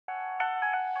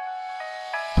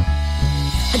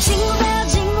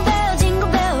Jingle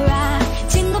bell rock.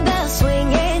 Jingle bells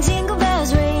swing and jingle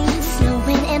bells ring.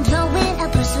 Snowing and blowing, a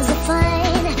bushels of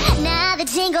fun. Now the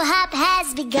jingle hop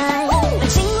has begun.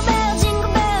 Jingle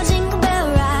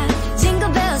bell rock.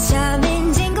 Jingle bells chime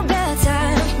in jingle bell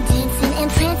time. Dancing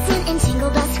and prancing in Jingle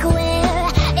Bell Square.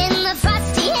 In the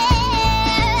frosty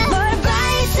air. What a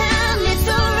bright time, it's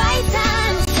the right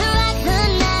time to rock the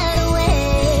night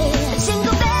away.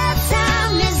 Jingle bell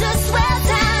time is a swell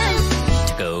time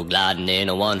to go gliding in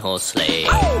a one-horse sleigh.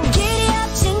 Oh, giddy up,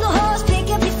 jingle horse, pick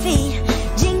up your feet.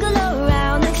 Jingle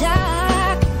around the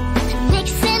clock.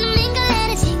 Mix and mingle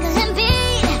and a jingling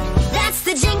beat. That's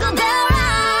the Jingle Bell Rock.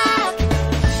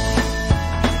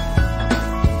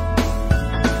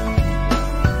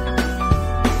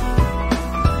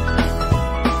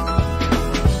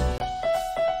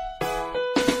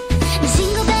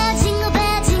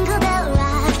 Jingle bell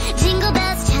rock. Jingle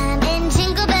bells chime in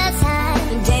jingle bell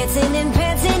time. Dancing and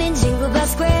prancing in Jingle Bell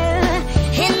Square.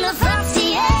 In the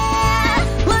frosty air.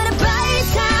 What a bright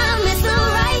time, it's the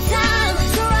right time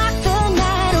to rock the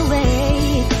night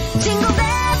away. Jingle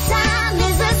bell time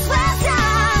is a swell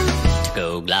time to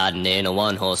go gliding in a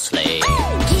one-horse sleigh.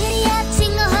 Giddy up,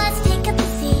 jingle horse, pick up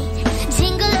your feet.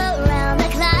 Jingle around the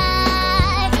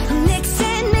clock. Mix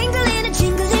and mingle in a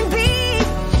jingling beat.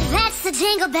 That's the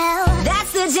jingle bell.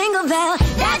 That's the jingle bell.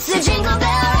 That's the Jingle Bell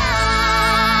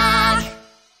Rock.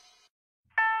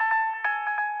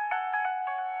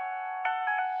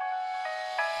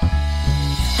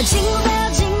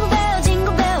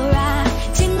 Jingle bell rock.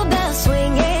 Jingle bells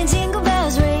swing and jingle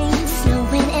bells ring.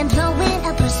 Snowing and blowing,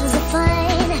 a bushels of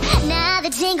fun. Now the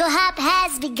jingle hop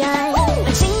has begun.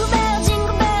 Jingle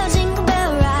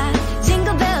bell rock.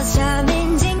 Jingle bells chime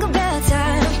in jingle bell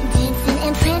time. Dancing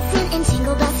and prancing in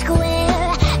Jingle Bell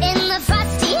Square. In the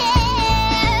frosty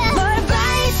air. What a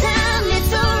bright time, it's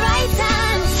the right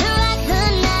time to rock the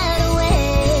night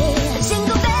away.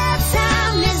 Jingle bell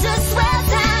time is a swell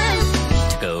time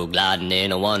to go gliding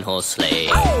in a one-horse sleigh.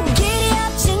 Oh, giddy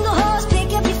up, jingle horse,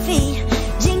 pick up your feet.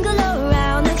 Jingle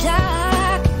around the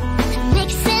clock.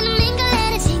 Mix and mingle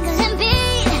and a jingling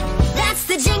beat. That's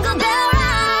the Jingle Bell Rock.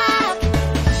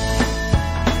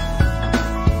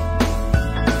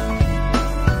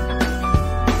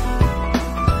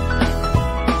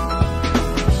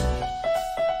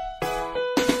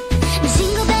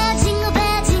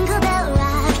 Jingle bell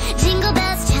rock. Jingle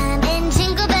bells chime in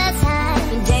jingle bell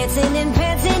time. Dancing and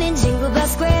prancing in Jingle Bell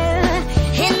Square.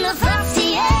 In the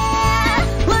frosty air.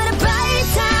 What a bright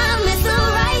time, it's the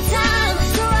right time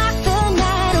to rock the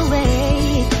night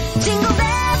away. Jingle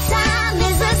bell time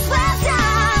is a swell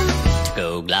time to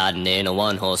go gliding in a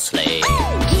one-horse sleigh.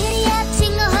 Giddy up,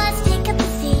 jingle horse, pick up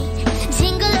your feet.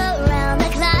 Jingle around the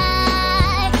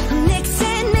clock. Mix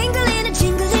and mingle in a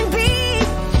jingling beat.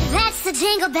 That's the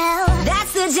jingle bell.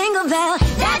 That's the jingle bell.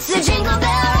 That's the Jingle Bell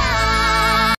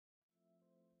Rock.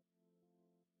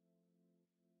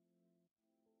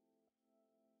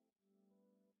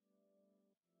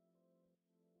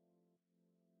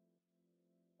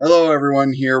 Hello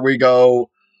everyone, here we go.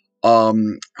 How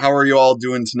are you all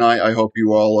doing tonight? I hope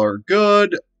you all are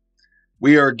good.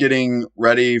 We are getting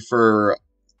ready for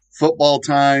football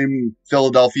time,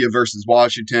 Philadelphia versus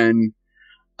Washington.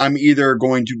 I'm either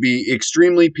going to be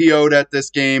extremely PO'd at this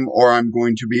game or I'm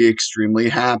going to be extremely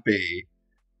happy.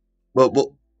 But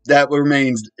that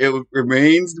remains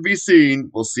to be seen.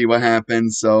 We'll see what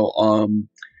happens. So,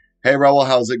 hey Rebel,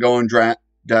 how's it going,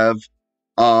 Dev?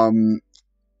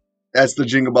 That's the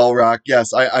Jingle Bell Rock.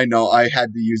 Yes, I know. I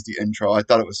had to use the intro. I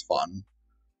thought it was fun.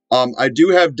 I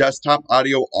do have desktop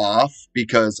audio off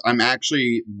because I'm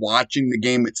actually watching the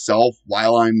game itself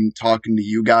while I'm talking to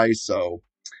you guys. So,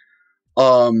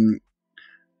 and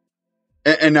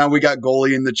now we got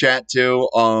goalie in the chat too.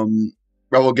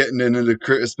 Rebel getting into the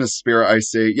Christmas spirit. I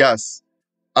say yes.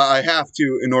 I have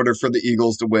to in order for the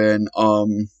Eagles to win.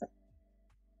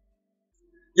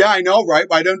 Yeah, I know, right?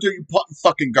 Why don't you put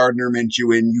fucking Gardner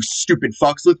Minshew in, you stupid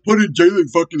fucks? Let's put in Jalen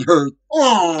fucking Hurts.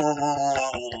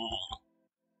 Oh,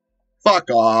 fuck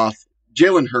off.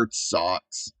 Jalen Hurts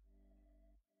sucks.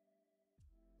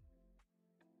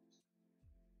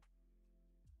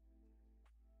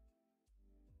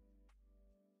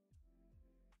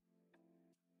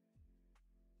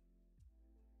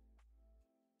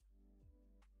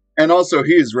 And also,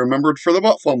 he is remembered for the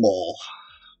butt fumble.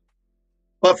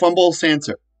 Butt fumble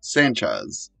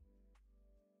Sanchez.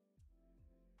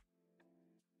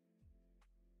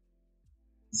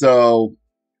 So,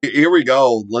 here we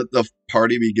go. Let the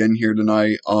party begin here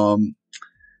tonight.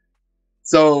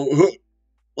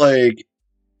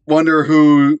 Wonder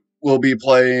who will be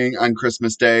playing on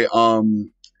Christmas Day.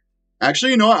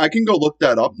 Actually, you know what? I can go look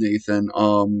that up, Nathan.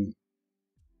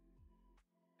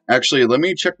 Actually, let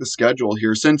me check the schedule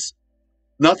here since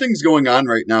nothing's going on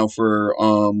right now for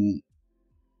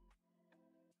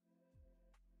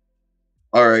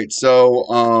all right, so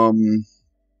all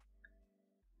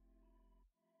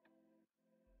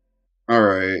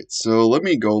right, so let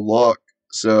me go look.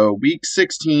 So week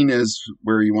 16 is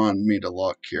where you want me to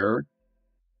look here.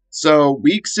 So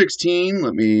week 16,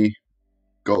 let me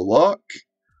go look.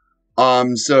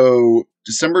 So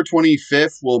December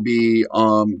 25th will be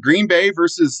Green Bay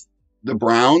versus the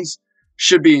Browns.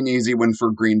 Should be an easy win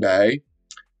for Green Bay.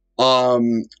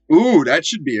 Ooh, that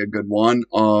should be a good one.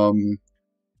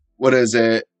 What is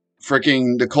it?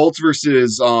 Freaking the Colts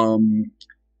versus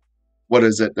what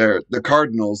is it there? The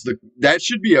Cardinals. That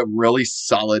should be a really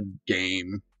solid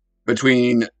game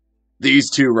between these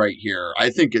two right here.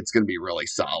 I think it's going to be really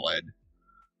solid.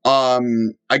 I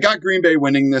got Green Bay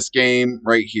winning this game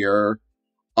right here.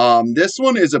 This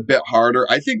one is a bit harder.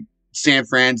 I think San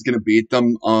Fran's going to beat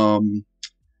them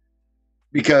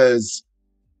because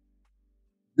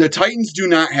the Titans do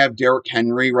not have Derrick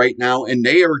Henry right now, and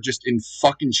they are just in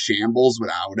fucking shambles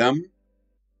without him.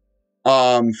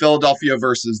 Philadelphia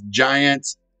versus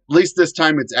Giants. At least this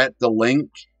time it's at the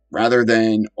Link rather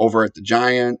than over at the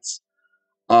Giants.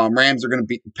 Rams are going to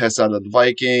beat the piss out of the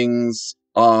Vikings.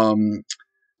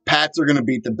 Pats are going to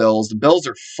beat the Bills. The Bills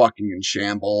are fucking in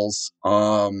shambles.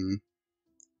 Oh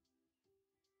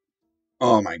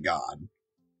my god.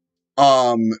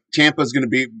 Tampa's going to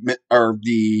beat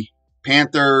the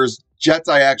Panthers. Jets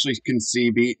I actually can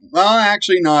see beat. Well,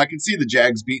 actually no, I can see the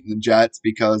Jags beating the Jets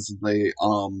because they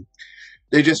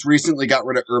just recently got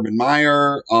rid of Urban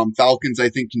Meyer. Falcons I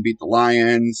think can beat the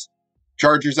Lions.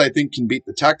 Chargers I think can beat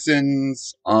the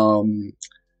Texans. I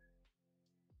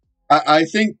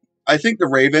think the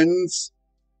Ravens.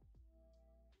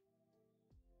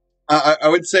 I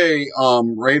would say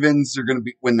Ravens are going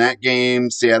to win that game.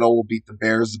 Seattle will beat the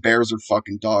Bears. The Bears are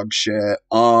fucking dog shit.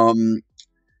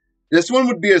 This one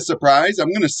would be a surprise.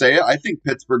 I'm going to say it. I think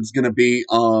Pittsburgh's going to beat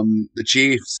the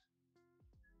Chiefs.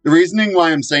 The reasoning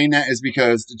why I'm saying that is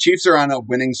because the Chiefs are on a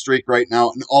winning streak right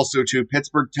now, and also too,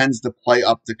 Pittsburgh tends to play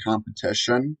up to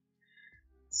competition.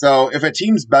 So if a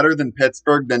team's better than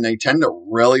Pittsburgh, then they tend to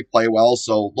really play well.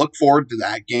 So look forward to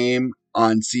that game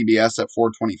on CBS at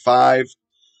 4:25.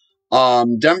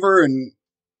 Denver and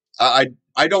I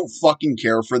don't fucking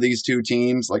care for these two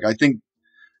teams. Like I think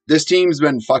this team's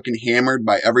been fucking hammered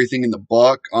by everything in the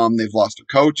book. They've lost their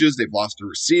coaches, they've lost their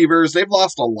receivers, they've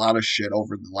lost a lot of shit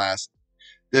over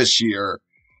this year.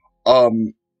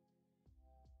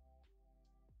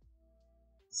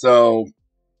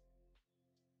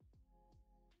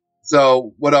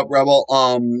 So what up, Rebel?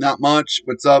 Not much.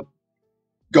 What's up?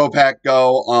 Go Pack,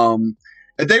 go.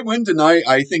 If they win tonight,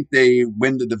 I think they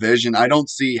win the division. I don't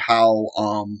see how,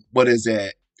 what is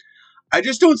it? I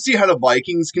just don't see how the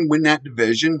Vikings can win that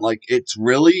division. Like, it's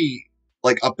really,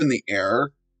 like, up in the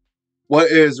air. What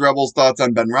is Rebel's thoughts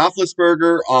on Ben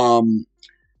Roethlisberger?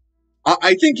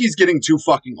 I think he's getting too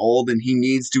fucking old and he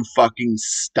needs to fucking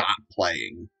stop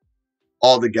playing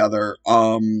altogether.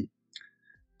 I'm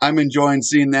enjoying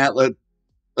seeing that.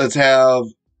 Let's have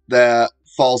that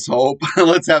false hope.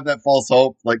 Let's have that false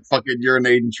hope. Like fucking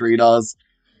urinate and treat us.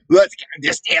 Let's get the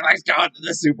Steelers going to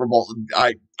the Super Bowl.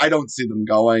 I don't see them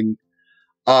going.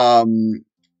 Not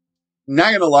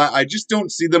gonna lie, I just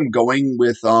don't see them going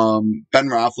with Ben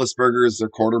Roethlisberger as their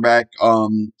quarterback.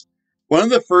 One of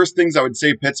the first things I would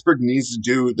say Pittsburgh needs to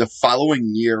do the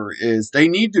following year is they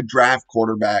need to draft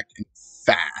quarterback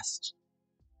fast.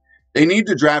 They need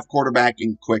to draft quarterback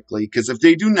in quickly because if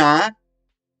they do not,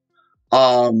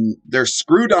 they're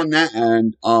screwed on that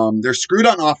end. They're screwed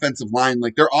on offensive line.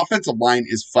 Like their offensive line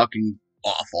is fucking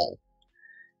awful.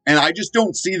 And I just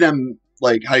don't see them,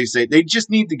 like, how do you say it? They just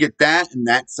need to get that and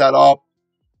that set up.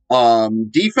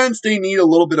 Defense, they need a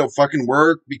little bit of fucking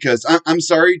work because I'm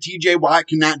sorry, TJ Watt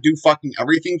cannot do fucking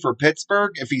everything for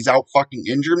Pittsburgh if he's out fucking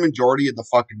injured majority of the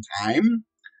fucking time.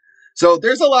 So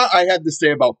there's a lot I had to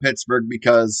say about Pittsburgh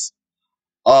because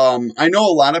I know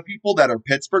a lot of people that are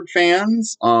Pittsburgh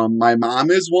fans. My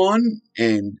mom is one,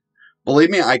 and believe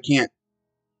me, I can't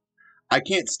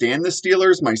stand the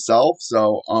Steelers myself.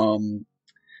 So,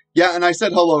 yeah, and I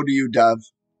said hello to you, Dev.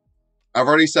 I've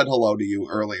already said hello to you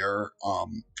earlier.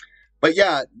 But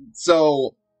yeah,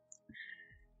 so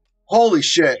holy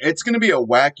shit, it's gonna be a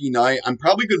wacky night. I'm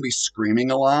probably gonna be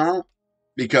screaming a lot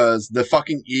because the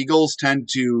fucking Eagles tend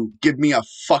to give me a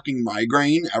fucking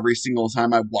migraine every single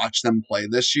time I watch them play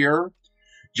this year.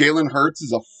 Jalen Hurts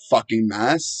is a fucking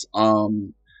mess.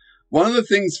 One of the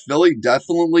things Philly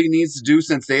definitely needs to do,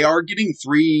 since they are getting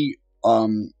three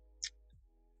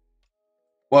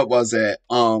what was it?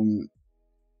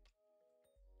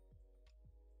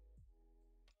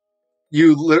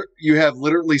 You have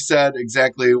literally said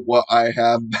exactly what I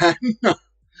have been.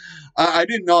 I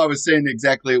didn't know I was saying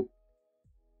exactly.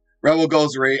 Rebel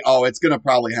goes right. Oh, it's gonna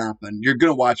probably happen. You're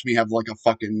gonna watch me have like a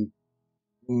fucking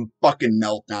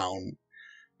meltdown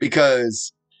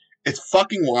because it's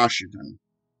fucking Washington.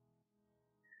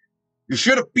 You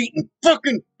should have beaten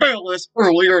fucking Dallas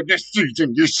earlier this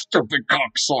season, you stupid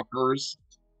cocksuckers.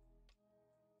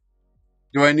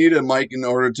 Do I need a mic in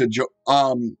order to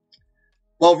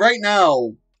well, right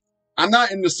now, I'm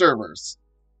not in the servers.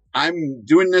 I'm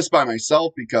doing this by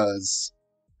myself because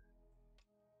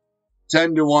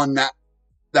 10 to 1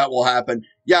 that will happen.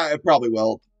 Yeah, it probably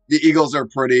will. The Eagles are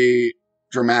pretty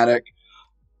dramatic.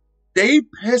 They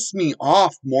piss me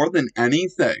off more than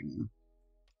anything.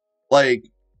 Like,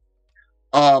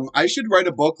 I should write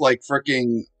a book like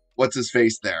fricking what's his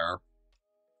face there.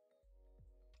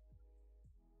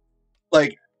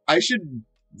 Like, I should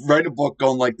write a book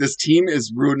going like, this team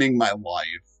is ruining my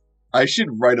life. I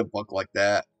should write a book like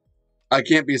that. I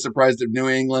can't be surprised if New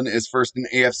England is first in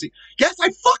AFC. Yes, I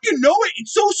fucking know it.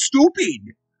 It's so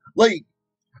stupid. Like,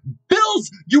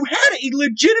 Bills, you had a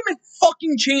legitimate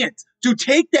fucking chance to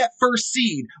take that first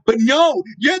seed. But no,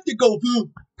 you have to go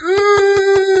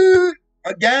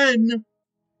again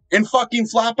and fucking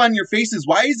flop on your faces.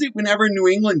 Why is it whenever New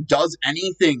England does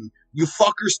anything, you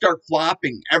fuckers start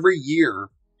flopping every year?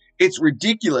 It's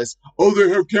ridiculous. Oh, they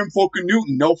have Cam fucking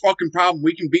Newton. No fucking problem.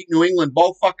 We can beat New England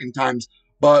both fucking times.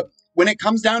 But when it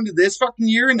comes down to this fucking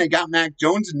year and they got Mac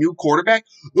Jones, a new quarterback,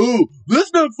 oh,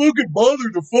 let's not fucking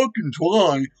bother to fucking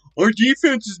try. Our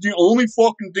defense is the only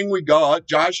fucking thing we got.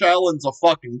 Josh Allen's a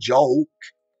fucking joke.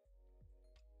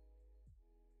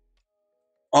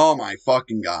 Oh my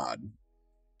fucking God.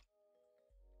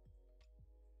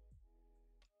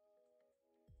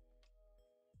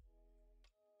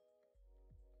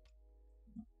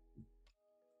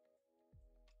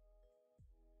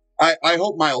 I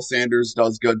hope Miles Sanders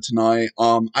does good tonight.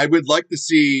 I would like to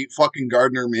see fucking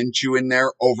Gardner Minshew in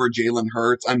there over Jalen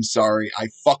Hurts. I'm sorry. I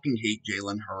fucking hate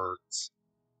Jalen Hurts.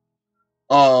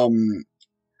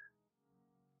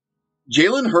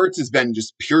 Jalen Hurts has been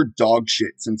just pure dog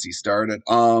shit since he started.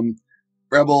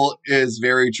 Rebel is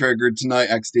very triggered tonight,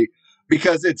 XD,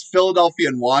 because it's Philadelphia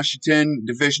and Washington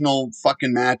divisional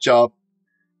fucking matchup.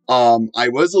 I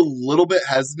was a little bit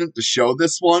hesitant to show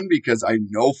this one because I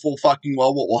know full fucking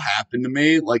well what will happen to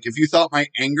me. Like, if you thought my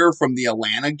anger from the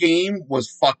Atlanta game was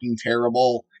fucking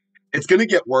terrible, it's gonna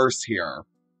get worse here.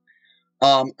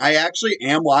 I actually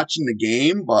am watching the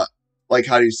game, but, like,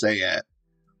 how do you say it?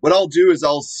 What I'll do is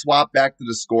I'll swap back to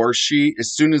the score sheet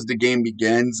as soon as the game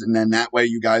begins, and then that way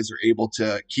you guys are able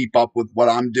to keep up with what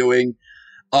I'm doing.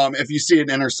 If you see an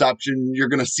interception, you're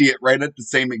going to see it right at the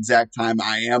same exact time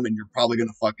I am, and you're probably going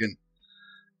to fucking...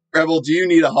 Rebel, do you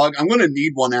need a hug? I'm going to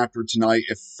need one after tonight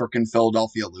if frickin'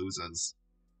 Philadelphia loses.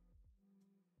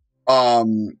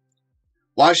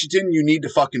 Washington, you need to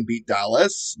fucking beat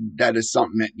Dallas. That is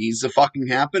something that needs to fucking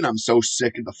happen. I'm so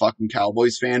sick of the fucking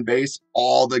Cowboys fan base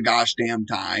all the gosh damn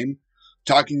time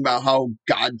talking about how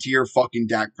god tier fucking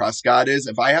Dak Prescott is.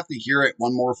 If I have to hear it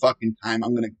one more fucking time,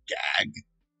 I'm going to gag.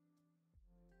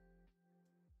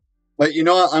 But you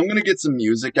know what? I'm going to get some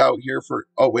music out here for...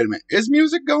 Oh, wait a minute. Is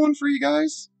music going for you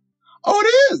guys? Oh,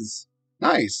 it is.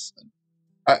 Nice.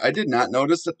 I did not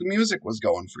notice that the music was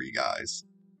going for you guys.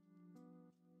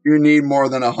 You need more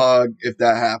than a hug if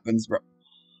that happens, bro.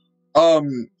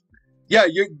 Yeah,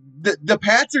 the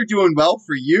Pats are doing well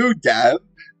for you, Dev.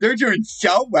 They're doing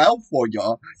so well for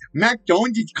you. Mac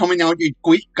Jones is coming out a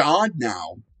great god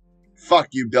now. Fuck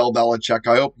you, Bill Belichick.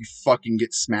 I hope you fucking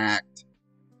get smacked.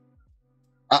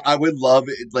 I would love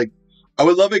it. Like, I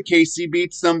would love it KC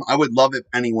beats them. I would love if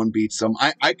anyone beats them.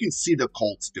 I can see the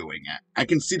Colts doing it. I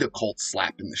can see the Colts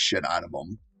slapping the shit out of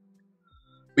them.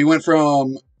 We went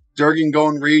from Durgan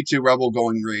going re to Rebel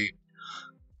going re.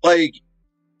 Like,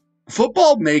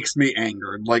 football makes me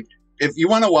angered. Like, if you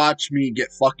want to watch me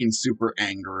get fucking super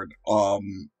angered,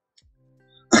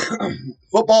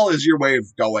 football is your way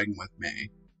of going with me.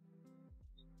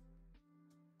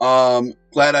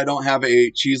 Glad I don't have a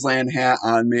Cheeseland hat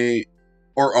on me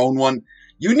or own one.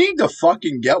 You need to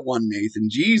fucking get one, Nathan.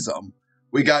 Jeez,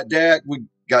 we got Dak, we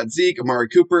got Zeke, Amari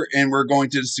Cooper, and we're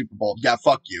going to the Super Bowl. Yeah,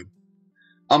 fuck you.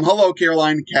 Hello,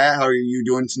 Caroline Cat. How are you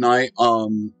doing tonight? I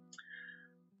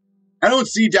don't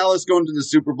see Dallas going to the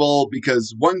Super Bowl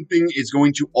because one thing is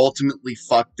going to ultimately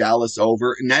fuck Dallas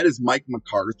over, and that is Mike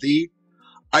McCarthy.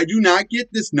 I do not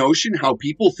get this notion how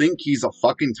people think he's a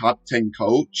fucking top 10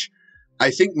 coach. I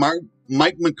think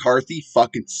Mike McCarthy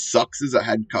fucking sucks as a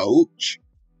head coach.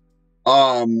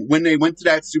 when they went to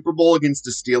that Super Bowl against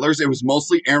the Steelers, it was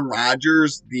mostly Aaron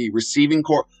Rodgers, the receiving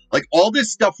core. Like, all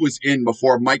this stuff was in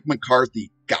before Mike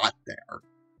McCarthy got there.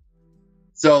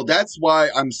 So that's why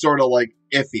I'm sort of like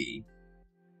iffy.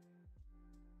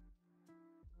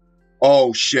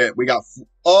 Oh shit, we got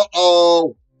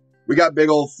big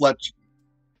old Fletch.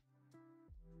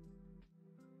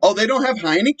 Oh, they don't have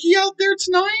Heineke out there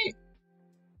tonight?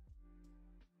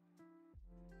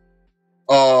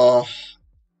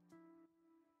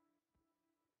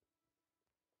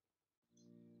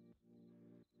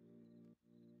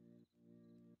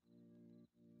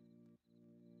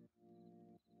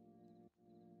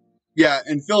 Yeah,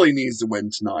 and Philly needs to win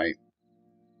tonight.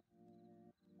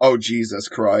 Oh, Jesus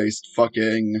Christ.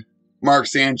 Fucking Mark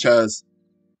Sanchez.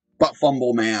 Butt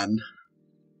fumble man.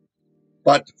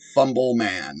 Butt fumble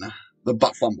man. The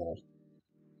butt fumble.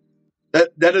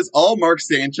 That is all Mark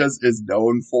Sanchez is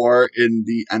known for in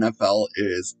the NFL,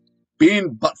 is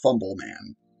being butt fumble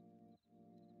man.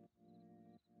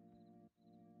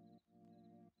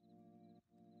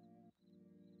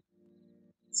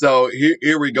 So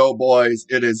here we go, boys.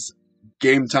 It is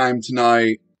game time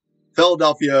tonight.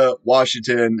 Philadelphia,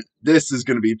 Washington. This is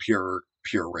going to be pure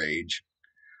rage.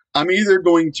 I'm either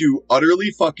going to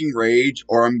utterly fucking rage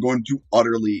or I'm going to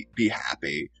utterly be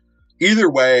happy.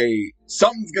 Either way,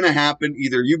 something's going to happen.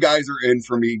 Either you guys are in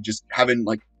for me just having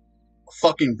like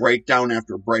fucking breakdown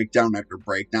after breakdown after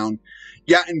breakdown.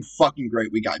 Yeah, and fucking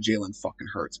great, we got Jalen fucking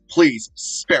Hurts. Please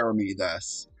spare me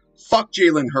this. Fuck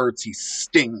Jalen Hurts. He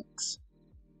stinks.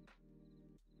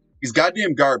 He's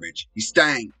goddamn garbage. He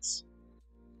stinks.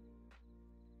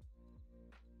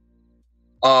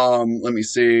 Let me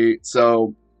see.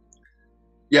 So,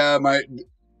 yeah,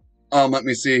 let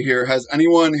me see here. Has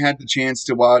anyone had the chance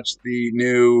to watch the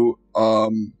new,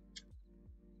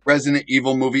 Resident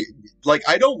Evil movie? Like,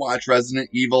 I don't watch Resident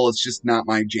Evil. It's just not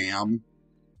my jam.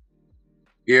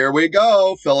 Here we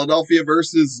go. Philadelphia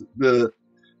versus the...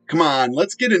 Come on,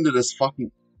 let's get into this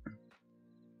fucking...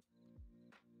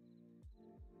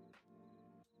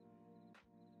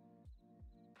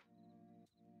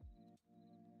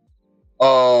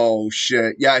 Oh,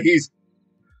 shit. Yeah,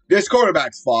 this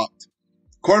quarterback's fucked.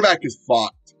 Quarterback is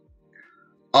fucked.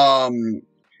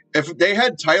 If they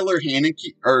had Tyler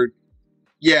Heineke,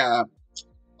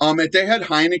 if they had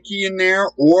Heineke in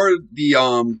there, or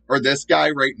this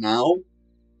guy right now,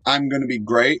 I'm gonna be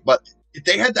great. But if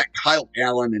they had that Kyle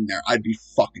Allen in there, I'd be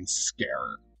fucking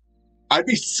scared. I'd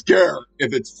be scared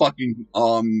if it's fucking,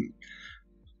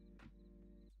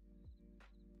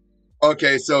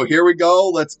 Okay, so here we go.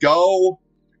 Let's go.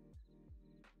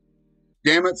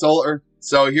 Damn it, Solar.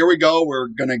 So here we go. We're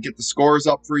gonna get the scores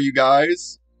up for you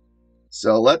guys.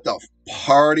 So let the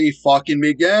party fucking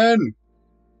begin.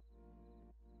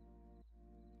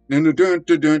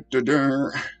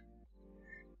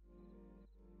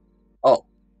 Oh.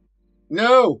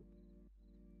 No.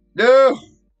 No.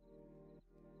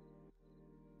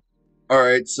 All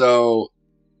right, so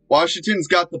Washington's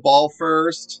got the ball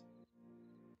first.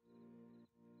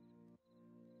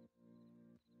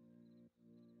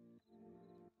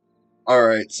 All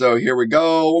right, so here we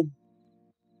go.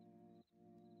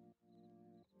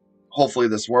 Hopefully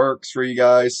this works for you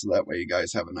guys, so that way you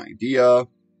guys have an idea.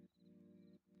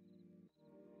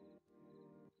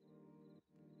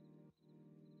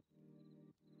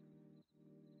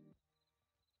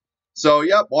 So,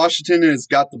 yep, Washington has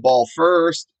got the ball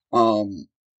first.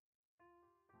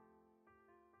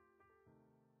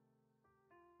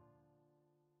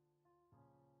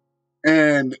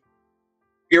 And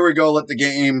here we go, let the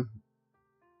game...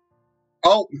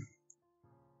 Oh!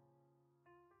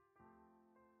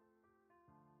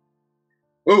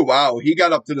 Oh, wow, he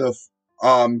got up to the...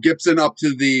 Gibson up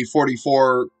to the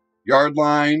 44-yard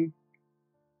line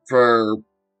for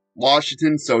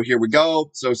Washington, so here we go.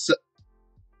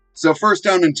 So first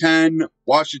down and 10,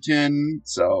 Washington,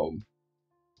 so...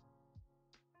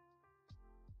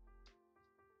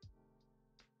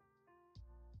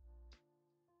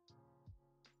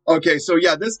 Okay, so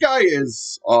yeah, this guy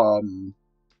is,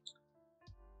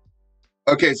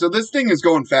 Okay, so this thing is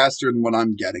going faster than what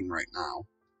I'm getting right now.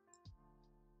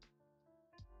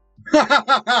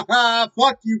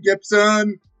 Fuck you,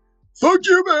 Gibson! Fuck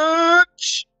you,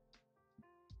 bitch!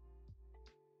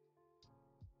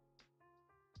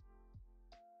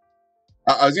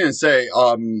 I was gonna say,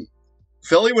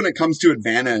 Philly, when it comes to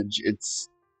advantage, it's...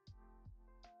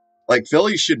 Like,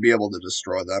 Philly should be able to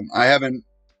destroy them. I haven't...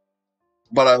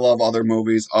 But I love other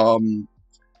movies.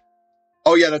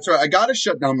 Oh yeah, that's right. I gotta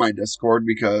shut down my Discord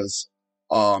because,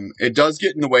 it does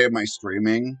get in the way of my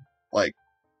streaming. Like,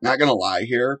 not gonna lie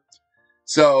here.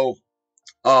 So,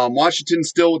 Washington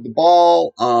still with the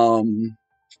ball.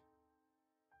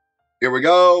 Here we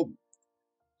go.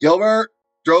 Gilbert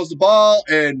throws the ball,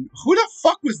 and who the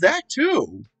fuck was that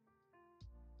too?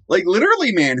 Like,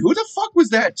 literally, man, who the fuck was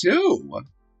that too?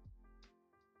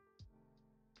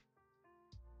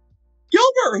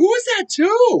 Gilbert, who is that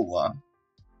too?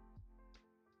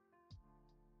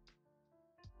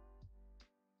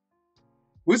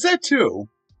 Who's that too?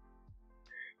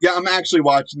 Yeah, I'm actually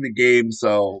watching the game,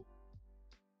 so...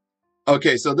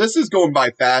 Okay, so this is going by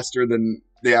faster than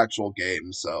the actual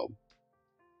game, so...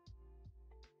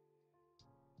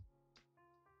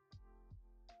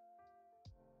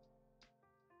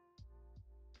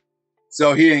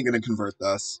 So he ain't gonna convert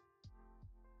this.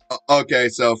 Okay,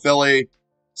 so Philly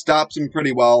stops him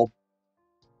pretty well.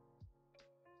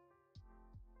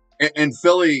 And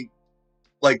Philly,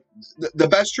 like, the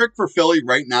best trick for Philly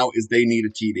right now is they need a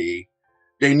TD.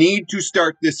 They need to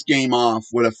start this game off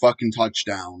with a fucking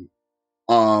touchdown.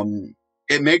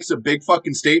 It makes a big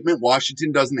fucking statement.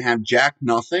 Washington doesn't have jack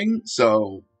nothing,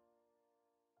 so...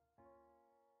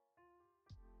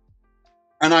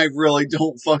 And I really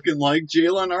don't fucking like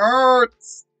Jalen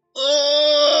Hurts.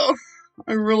 Ugh,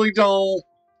 I really don't.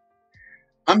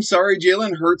 I'm sorry,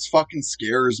 Jalen Hurts fucking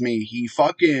scares me. He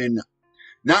fucking...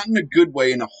 Not in a good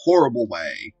way, in a horrible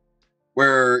way.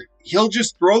 Where he'll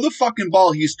just throw the fucking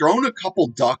ball. He's thrown a couple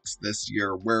ducks this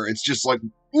year where it's just like,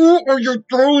 who are you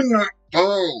throwing that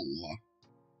to?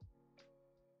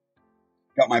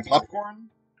 Got my popcorn?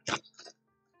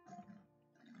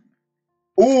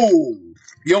 Ooh,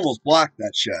 he almost blocked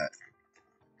that shit.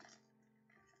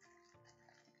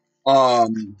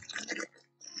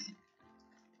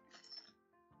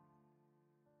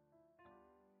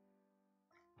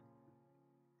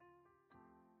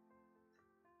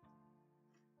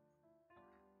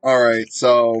 Alright,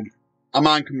 so I'm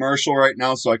on commercial right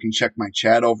now, so I can check my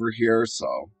chat over here,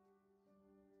 so.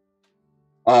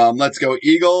 Let's go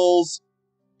Eagles.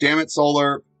 Damn it,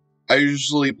 Solar. I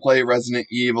usually play Resident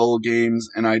Evil games,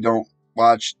 and I don't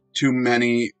watch too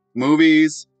many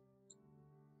movies.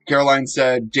 Caroline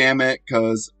said, damn it,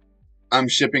 because I'm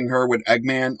shipping her with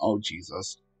Eggman. Oh,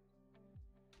 Jesus.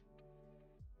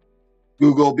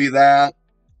 Google be that.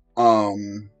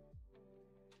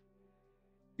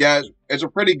 Yeah, it's a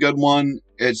pretty good one.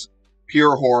 It's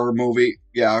pure horror movie.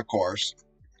 Yeah, of course.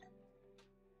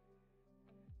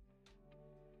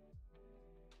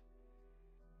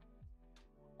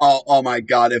 Oh my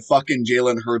god, if fucking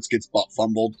Jalen Hurts gets butt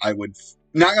fumbled, I would,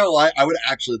 not gonna lie, I would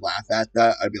actually laugh at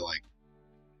that. I'd be like,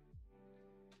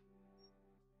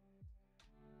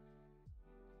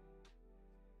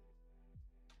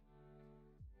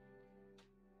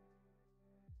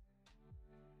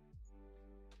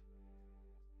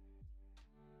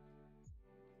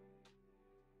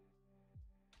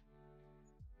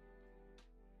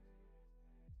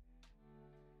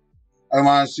 I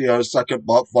want to see a second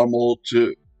butt fumble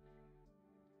to,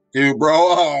 dude, bro.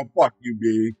 Oh, fuck you,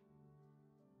 B.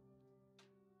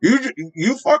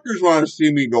 You fuckers want to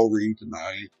see me go read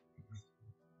tonight.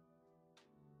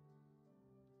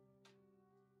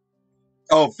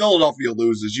 Oh, Philadelphia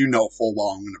loses. You know full well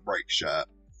I'm going to break shit.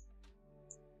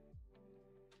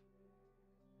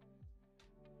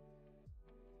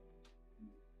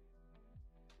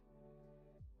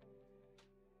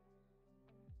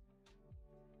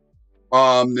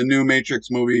 The new Matrix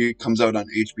movie comes out on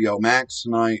HBO Max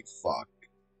tonight. Fuck.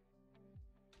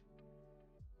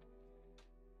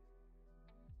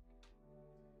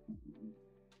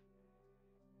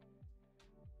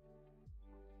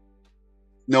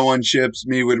 No one ships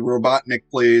me with Robotnik,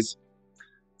 please.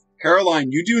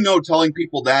 Caroline, you do know telling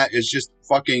people that is just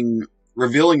fucking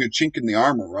revealing a chink in the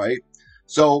armor, right?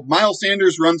 So Miles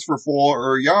Sanders runs for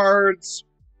 4 yards.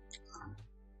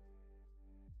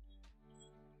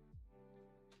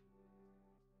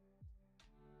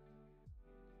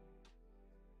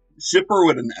 Shipper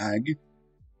with an egg.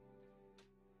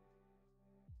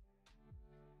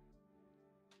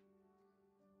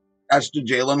 As to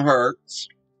Jalen Hurts.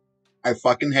 I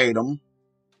fucking hate him.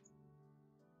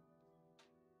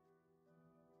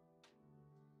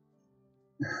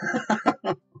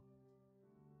 I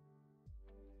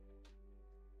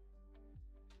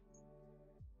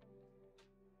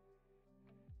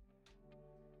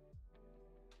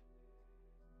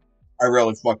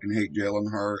really fucking hate Jalen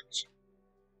Hurts.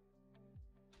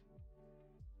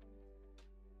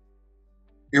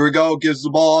 Here we go. Gives the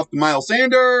ball off to Miles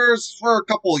Sanders for a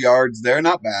couple of yards there.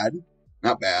 Not bad.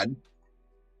 Not bad.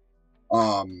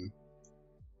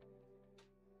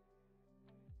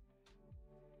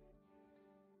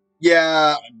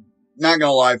 Yeah, not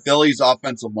gonna lie. Philly's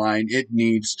offensive line, it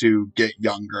needs to get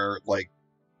younger. Like,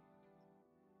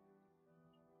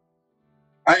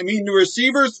 I mean, the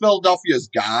receivers Philadelphia's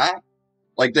got,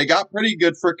 like, they got pretty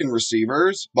good freaking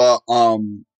receivers, but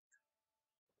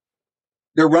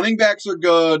their running backs are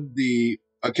good. The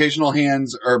occasional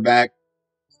hands are back.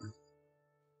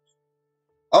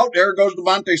 Oh, there goes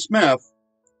Devontae Smith.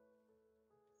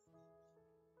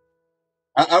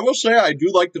 I will say I do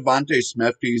like Devontae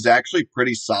Smith. He's actually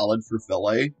pretty solid for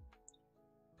Philly.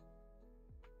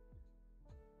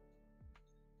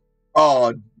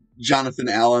 Oh, Jonathan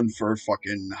Allen for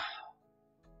fucking.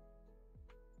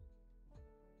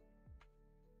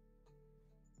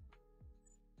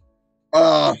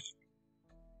 Uh,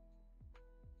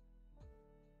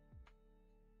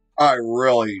 I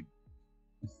really.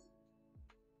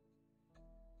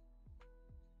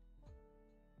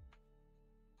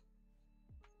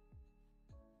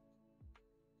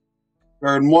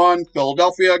 Third and 1,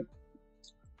 Philadelphia.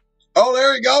 Oh,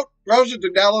 there you go. Throws it to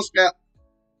Dallas.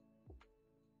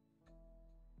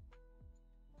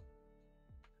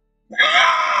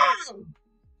 Ah!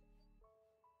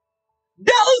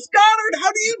 Dallas Goddard,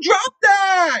 how do you drop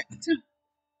that?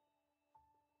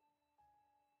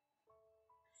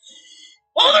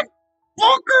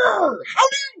 Motherfucker! How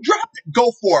do you drop it?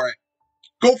 Go for it.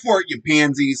 Go for it, you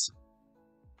pansies.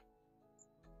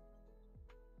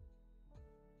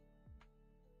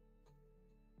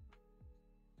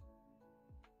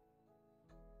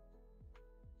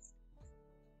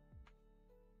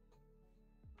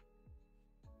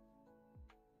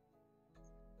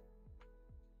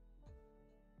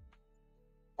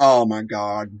 Oh my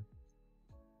god.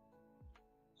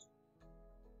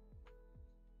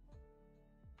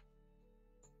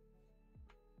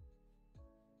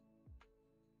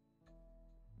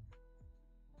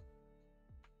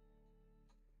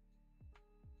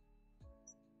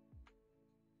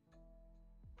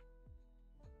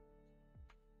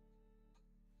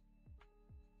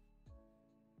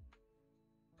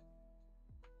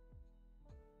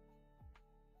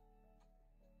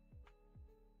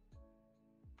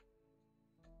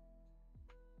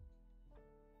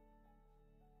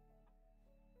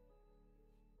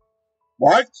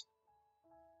 What?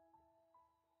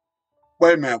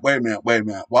 Wait a minute, wait a minute, wait a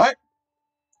minute. What?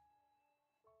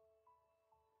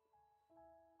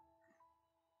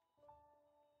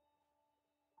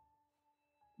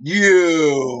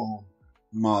 You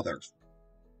motherfucker.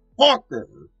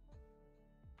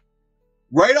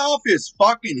 Right off his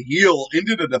fucking heel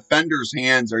into the defender's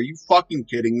hands. Are you fucking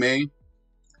kidding me?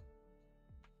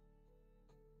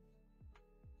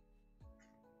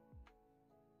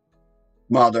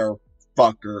 Motherfucker.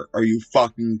 Are you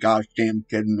fucking goddamn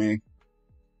kidding me?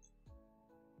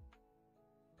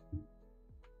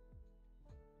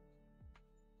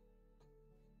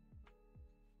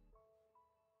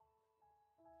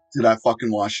 To that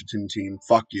fucking Washington team.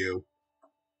 Fuck you.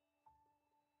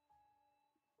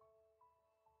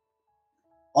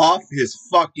 Off his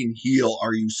fucking heel.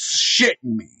 Are you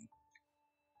shitting me?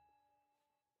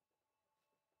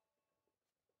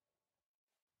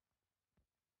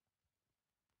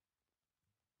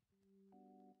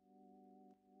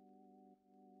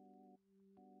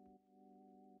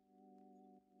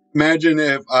 Imagine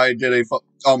if I did a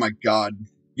oh my god.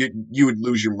 You would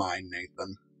lose your mind,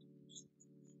 Nathan.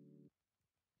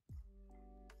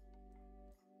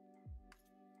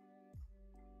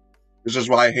 This is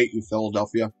why I hate you,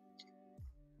 Philadelphia.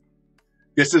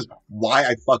 This is why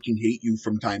I fucking hate you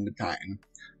from time to time.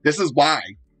 This is why.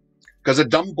 Because of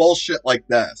dumb bullshit like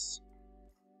this.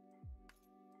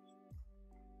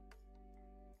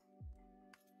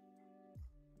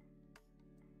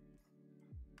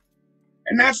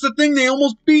 And that's the thing, they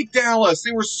almost beat Dallas.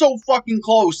 They were so fucking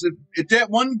close. If that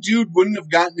one dude wouldn't have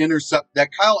gotten intercepted, that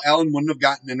Kyle Allen wouldn't have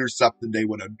gotten intercepted, they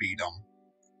would have beat him.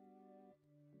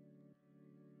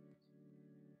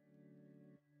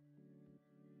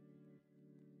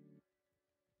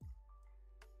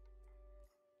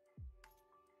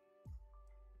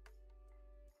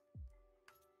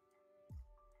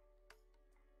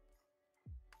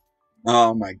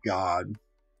 Oh my god.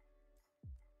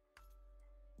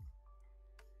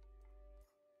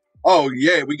 Oh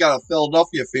yeah, we got a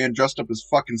Philadelphia fan dressed up as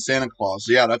fucking Santa Claus.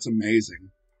 Yeah, that's amazing.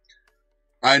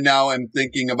 I now am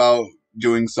thinking about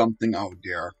doing something. Oh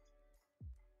dear.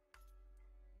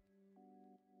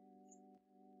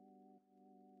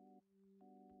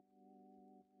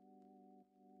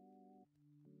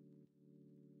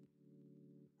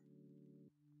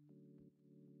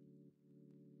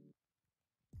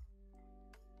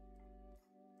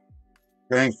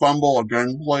 Can you fumble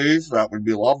again, please? That would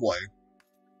be lovely.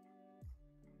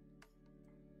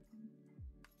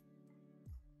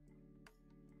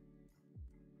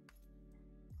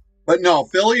 But no,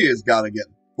 Philly has got to get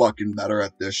fucking better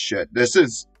at this shit. This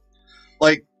is,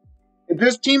 like, if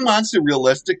this team wants to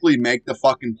realistically make the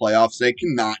fucking playoffs, they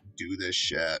cannot do this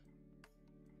shit.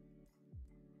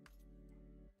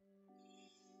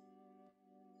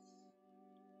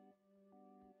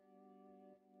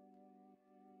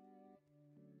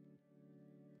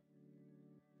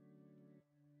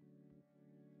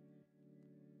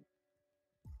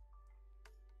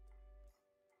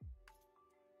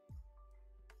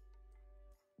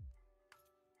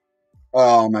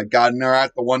 Oh my god, and they're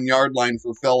at the 1 yard line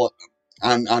for Phil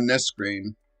on this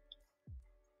screen.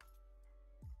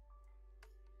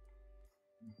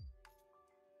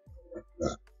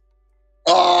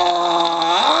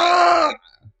 Ah!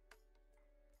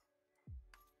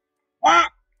 Ah!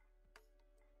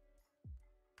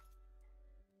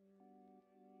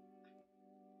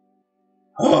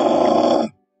 Ah!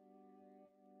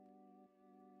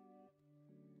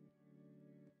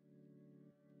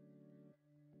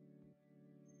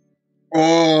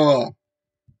 Oh!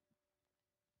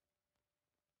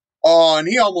 Oh, and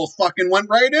he almost fucking went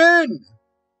right in!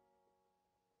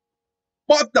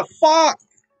 What the fuck?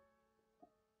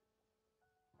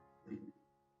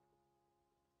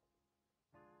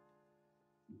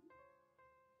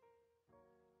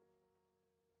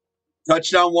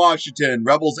 Touchdown Washington.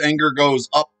 Rebels' anger goes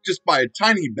up just by a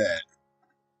tiny bit.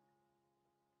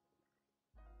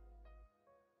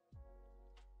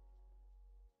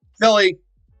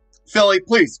 Philly,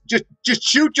 please, just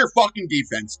shoot your fucking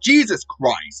defense. Jesus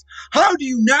Christ. How do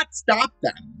you not stop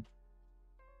them?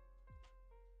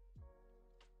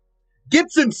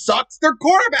 Gibson sucks. Their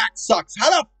quarterback sucks. How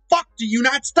the fuck do you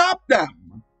not stop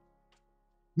them?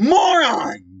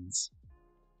 Morons!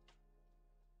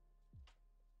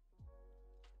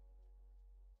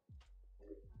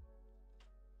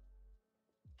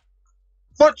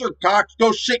 Fletcher Cox,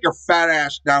 go shit your fat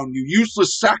ass down, you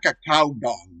useless sack of cow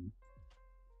dung.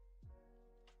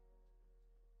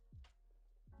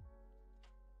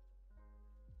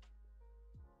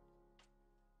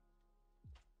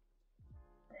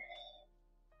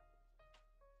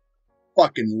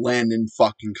 Fucking Landon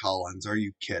fucking Collins, are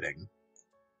you kidding?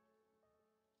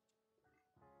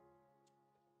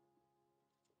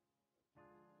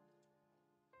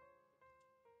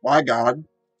 My God.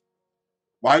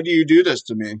 Why do you do this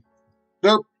to me?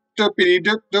 Derp, derpity,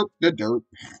 derp, derp, derp,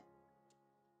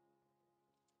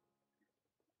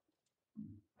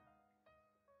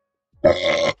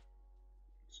 derp.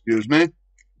 Excuse me?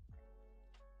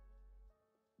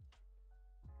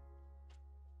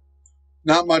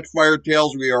 Not much fire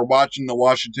tales. We are watching the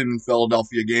Washington and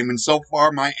Philadelphia game, and so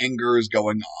far my anger is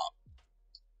going up.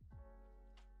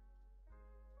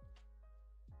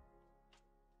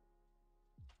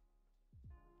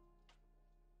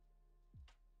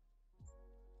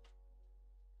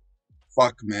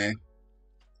 Fuck me.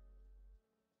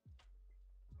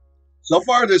 So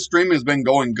far this stream has been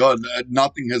going good.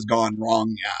 Nothing has gone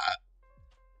wrong yet.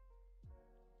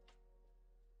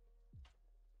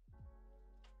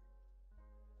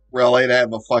 Really? To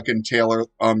have a fucking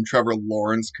Trevor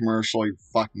Lawrence commercial? You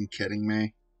fucking kidding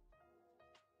me?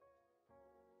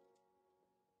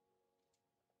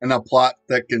 And a plot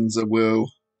thickens a woo.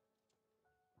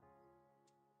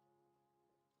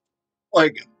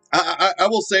 Like, I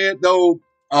will say it though,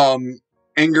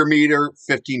 anger meter,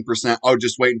 15%. I'll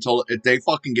just wait until if they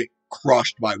fucking get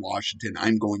crushed by Washington,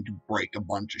 I'm going to break a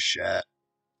bunch of shit.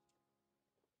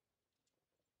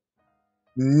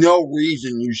 No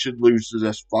reason you should lose to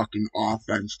this fucking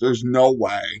offense. There's no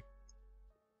way.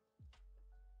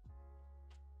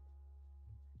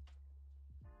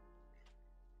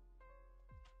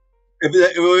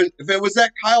 If it was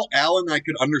that Kyle Allen, I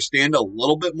could understand a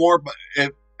little bit more, but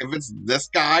if it's this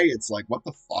guy, it's like, what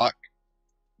the fuck?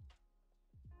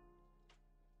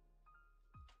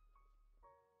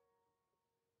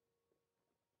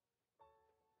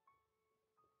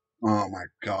 Oh my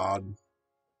god.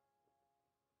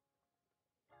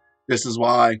 This is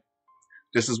why.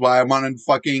 This is why I wanted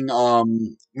fucking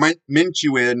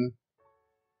Minshew in.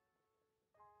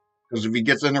 Because if he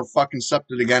gets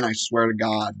intercepted again, I swear to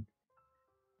God,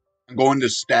 I'm going to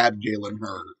stab Jalen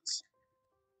Hurts.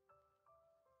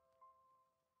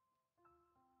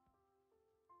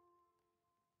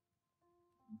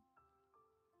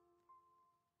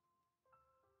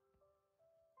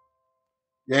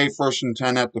 Yay, 1st and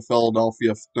 10 at the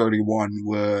Philadelphia 31.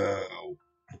 Whoa.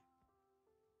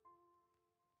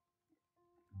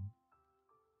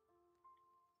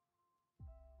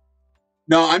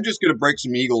 No, I'm just going to break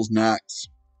some Eagles' necks.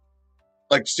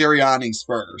 Like Sirianni's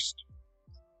first.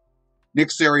 Nick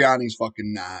Sirianni's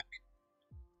fucking neck.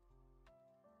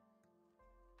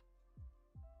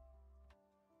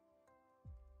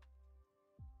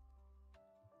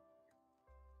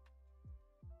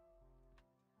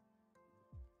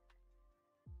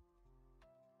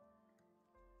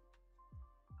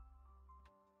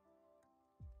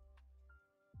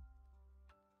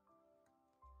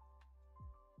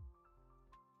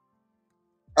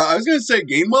 I was going to say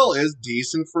Gainwell is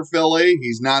decent for Philly.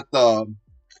 He's not the...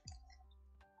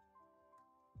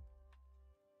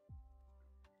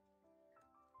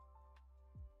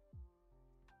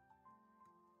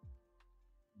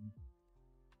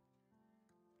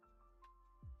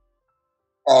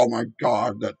 Oh my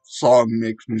god, that song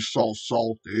makes me so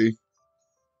salty.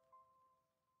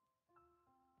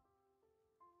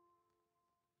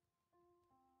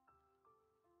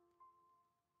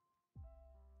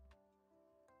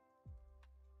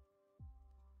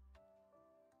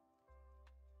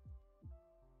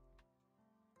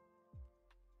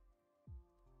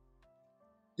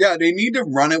 Yeah, they need to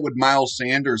run it with Miles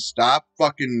Sanders. Stop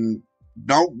fucking...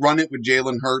 Don't run it with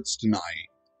Jalen Hurts tonight.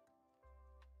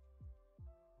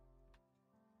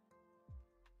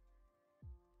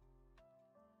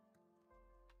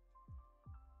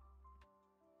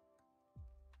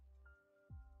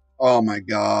 Oh my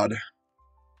god.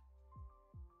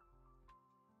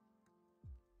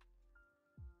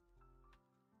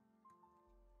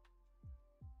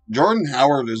 Jordan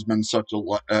Howard has been such a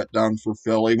letdown for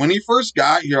Philly. When he first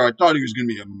got here, I thought he was going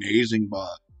to be amazing,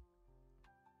 but...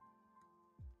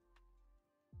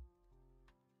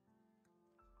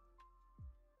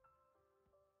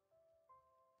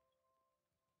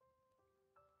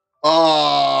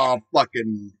 Oh,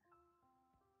 fucking...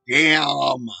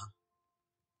 Damn.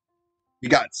 He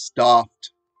got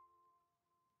stuffed.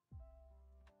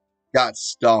 Got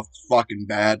stuffed fucking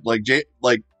bad. Like,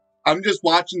 I'm just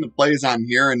watching the plays on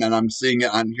here, and then I'm seeing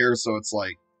it on here, so it's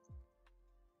like...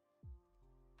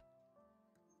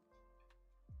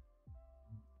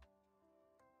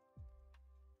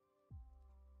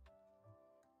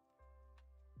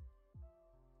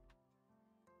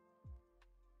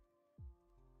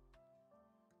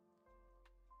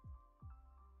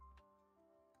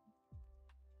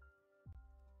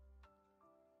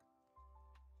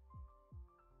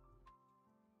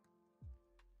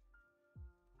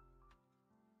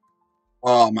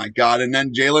 Oh my god, and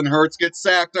then Jalen Hurts gets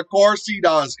sacked. Of course he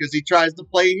does, because he tries to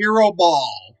play hero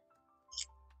ball.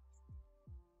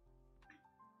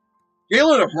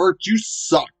 Jalen Hurts, you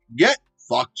suck. Get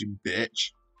fucked, you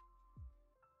bitch.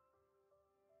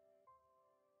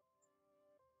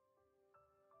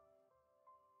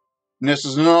 And this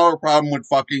is another problem with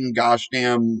fucking gosh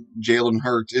damn Jalen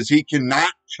Hurts, is he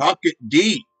cannot chuck it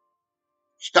deep.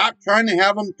 Stop trying to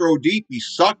have him throw deep. He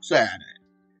sucks at it.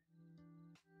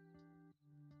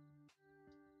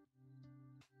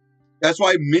 That's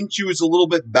why Minshew is a little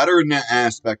bit better in that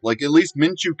aspect. Like, at least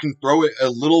Minshew can throw it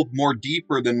a little more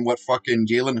deeper than what fucking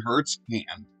Jalen Hurts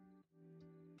can.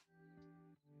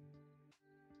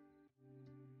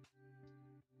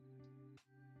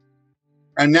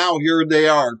 And now here they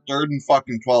are, 3rd and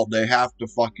fucking 12. They have to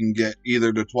fucking get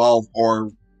either the 12 or...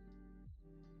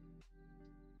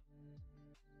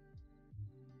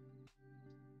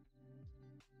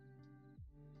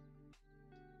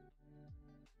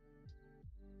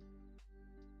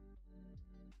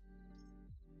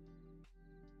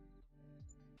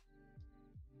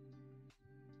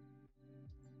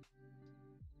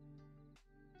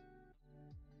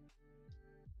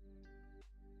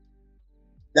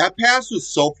 That pass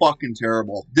was so fucking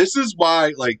terrible. This is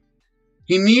why, like,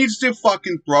 he needs to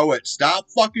fucking throw it. Stop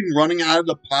fucking running out of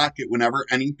the pocket whenever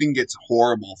anything gets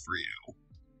horrible for you.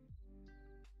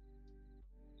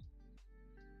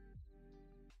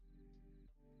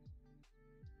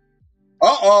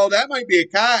 Uh-oh, that might be a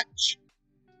catch.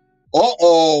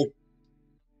 Uh-oh.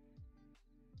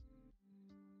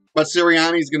 But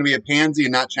Sirianni's going to be a pansy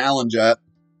and not challenge it.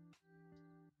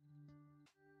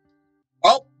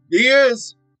 Oh, he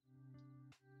is.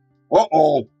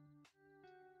 Uh-oh.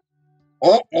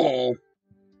 Uh-oh.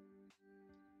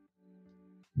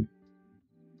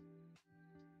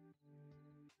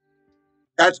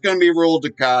 That's going to be ruled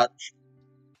a catch.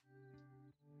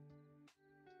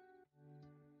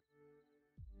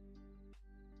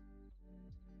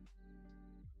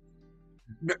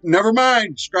 Never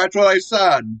mind. Scratch what I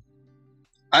said.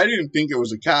 I didn't think it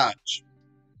was a catch.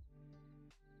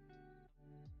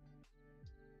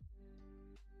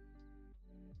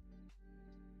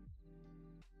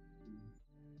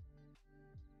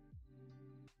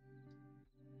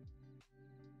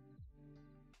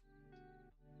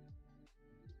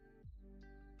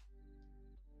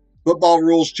 Football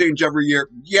rules change every year.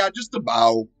 Yeah, just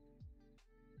about.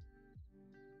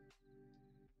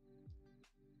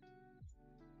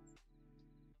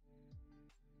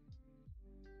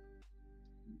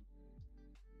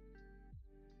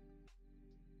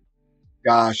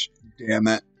 Gosh, damn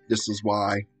it. This is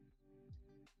why.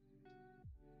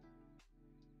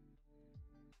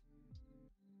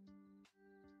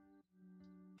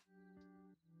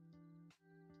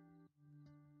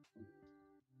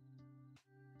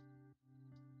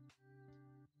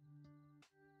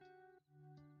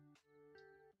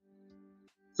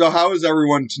 So how is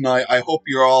everyone tonight? I hope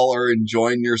you all are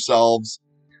enjoying yourselves.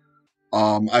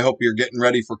 I hope you're getting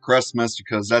ready for Christmas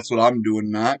because that's what I'm doing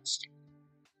next.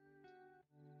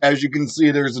 As you can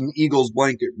see, there's an Eagles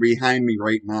blanket behind me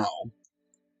right now.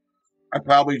 I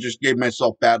probably just gave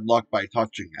myself bad luck by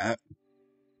touching it.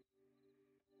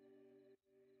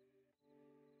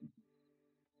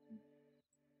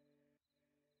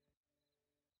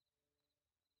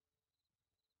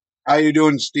 How you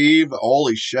doing, Steve?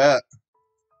 Holy shit.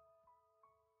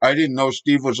 I didn't know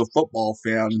Steve was a football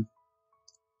fan.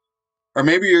 Or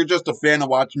maybe you're just a fan of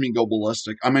watching me go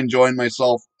ballistic. I'm enjoying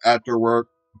myself after work.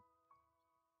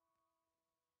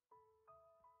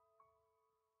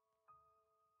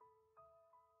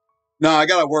 No, I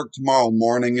gotta work tomorrow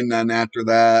morning, and then after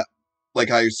that, like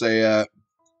how you say it.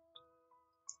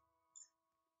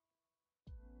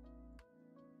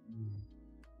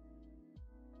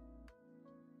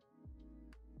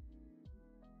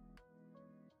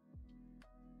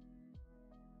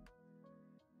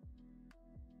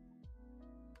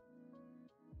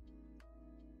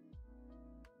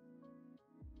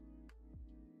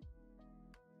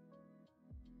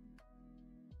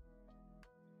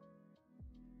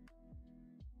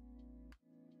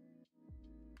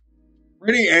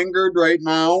 Pretty angered right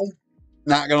now.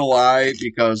 Not gonna lie,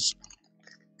 because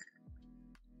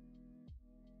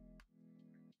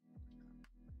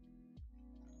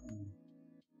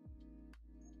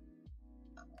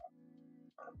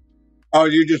oh,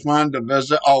 you just wanted to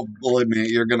visit. Oh, believe me,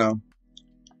 you're gonna.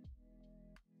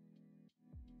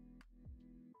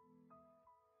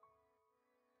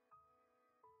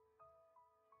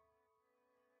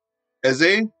 Is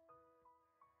he?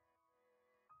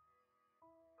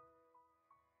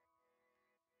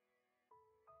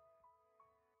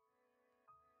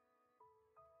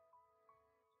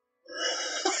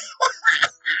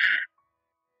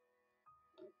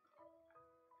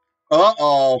 Uh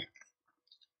oh.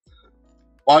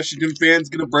 Washington fans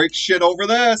gonna break shit over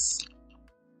this.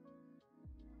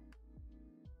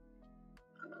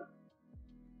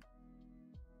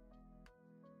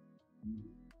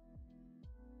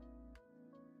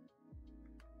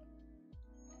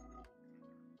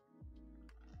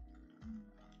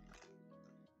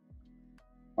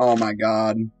 Oh my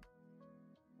god.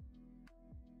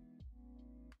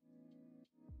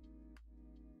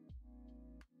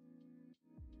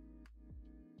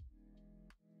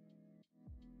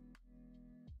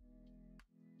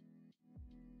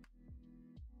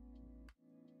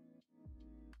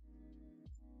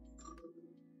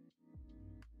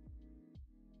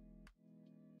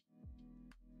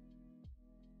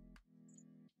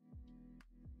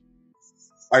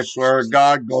 I swear to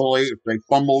God, goalie, if they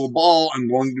fumble the ball, I'm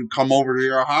going to come over to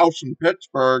your house in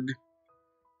Pittsburgh.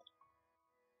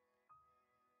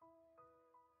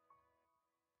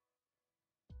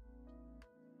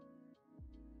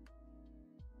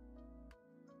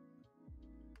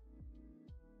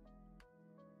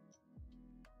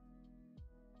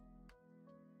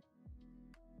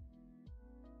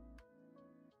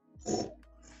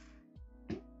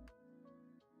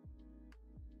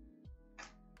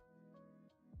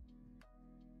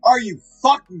 Are you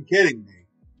fucking kidding me?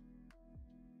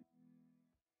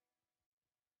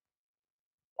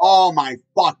 Oh my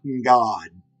fucking god.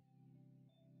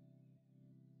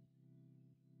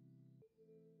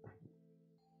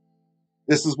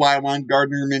 This is why I wanted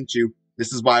Gardner Minshew.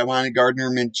 This is why I wanted Gardner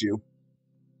Minshew.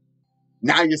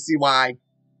 Now you see why.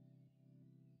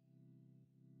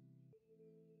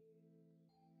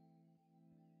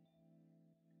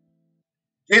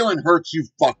 Jalen Hurts, you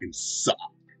fucking suck.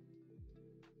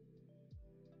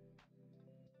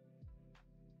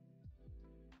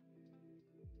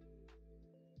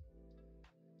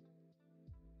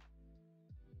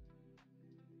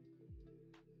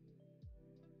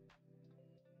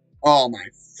 Oh my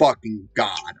fucking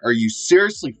god. Are you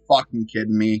seriously fucking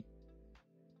kidding me?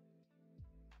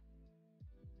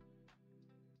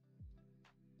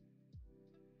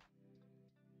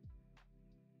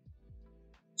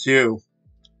 Two.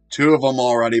 Two of them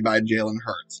already by Jalen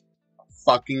Hurts.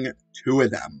 Fucking two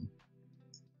of them.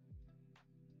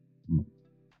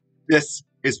 This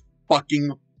is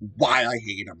fucking why I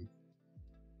hate him.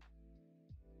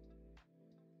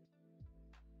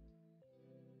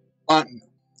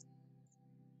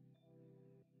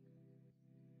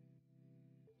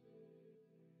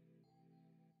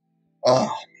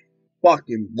 Oh,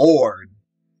 fucking Lord.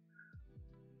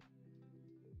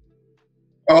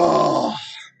 Oh,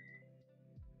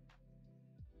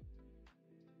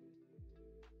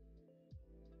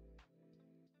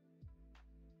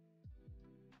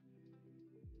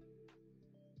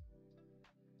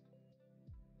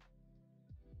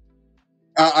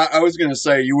 I was going to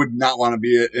say, you would not want to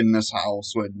be in this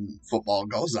house when football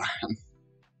goes on.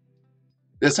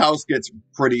 This house gets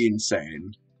pretty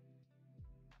insane.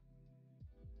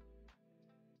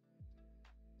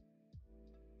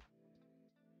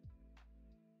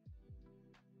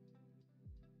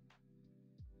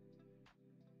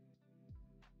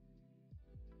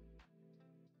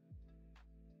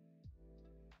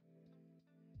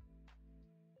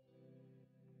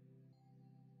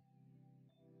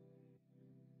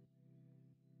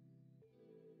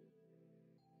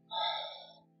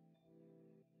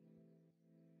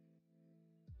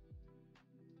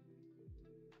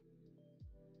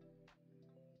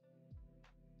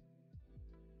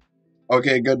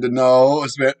 Okay, good to know.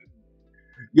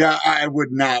 Yeah, I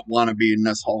would not want to be in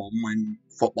this home when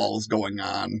football is going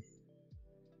on.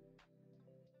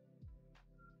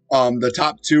 The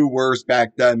top two worst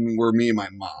back then were me and my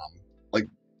mom. Like,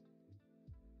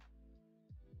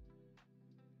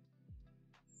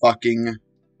 fucking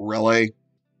really?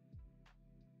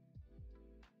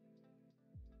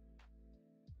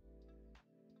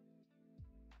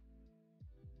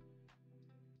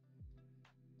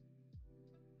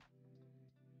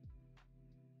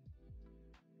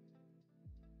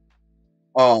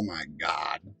 Oh my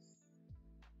god.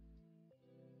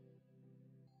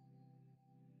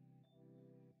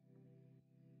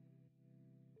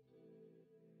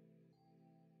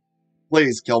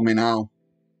 Please kill me now.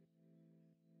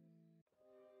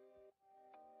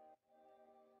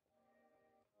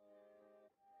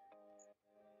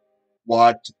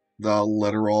 What the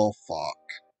literal fuck?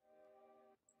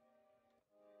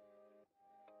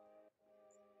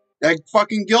 That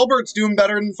fucking Gilbert's doing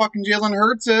better than fucking Jalen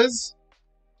Hurts is.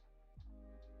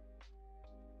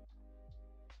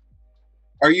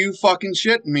 Are you fucking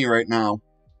shitting me right now?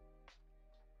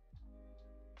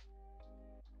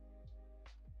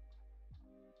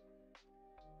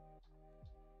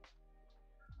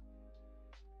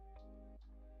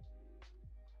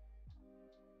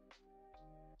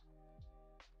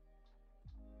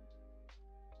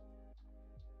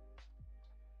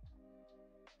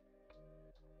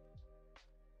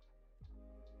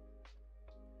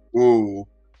 Ooh,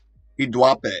 he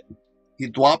dropped it. He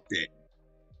dropped it.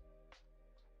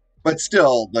 But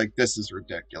still, like, this is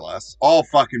ridiculous. All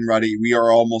fucking ready. We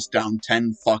are almost down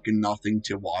 10 fucking nothing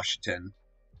to Washington.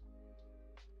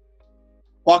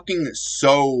 Fucking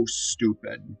so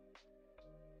stupid.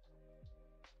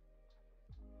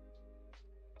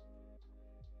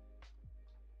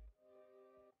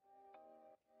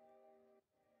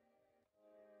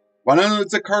 Why not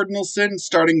it's a cardinal sin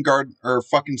starting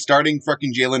fucking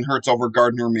Jalen Hurts over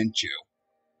Gardner Minshew?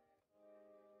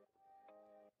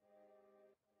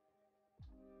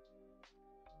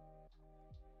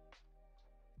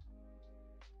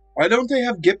 Why don't they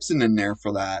have Gibson in there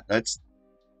for that? That's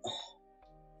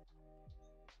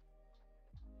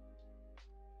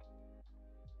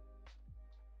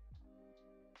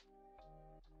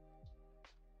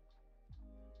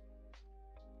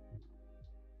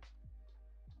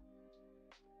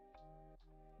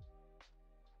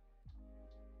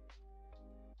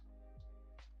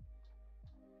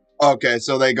okay.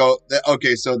 So they go.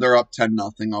 Okay, so they're up 10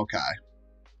 nothing. Okay,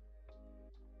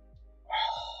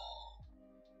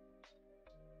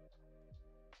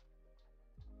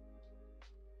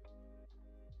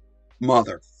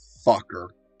 motherfucker.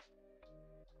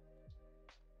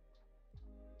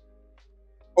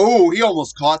 Oh, he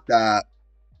almost caught that.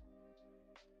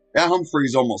 Yeah,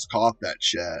 Humphreys almost caught that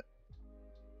shit.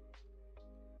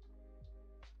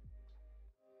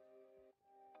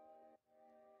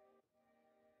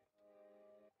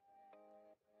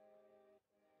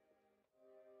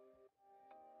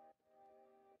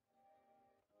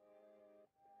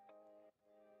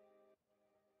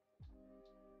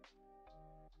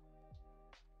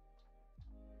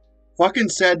 Fucking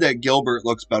said that Gilbert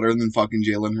looks better than fucking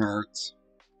Jalen Hurts.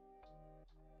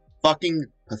 Fucking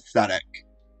pathetic.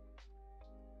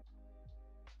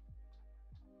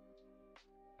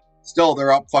 Still,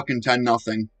 they're up fucking 10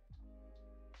 nothing.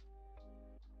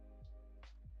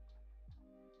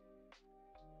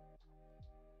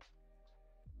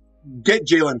 Get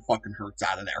Jalen fucking Hurts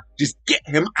out of there. Just get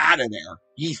him out of there.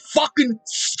 He fucking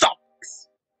sucks.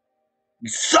 He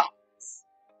sucks.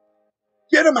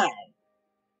 Get him out.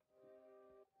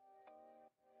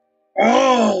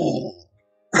 Oh.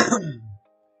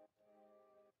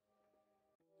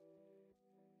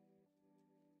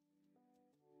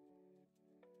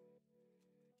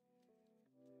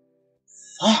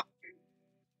 Fuck.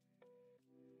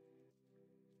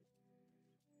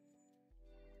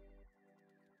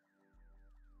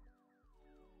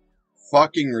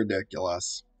 Fucking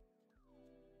ridiculous.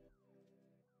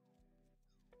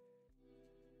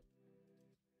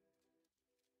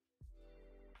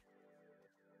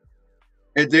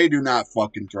 They do not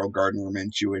fucking throw Gardner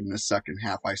Minshew in the second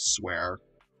half, I swear.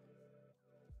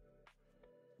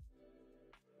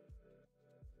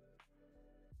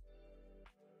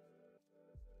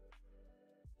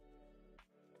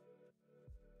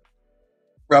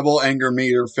 Rebel anger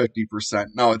meter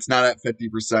 50%. No, it's not at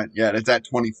 50% yet. It's at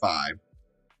 25.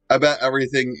 I bet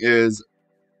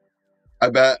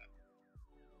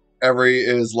every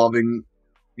is loving.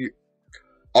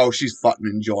 Oh, she's fucking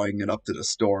enjoying it up to the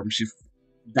storm. She's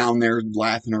down there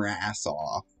laughing her ass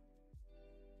off.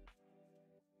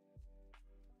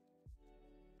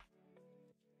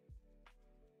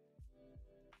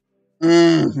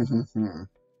 Mm-hmm.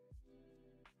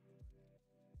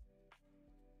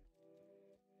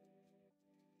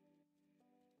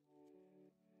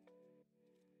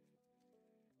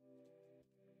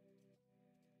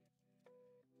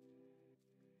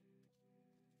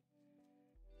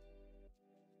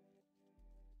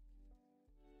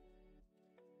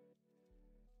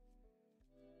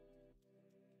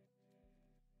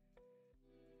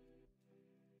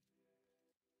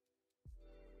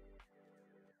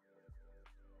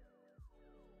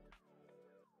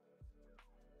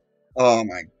 Oh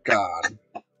my god.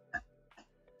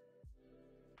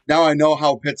 Now I know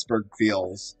how Pittsburgh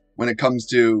feels when it comes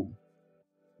to.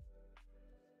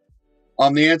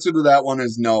 The answer to that one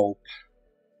is no.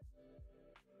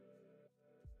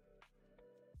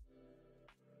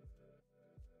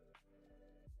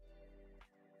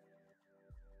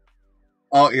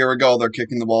 Oh, here we go. They're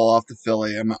kicking the ball off to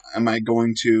Philly. Am I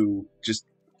going to just.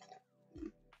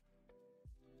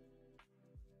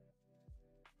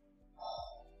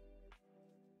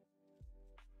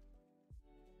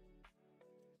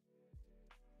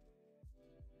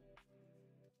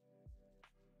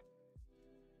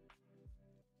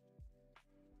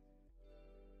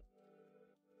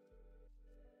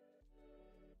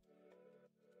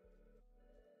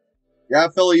 Yeah,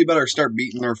 Philly, you better start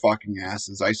beating their fucking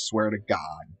asses. I swear to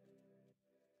God.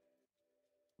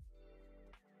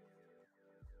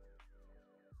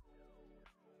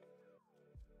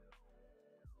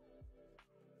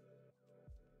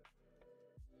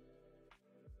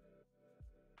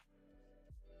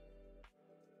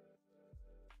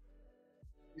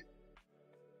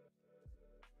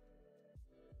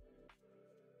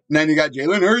 And then you got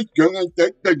Jalen Hurts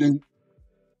going.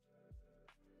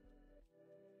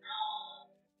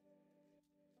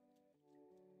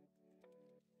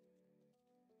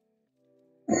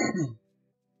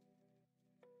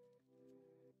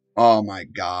 Oh my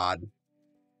God.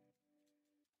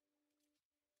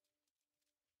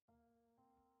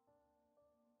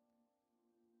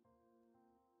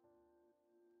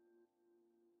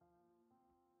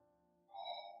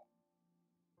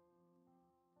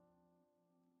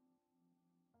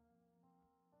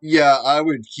 Yeah, I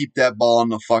would keep that ball on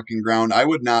the fucking ground. I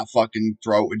would not fucking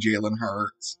throw it with Jalen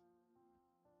Hurts.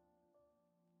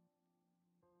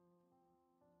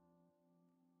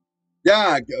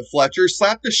 Yeah, Fletcher,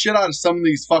 slap the shit out of some of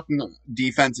these fucking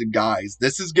defensive guys.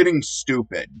 This is getting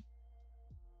stupid.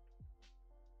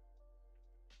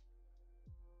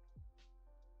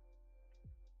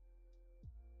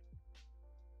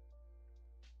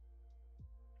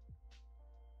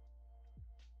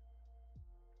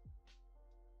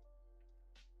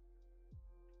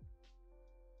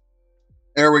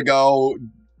 There we go.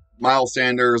 Miles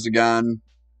Sanders again.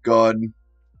 Good.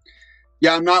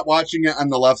 Yeah, I'm not watching it on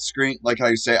the left screen. Like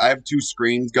I say, I have two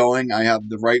screens going. I have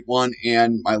the right one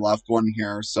and my left one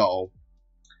here. So,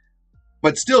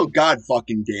 but still, God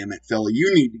fucking damn it, Philly,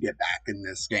 you need to get back in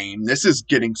this game. This is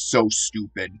getting so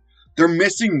stupid. They're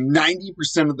missing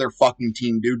 90% of their fucking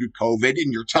team due to COVID,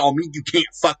 and you're telling me you can't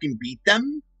fucking beat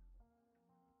them?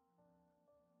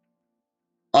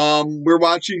 We're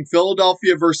watching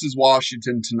Philadelphia versus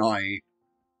Washington tonight.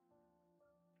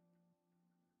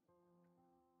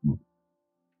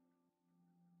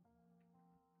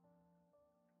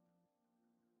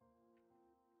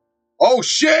 Oh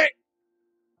shit!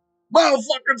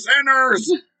 Motherfucking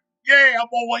Sanders! Yeah,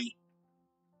 boy!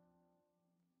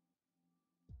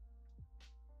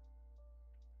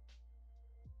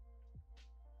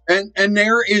 And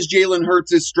there is Jalen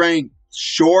Hurts' strength.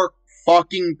 Short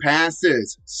fucking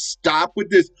passes. Stop with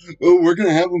this. Oh, we're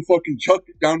gonna have him fucking chuck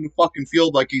it down the fucking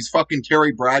field like he's fucking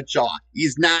Terry Bradshaw.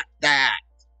 He's not that.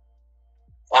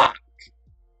 Fuck.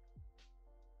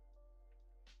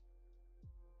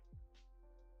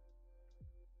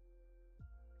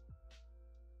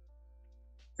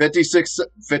 56,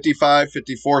 55,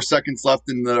 54 seconds left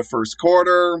in the first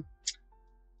quarter.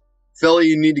 Philly,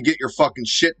 you need to get your fucking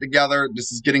shit together.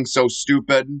 This is getting so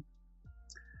stupid.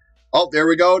 Oh, there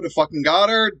we go to fucking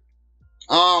Goddard.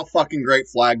 Oh, fucking great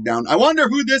flag down. I wonder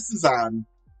who this is on.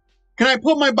 Can I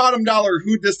put my bottom dollar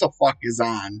who this the fuck is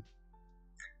on?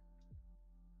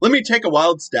 Let me take a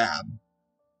wild stab.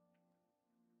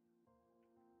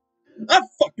 A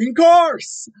fucking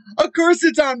course! Of course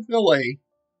it's on Philly.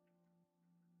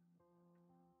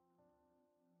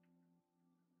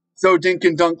 So dink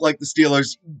and dunk like the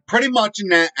Steelers. Pretty much in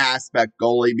that aspect,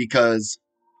 goalie, because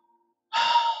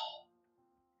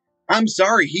I'm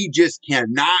sorry, he just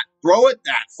cannot throw it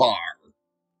that far.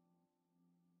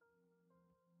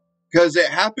 Because it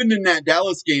happened in that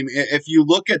Dallas game. If you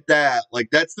look at that, like,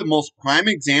 that's the most prime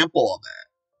example of it.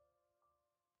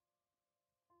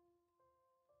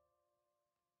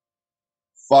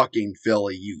 Fucking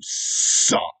Philly, you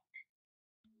suck.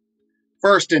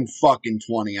 1st and fucking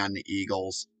 20 on the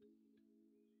Eagles.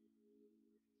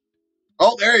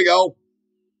 Oh, there you go.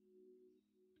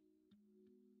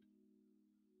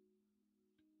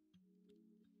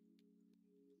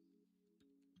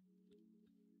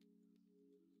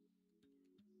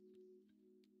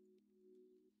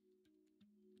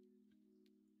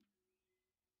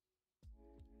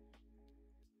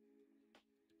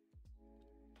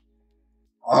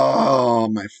 Oh,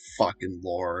 my fucking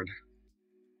Lord.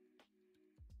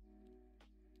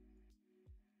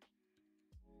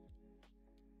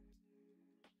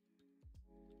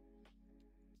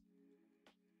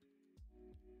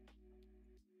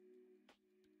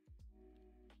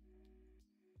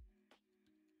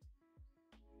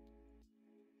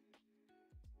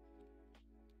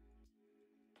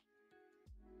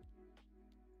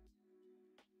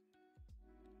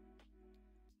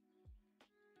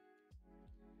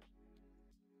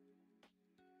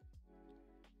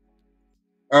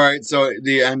 All right, so at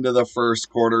the end of the first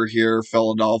quarter here,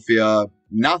 Philadelphia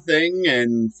nothing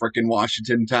and frickin'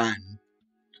 Washington 10.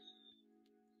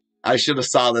 I should have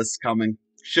saw this coming.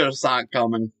 Should have saw it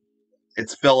coming.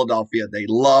 It's Philadelphia. They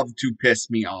love to piss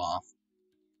me off.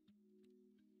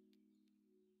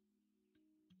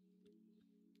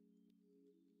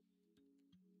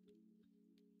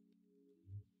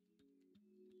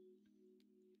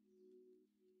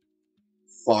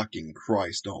 Fucking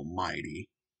Christ almighty.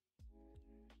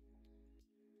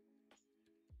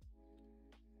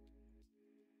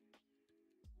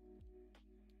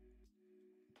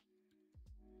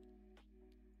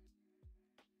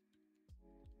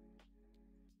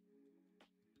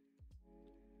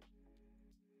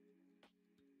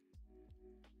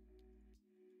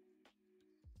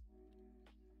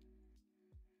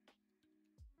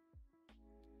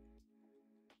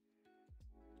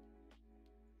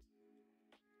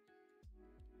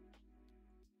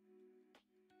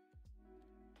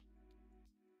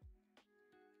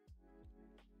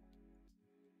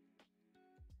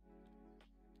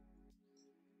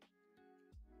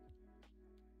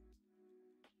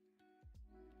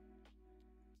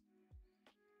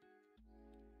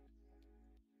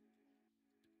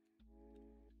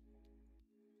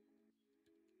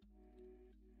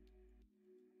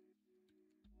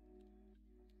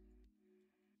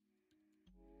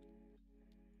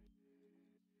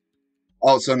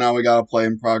 Also, now we got a play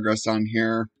in progress on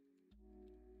here.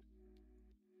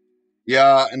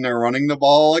 Yeah, and they're running the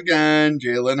ball again.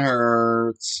 Jalen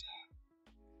Hurts.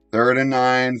 3rd and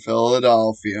 9,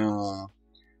 Philadelphia.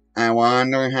 I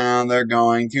wonder how they're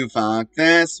going to fuck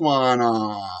this one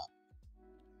up.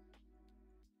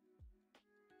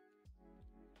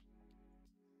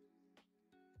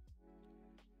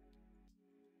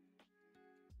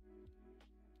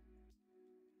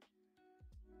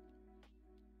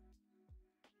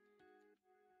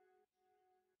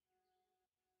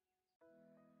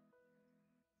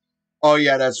 Oh,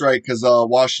 yeah, that's right, because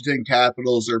Washington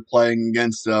Capitals are playing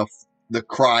against the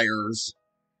Criers.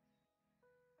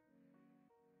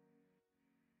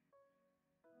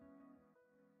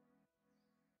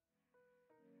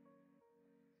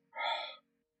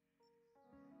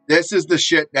 This is the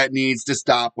shit that needs to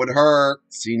stop with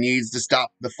Hurts. He needs to stop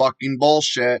the fucking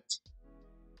bullshit.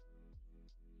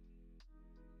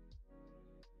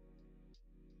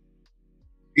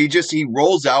 He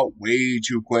rolls out way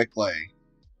too quickly.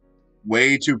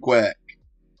 Way too quick.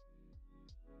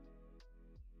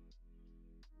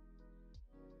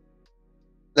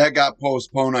 That got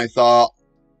postponed, I thought.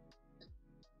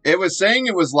 It was saying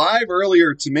it was live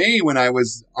earlier to me when I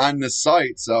was on the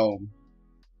site, so.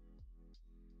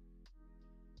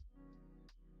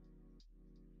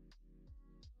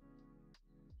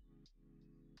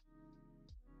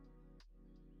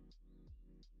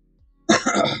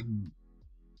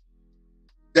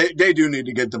 They do need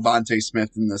to get Devontae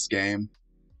Smith in this game.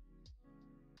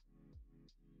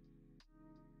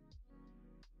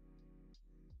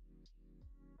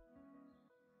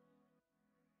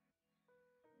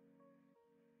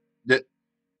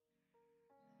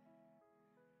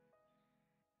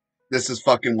 This is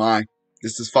fucking why.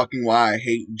 This is fucking why I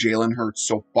hate Jalen Hurts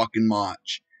so fucking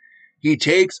much. He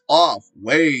takes off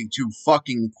way too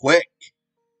fucking quick.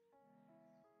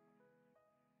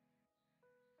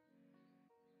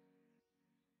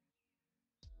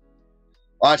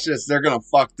 Watch this. They're gonna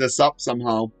fuck this up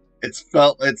somehow. It's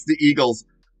the Eagles.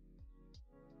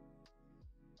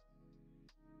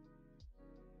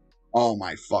 Oh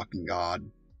my fucking god.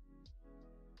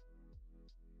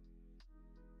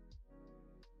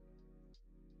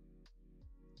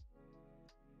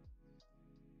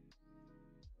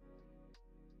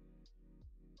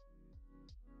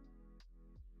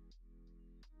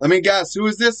 Let me guess. Who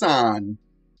is this on?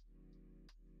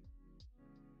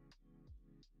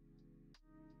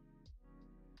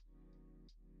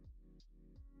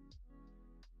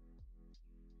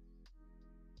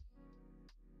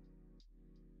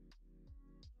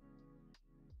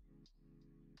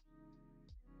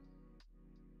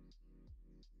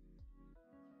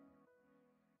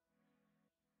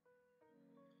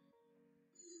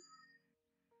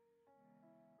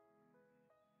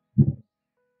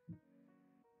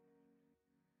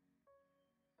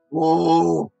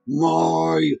 Oh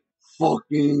my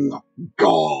fucking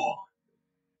god.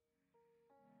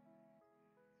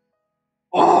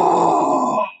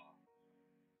 Oh.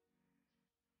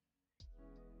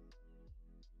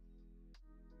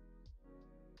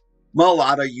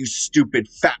 Mulata, you stupid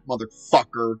fat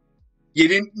motherfucker. You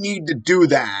didn't need to do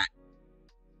that.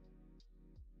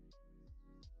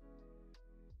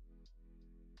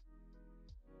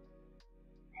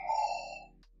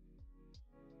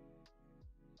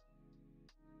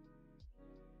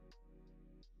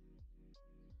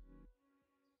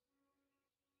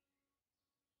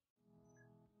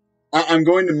 I'm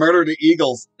going to murder the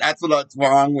Eagles. That's what's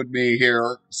wrong with me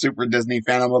here, Super Disney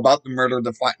fan. I'm about to murder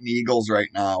the fucking Eagles right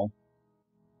now.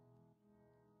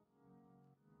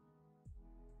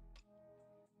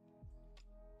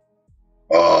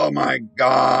 Oh my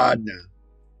god.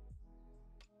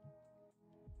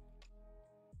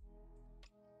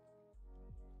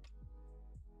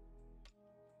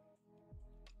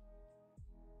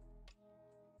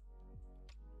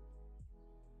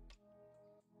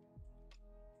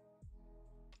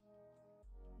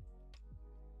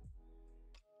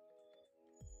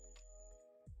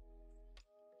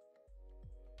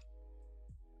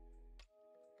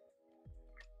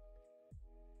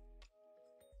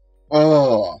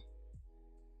 Oh.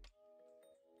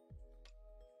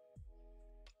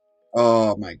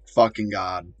 Oh my fucking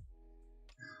god.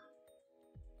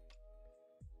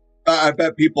 I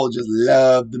bet people just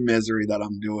love the misery that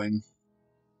I'm doing.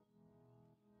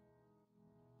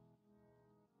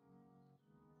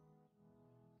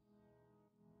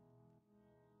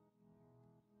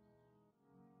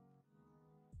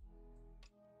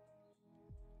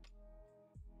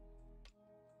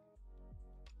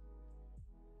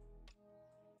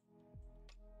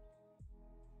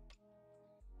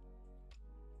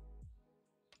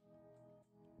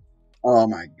 Oh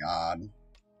my god.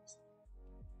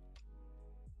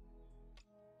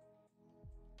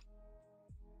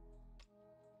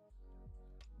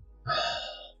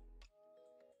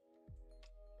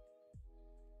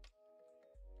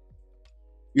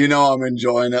 You know I'm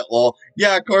enjoying it, lol.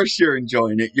 Yeah, of course you're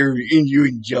enjoying it. You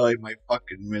enjoy my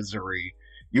fucking misery.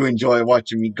 You enjoy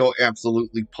watching me go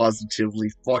absolutely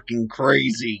positively fucking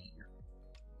crazy.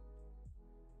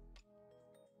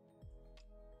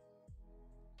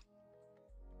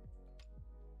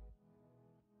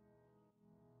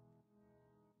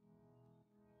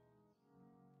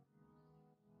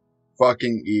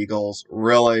 Fucking Eagles.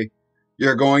 Really?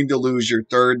 You're going to lose your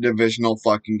third divisional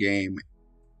fucking game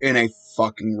in a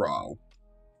fucking row.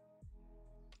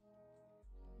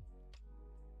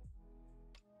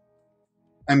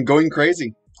 I'm going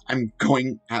crazy. I'm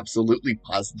going absolutely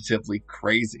positively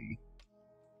crazy.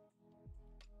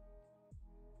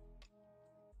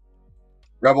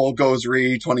 Rebel goes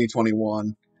re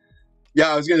 2021.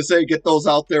 Yeah, I was gonna say get those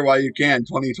out there while you can.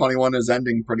 2021 is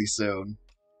ending pretty soon.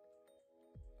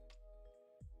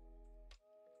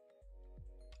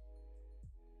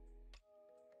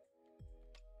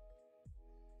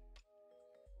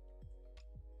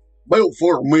 Vote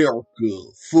for America.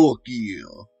 Fuck yeah.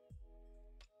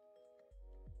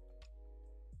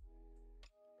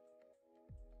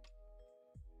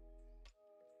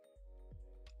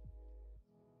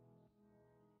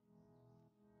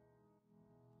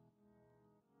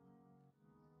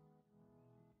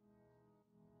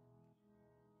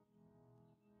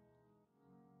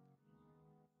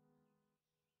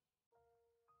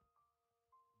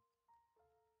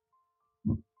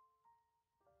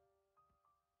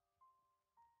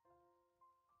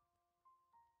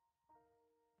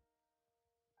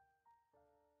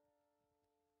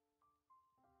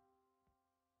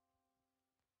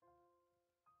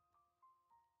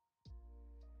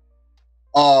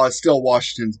 Oh, it's still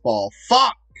Washington's ball.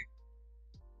 Fuck!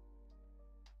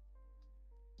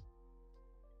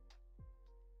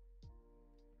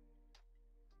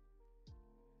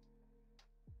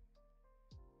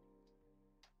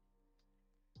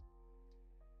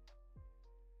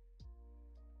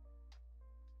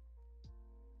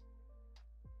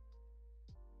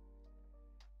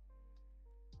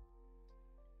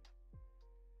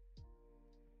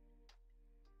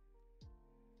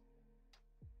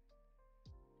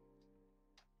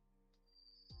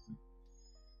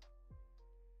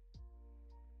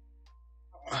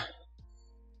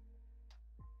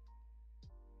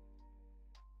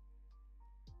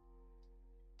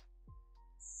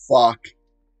 Fuck.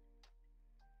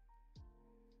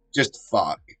 Just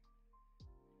fuck.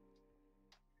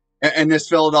 And this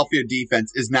Philadelphia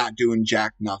defense is not doing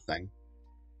jack nothing.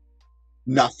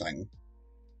 Nothing.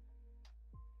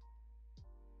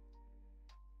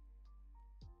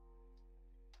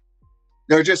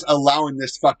 They're just allowing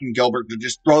this fucking Gilbert to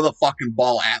just throw the fucking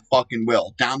ball at fucking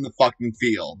will down the fucking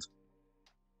field.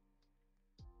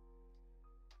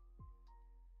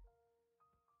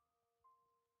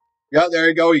 Yeah, there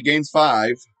you go. He gains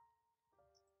 5.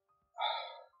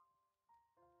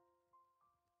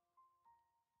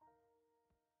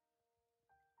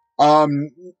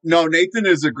 No, Nathan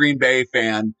is a Green Bay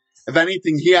fan. If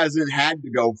anything, he hasn't had to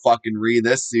go fucking re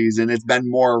this season. It's been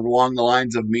more along the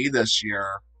lines of me this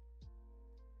year.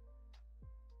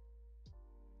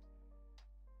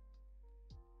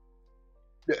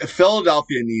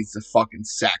 Philadelphia needs to fucking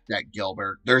sack that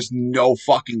Gilbert. There's no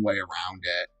fucking way around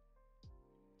it.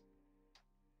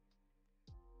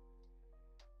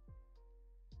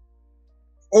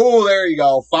 Oh, there you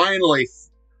go. Finally.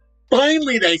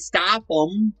 Finally, they stop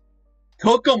him.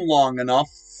 Took them long enough.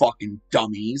 Fucking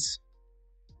dummies.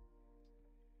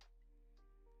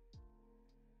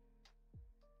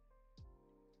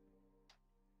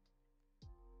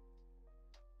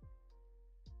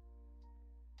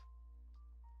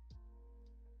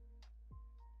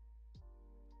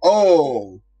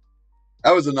 Oh,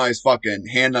 that was a nice fucking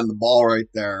hand on the ball right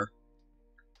there.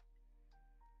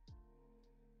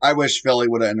 I wish Philly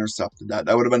would have intercepted that.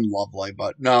 That would have been lovely,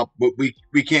 but no, we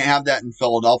can't have that in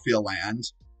Philadelphia land.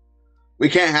 We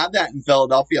can't have that in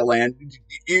Philadelphia land.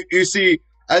 You see,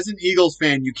 as an Eagles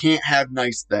fan, you can't have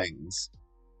nice things.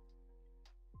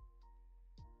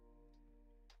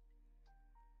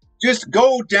 Just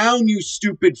go down, you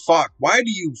stupid fuck. Why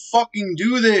do you fucking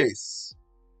do this?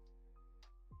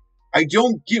 I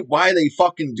don't get why they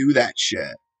fucking do that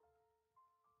shit.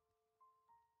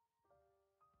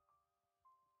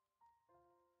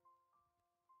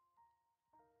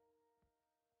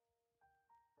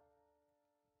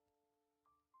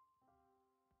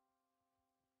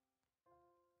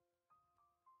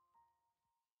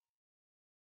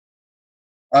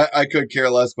 I could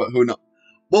care less, but who knows?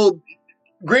 Well,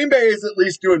 Green Bay is at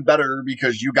least doing better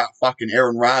because you got fucking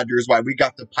Aaron Rodgers, while we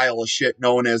got the pile of shit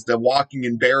known as the walking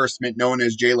embarrassment known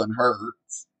as Jalen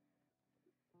Hurts.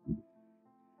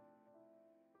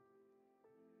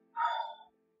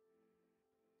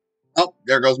 Oh,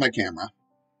 there goes my camera.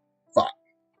 Fuck.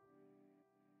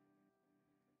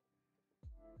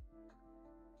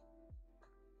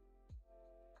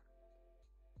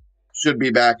 Should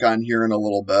be back on here in a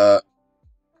little bit.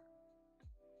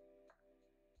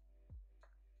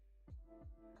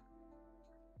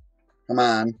 Come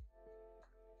on.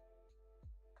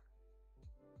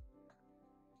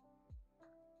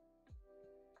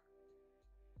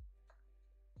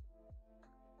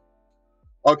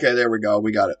 Okay, there we go.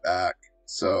 We got it back.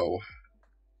 So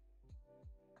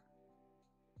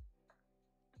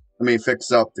let me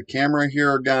fix up the camera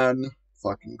here again.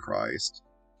 Fucking Christ.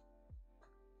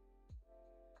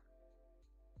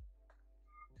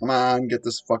 Come on, get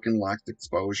this fucking locked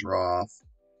exposure off.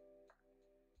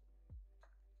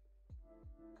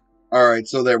 Alright,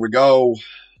 so there we go.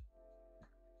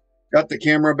 Got the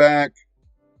camera back.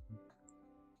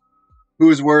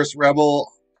 Who's worse, Rebel,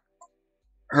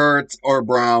 Hurts, or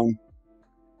Brown?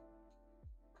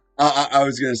 I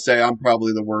was gonna say I'm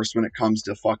probably the worst when it comes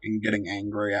to fucking getting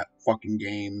angry at fucking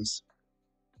games.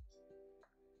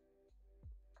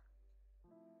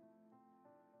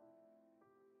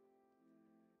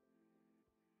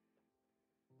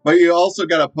 But you also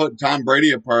got to put Tom Brady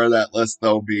a part of that list,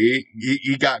 though, B.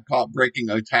 He got caught breaking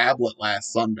a tablet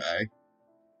last Sunday.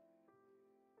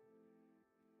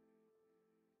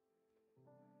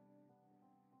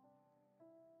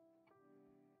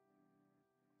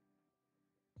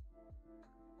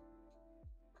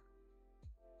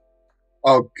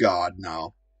 Oh, God,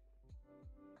 no.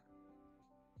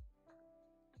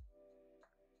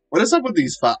 What is up with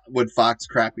these with Fox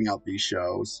crapping out these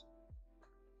shows?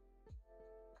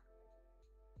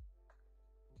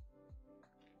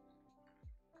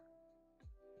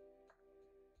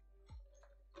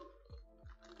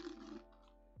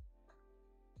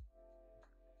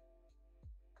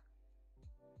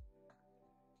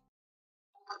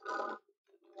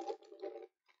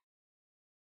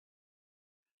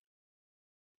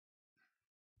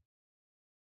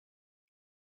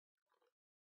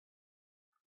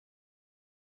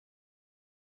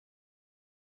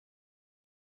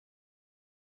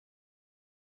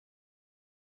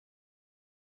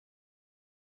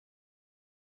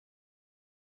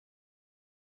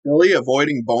 Philly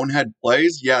avoiding bonehead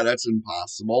plays? Yeah, that's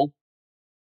impossible.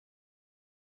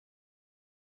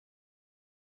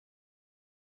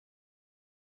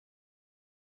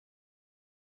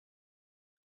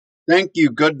 Thank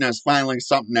you, goodness, finally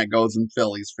something that goes in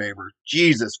Philly's favor.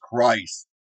 Jesus Christ.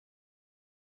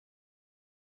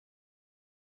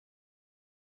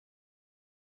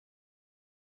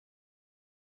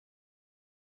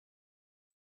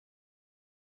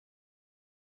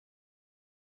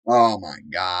 Oh my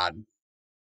God.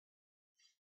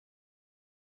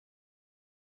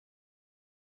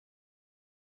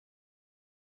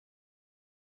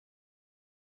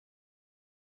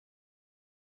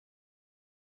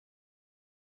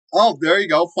 Oh, there you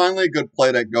go. Finally a good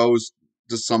play that goes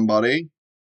to somebody.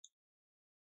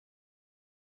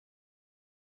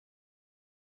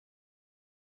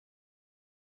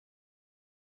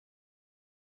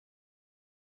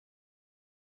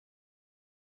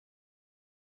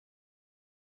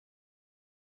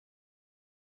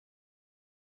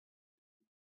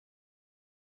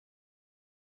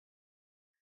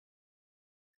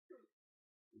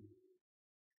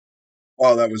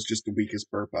 Oh, that was just the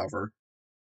weakest burp ever.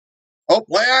 Oh,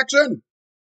 play action!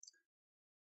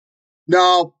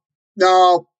 No.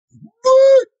 No.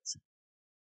 What?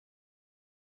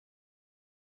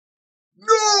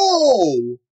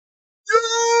 No!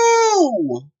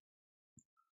 Yo!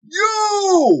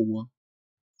 Yo!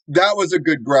 That was a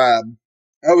good grab.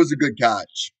 That was a good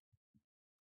catch.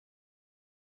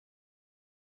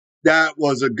 That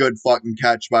was a good fucking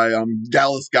catch by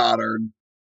Dallas Goddard.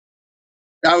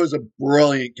 That was a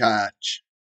brilliant catch.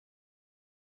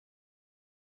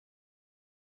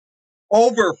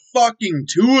 Over fucking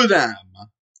two of them.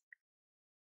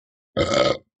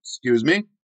 Excuse me.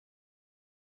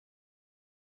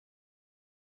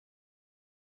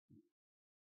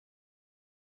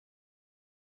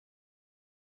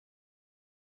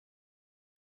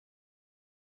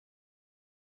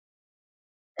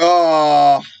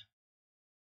 Oh,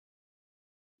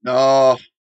 no.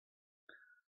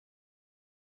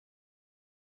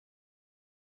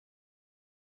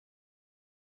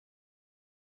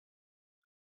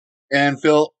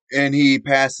 And he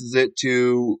passes it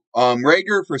to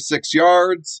Rager for 6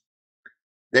 yards.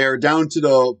 They're down to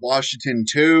the Washington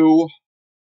 2.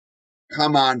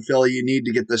 Come on, Philly, you need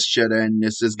to get this shit in.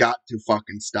 This has got to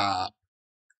fucking stop.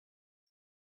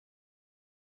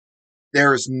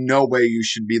 There is no way you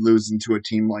should be losing to a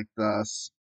team like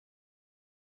this.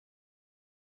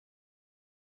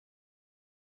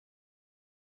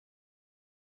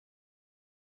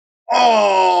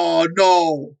 Oh,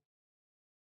 no.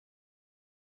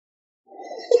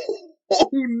 Oh,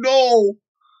 no.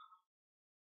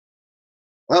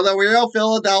 Well, the real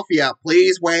Philadelphia,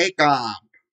 please wake up.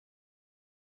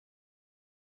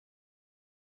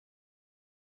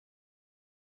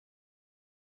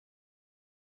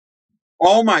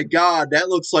 Oh my God, that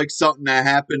looks like something that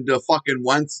happened to fucking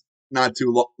Wentz not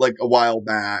like a while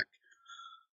back,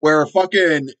 where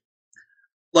fucking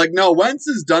like no Wentz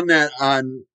has done that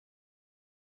on.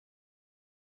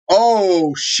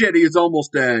 Oh shit, he's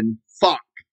almost in. Fuck,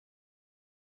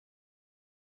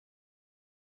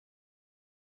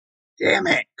 damn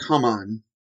it, come on.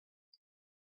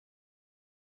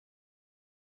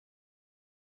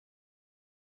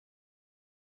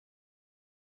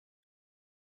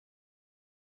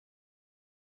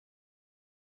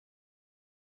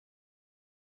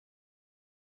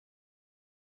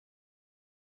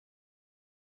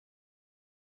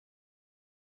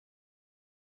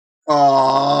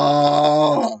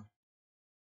 Oh,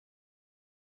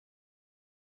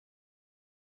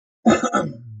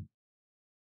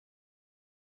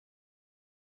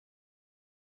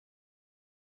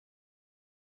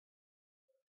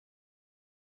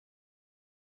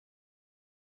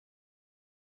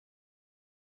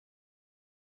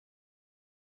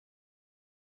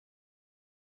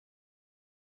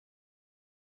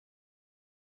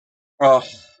 oh,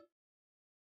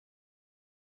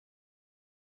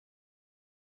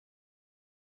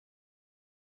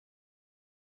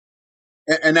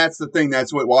 And that's the thing.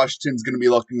 That's what Washington's going to be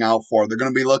looking out for. They're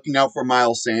going to be looking out for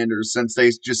Miles Sanders since they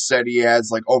just said he has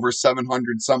like over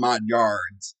 700 some odd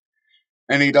yards.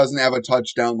 And he doesn't have a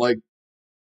touchdown. Like,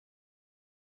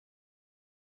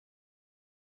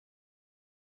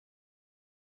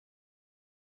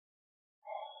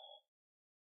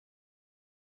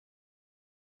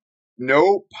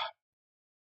 nope.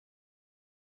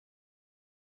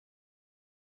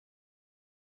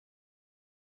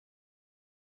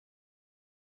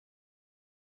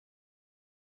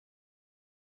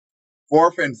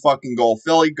 Fourth and fucking goal.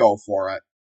 Philly, go for it.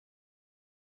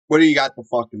 What do you got to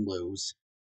fucking lose?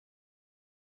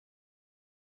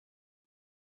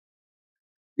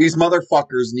 These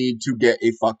motherfuckers need to get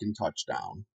a fucking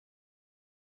touchdown.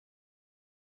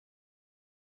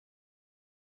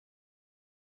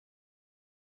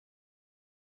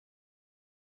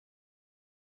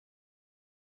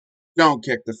 Don't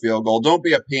kick the field goal. Don't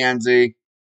be a pansy.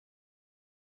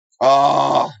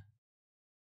 Oh,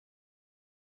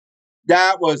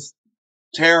 that was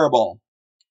terrible.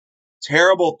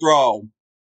 Terrible throw.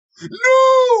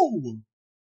 No!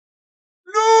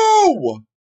 No!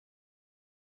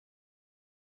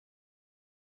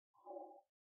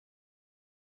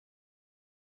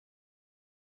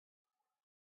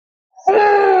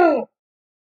 Oh,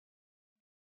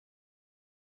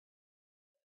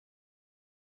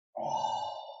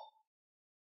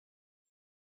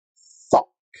 fuck.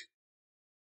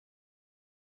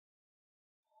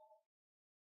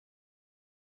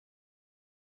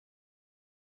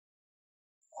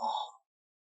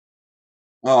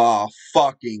 Oh,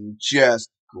 fucking just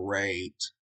great.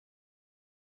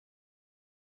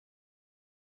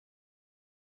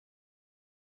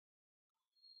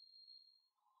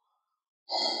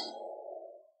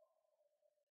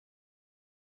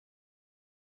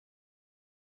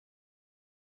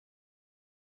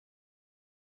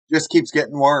 Just keeps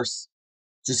getting worse.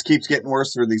 Just keeps getting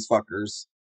worse for these fuckers.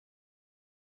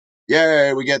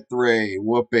 Yay, we get 3.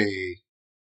 Whoopee.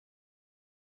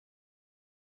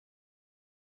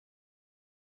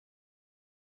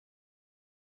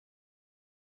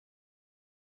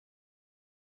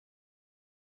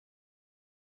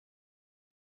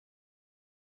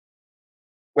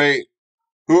 Wait,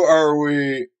 who are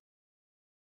we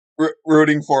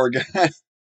rooting for again?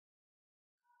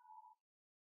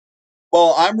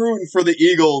 Well, I'm rooting for the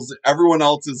Eagles. Everyone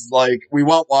else is like, we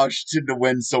want Washington to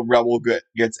win so Rebel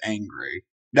gets angry.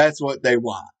 That's what they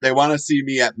want. They want to see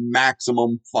me at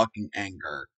maximum fucking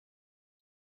anger.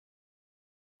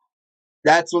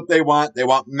 That's what they want. They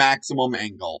want maximum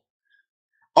angle.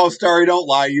 Oh, Starry, don't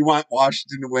lie. You want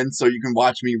Washington to win so you can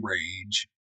watch me rage.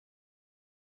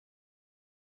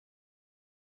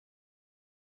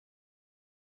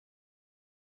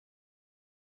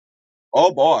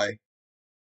 Oh boy.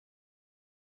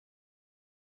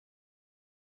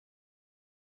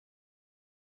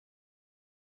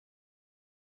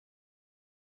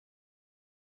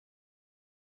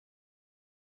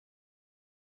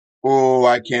 Oh,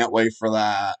 I can't wait for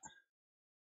that.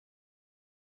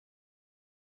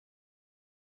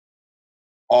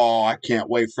 Oh, I can't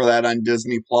wait for that on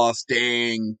Disney Plus.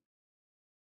 Dang.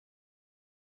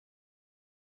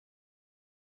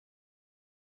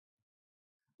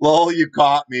 Lol, you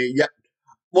caught me. Yeah.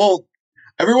 Well,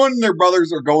 everyone and their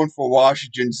brothers are going for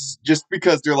Washington just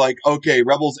because they're like, okay,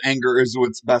 Rebel's anger is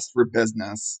what's best for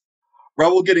business.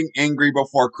 Rebel getting angry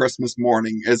before Christmas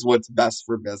morning is what's best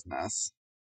for business.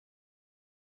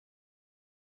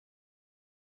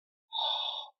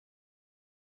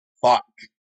 Fuck.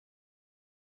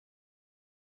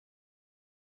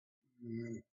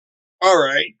 All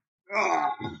right.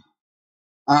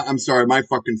 I'm sorry, my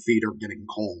fucking feet are getting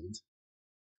cold.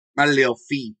 My little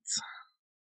feet.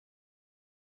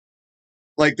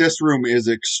 Like, this room is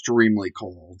extremely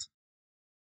cold.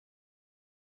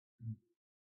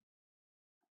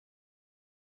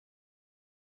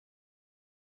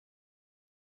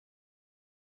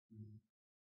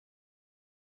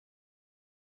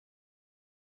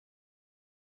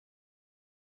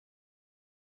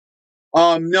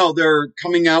 No, they're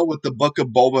coming out with the Book of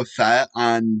Boba Fett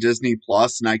on Disney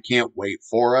Plus, and I can't wait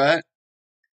for it.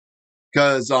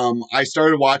 Because I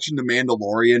started watching The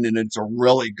Mandalorian, and it's a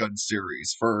really good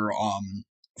series for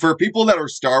people that are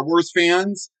Star Wars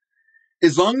fans.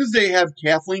 As long as they have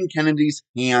Kathleen Kennedy's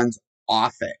hands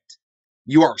off it,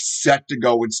 you are set to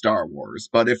go with Star Wars.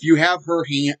 But if you have her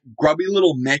grubby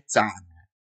little mitts on,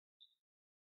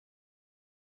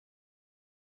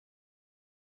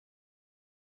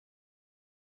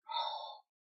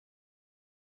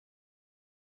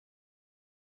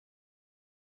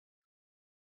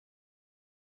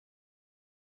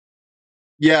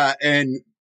 yeah, and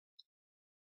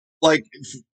like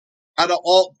out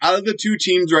of the two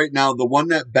teams right now, the one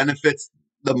that benefits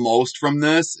the most from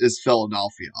this is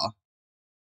Philadelphia.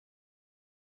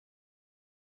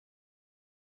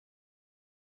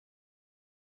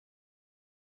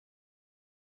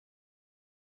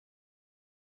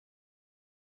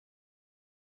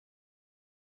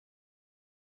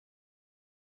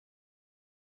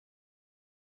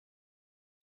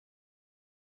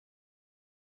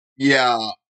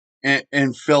 Yeah,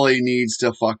 and Philly needs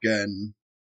to fucking.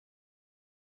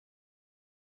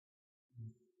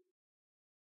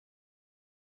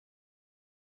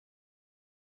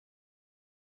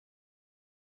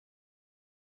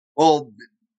 Well,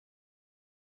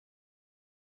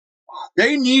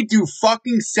 they need to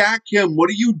fucking sack him.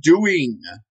 What are you doing?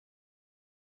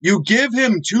 You give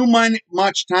him too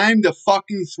much time to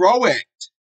fucking throw it.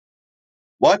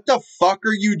 What the fuck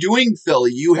are you doing,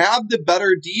 Philly? You have the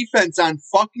better defense on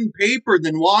fucking paper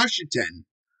than Washington.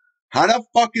 How the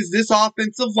fuck is this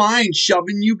offensive line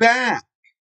shoving you back?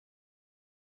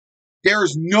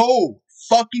 There's no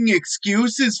fucking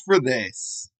excuses for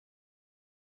this.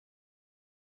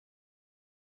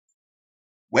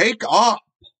 Wake up.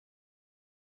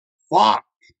 Fuck.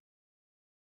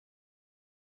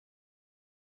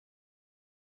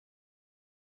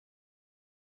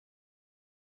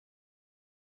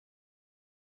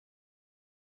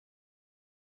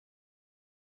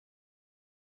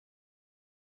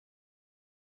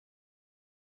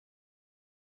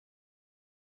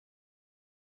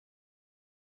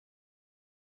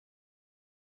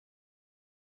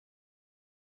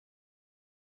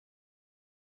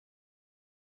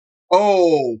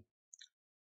 Oh,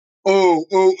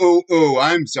 oh.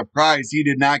 I'm surprised he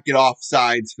did not get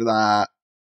offsides for that.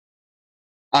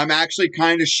 I'm actually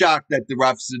kind of shocked that the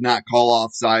refs did not call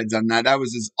offsides on that. That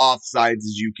was as offsides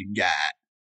as you can get.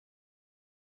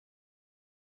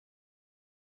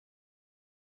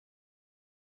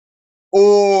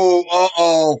 Oh,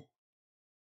 uh-oh.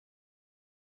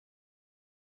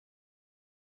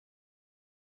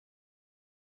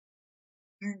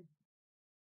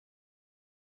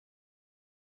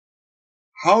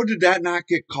 How did that not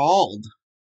get called?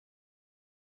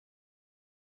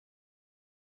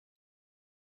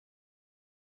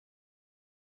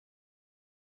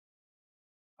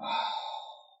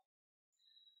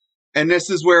 And this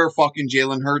is where fucking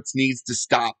Jalen Hurts needs to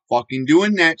stop fucking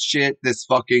doing that shit. This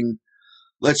fucking,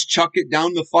 let's chuck it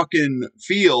down the fucking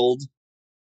field.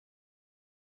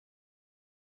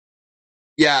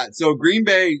 Yeah, so Green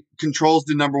Bay controls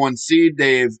the number one seed.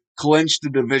 They've clinched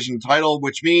the division title,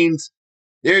 which means,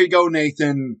 there you go,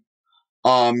 Nathan.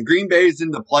 Green Bay's in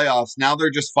the playoffs. Now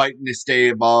they're just fighting to stay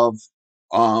above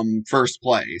first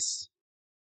place.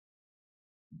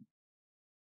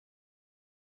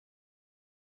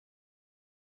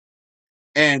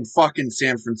 And fucking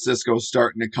San Francisco's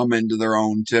starting to come into their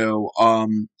own too.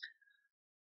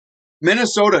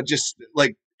 Minnesota's just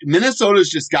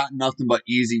got nothing but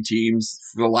easy teams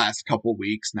for the last couple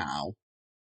weeks now.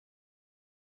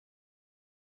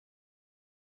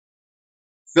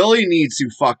 Philly needs to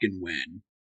fucking win.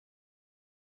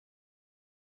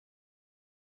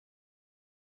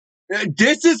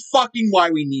 This is fucking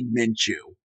why we need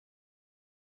Minshew.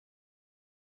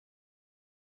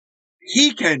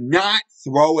 He cannot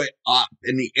throw it up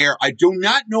in the air. I do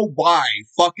not know why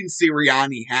fucking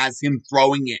Sirianni has him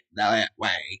throwing it that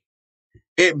way.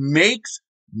 It makes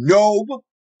no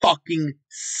fucking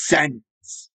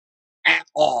sense at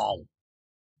all.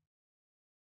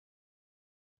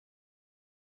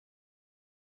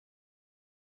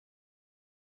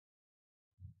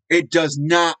 It does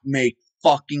not make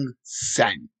fucking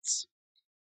sense.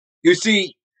 You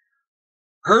see,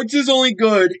 Hurts is only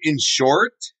good in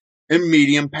short and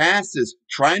medium passes.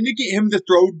 Trying to get him to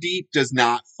throw deep does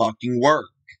not fucking work.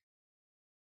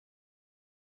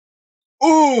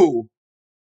 Ooh!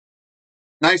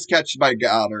 Nice catch by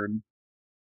Goddard.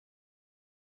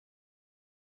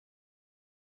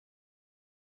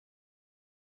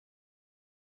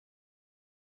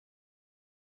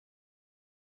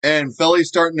 And Philly's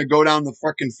starting to go down the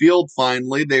fucking field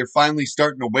finally. They're finally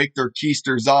starting to wake their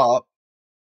keisters up.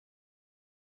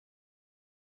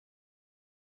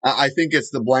 I think it's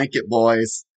the blanket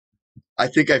boys. I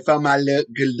think I found my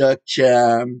good luck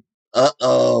charm.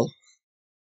 Uh-oh.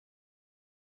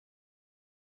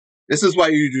 This is why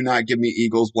you do not give me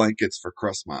Eagles blankets for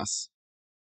Christmas.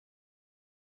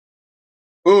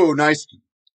 Ooh, nice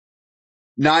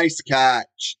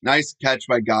catch. Nice catch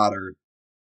by Goddard.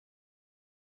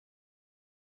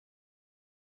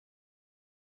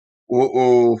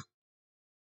 Ooh.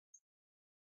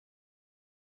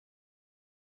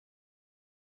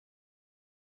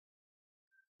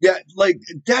 Yeah, like,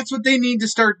 that's what they need to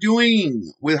start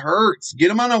doing with Hurts. Get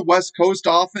him on a West Coast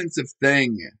offensive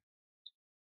thing.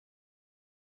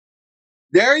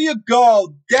 There you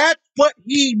go. That's what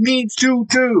he needs to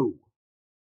do.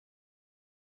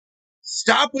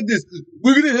 Stop with this.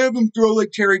 We're going to have him throw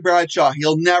like Terry Bradshaw.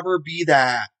 He'll never be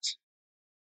that.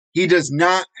 He does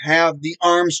not have the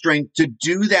arm strength to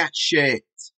do that shit.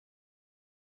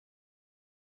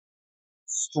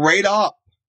 Straight up.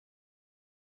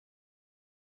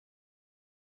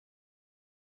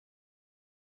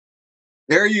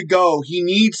 There you go. He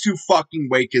needs to fucking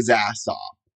wake his ass up.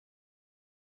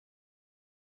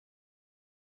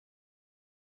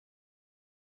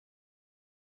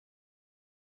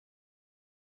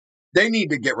 They need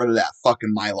to get rid of that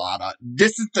fucking Mailata.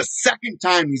 This is the second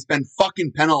time he's been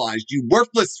fucking penalized, you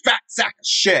worthless fat sack of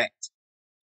shit.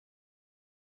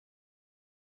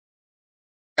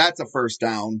 That's a first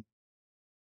down.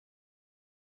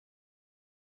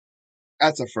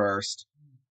 That's a first.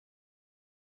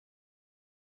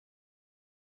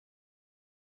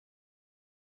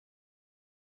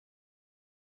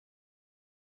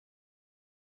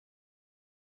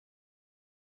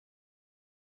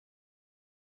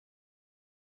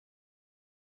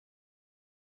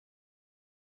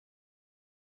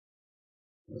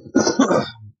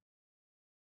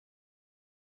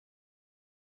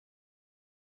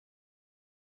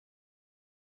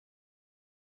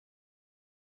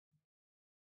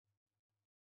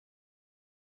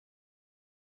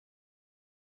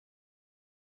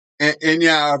 And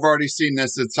yeah, I've already seen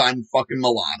this. It's on fucking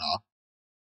Milana.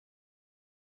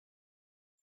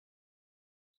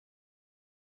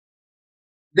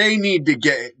 They need to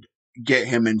get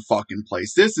him in fucking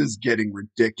place. This is getting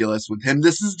ridiculous with him.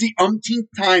 This is the umpteenth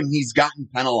time he's gotten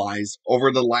penalized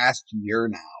over the last year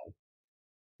now.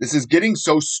 This is getting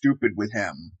so stupid with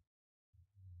him.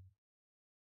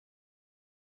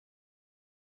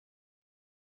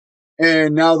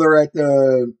 And now they're at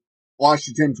the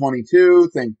Washington 22.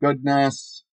 Thank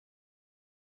goodness.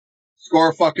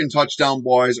 Score a fucking touchdown,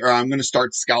 boys, or I'm going to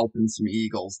start scalping some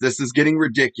Eagles. This is getting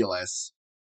ridiculous.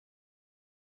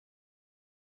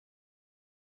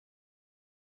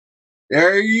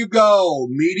 There you go.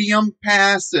 Medium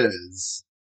passes.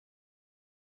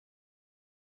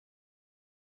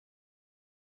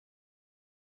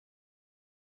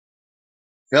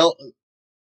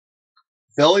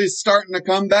 Philly's starting to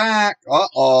come back.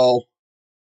 Uh-oh.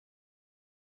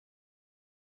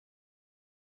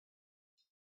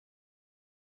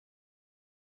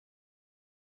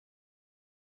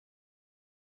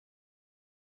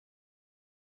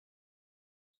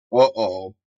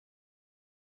 Uh-oh.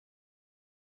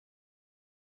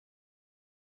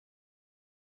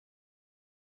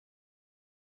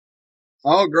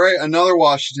 Oh, great. Another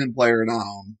Washington player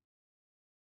down.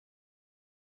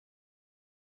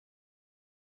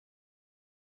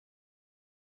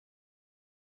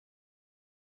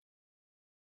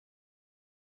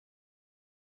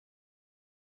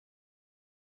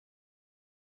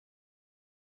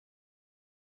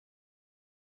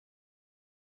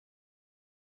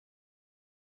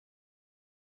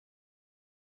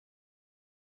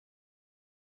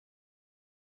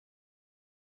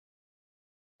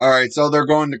 All right, so they're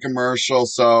going to commercial,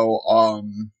 so, oh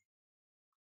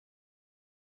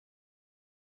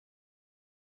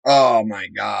my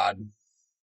God.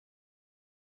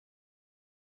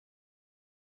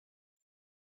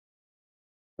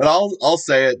 But I'll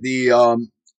say it,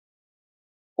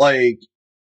 like,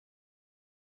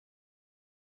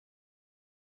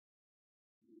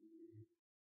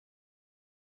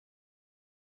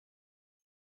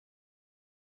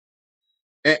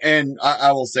 and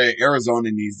I will say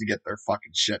Arizona needs to get their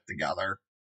fucking shit together.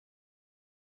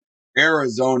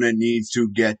 Arizona needs to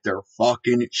get their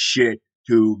fucking shit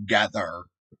together,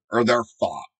 or they're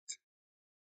fucked.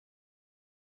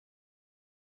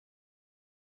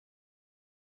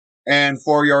 And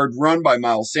 4-yard run by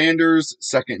Miles Sanders,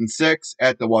 2nd and 6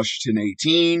 at the Washington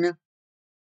 18.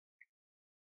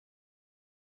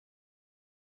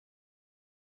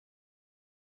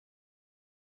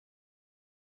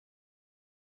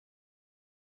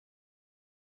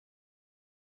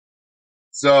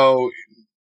 So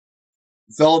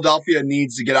Philadelphia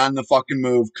needs to get on the fucking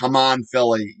move. Come on,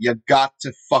 Philly. You got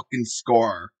to fucking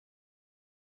score.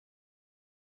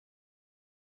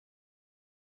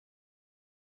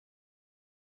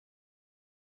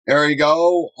 There you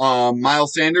go.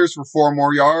 Miles Sanders for 4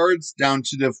 more yards down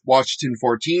to the Washington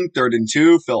 14, 3rd and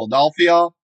 2, Philadelphia.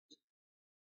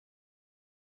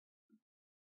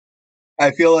 I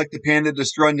feel like the panda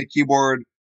destroying the keyboard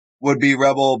would be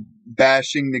Rebel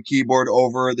bashing the keyboard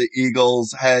over the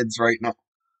Eagles' heads right now.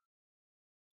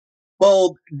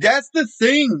 Well, that's the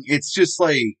thing. It's just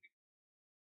like,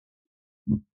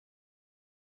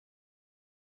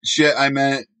 shit, I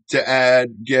meant to add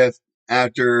GIF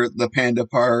after the panda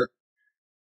part.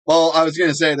 Well, I was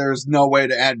going to say there's no way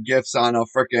to add GIFs on a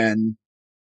frickin'.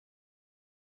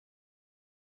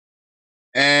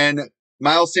 And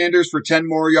Miles Sanders for 10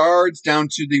 more yards down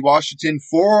to the Washington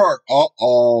 4.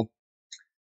 Uh-oh.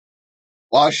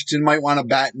 Washington might want to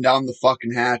batten down the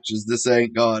fucking hatches. This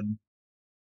ain't good.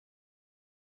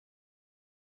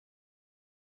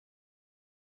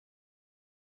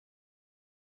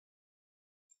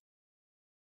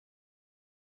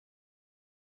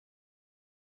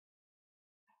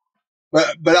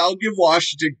 But I'll give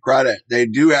Washington credit. They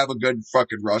do have a good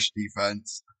fucking rush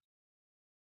defense.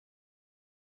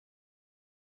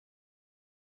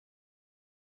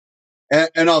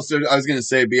 And also, I was going to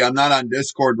say, B, I'm not on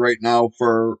Discord right now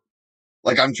for,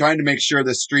 like, I'm trying to make sure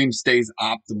the stream stays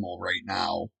optimal right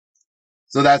now.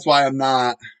 So that's why I'm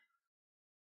not.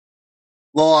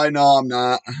 Well, I know I'm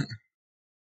not.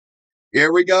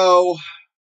 Here we go.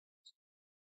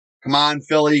 Come on,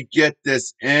 Philly, get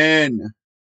this in.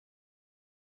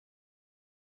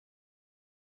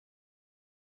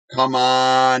 Come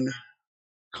on.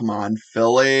 Come on,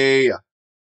 Philly.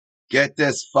 Get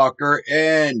this fucker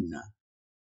in.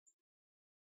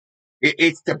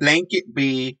 It's the blanket,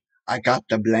 B. I got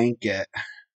the blanket.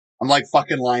 I'm like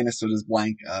fucking Linus with his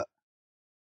blanket.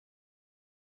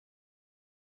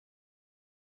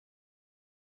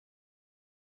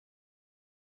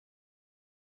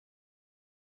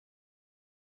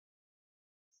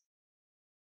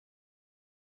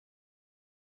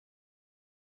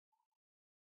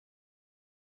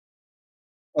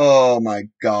 Oh my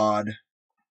god.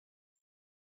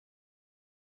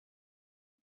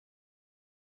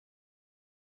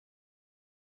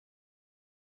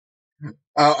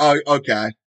 Okay.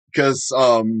 Because,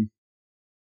 so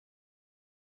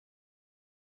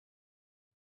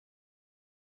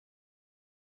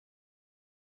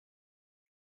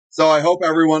I hope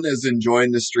everyone is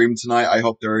enjoying the stream tonight. I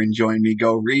hope they're enjoying me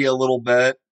go a little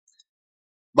bit.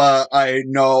 But I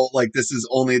know, like, this is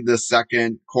only the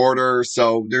second quarter,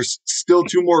 so there's still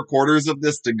 2 more quarters of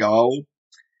this to go.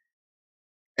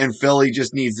 And Philly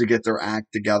just needs to get their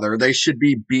act together. They should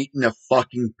be beating the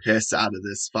fucking piss out of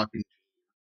this fucking.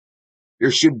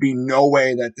 There should be no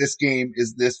way that this game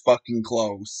is this fucking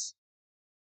close.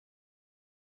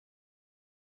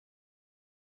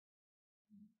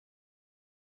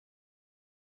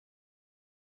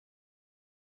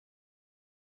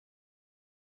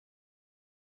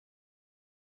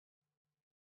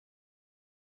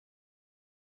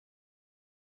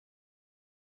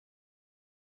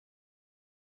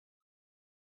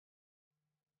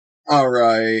 All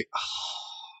right.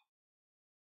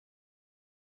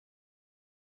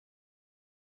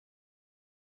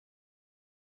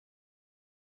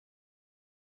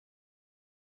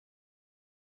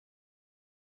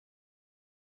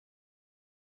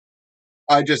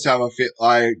 I just have a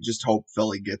I just hope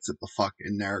Philly gets it the fuck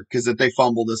in there. Because if they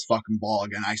fumble this fucking ball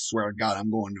again, I swear to God,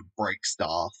 I'm going to break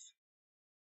stuff.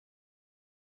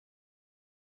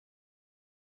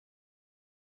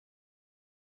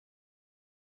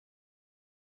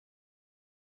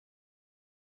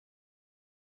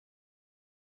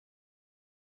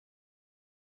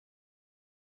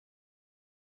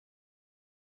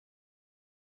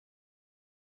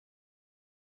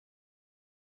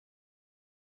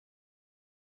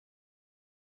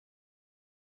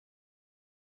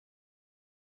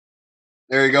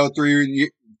 There you go, 3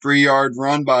 yard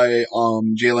run by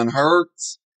Jalen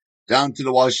Hurts down to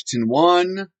the Washington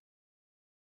 1.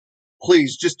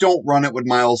 Please just don't run it with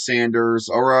Miles Sanders.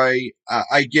 All right,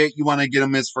 I get you want to get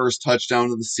him his first touchdown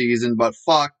of the season, but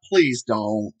fuck, please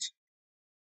don't.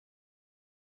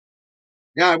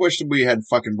 Yeah, I wish we had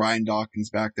fucking Ryan Dawkins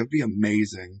back. That'd be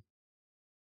amazing.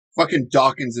 Fucking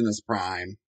Dawkins in his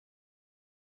prime.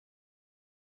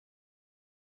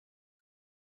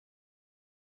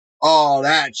 Oh,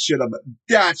 that should have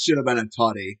been a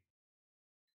tutty.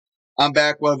 I'm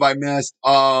back. What have I missed?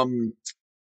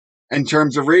 In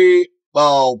terms of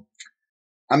well,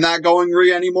 I'm not going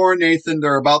anymore, Nathan.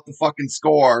 They're about to fucking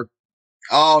score.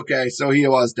 Oh, okay, so he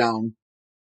was down.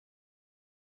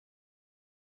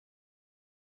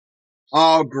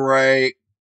 Oh, great.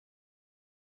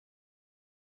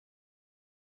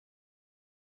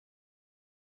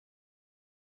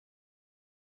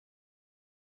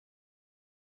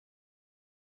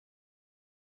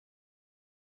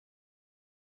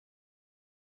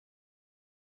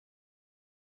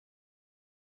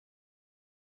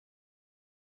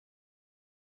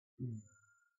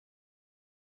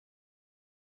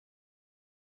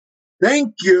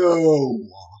 Thank you.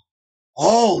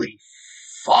 Holy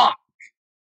fuck.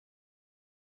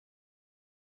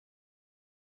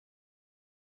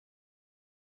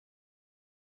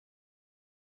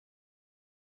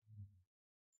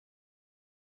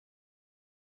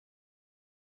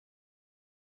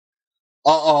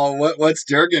 Uh-oh, what's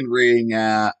Durgan reading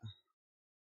at?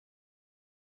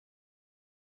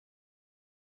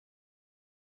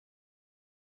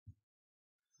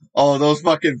 Oh, those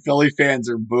fucking Philly fans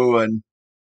are booing.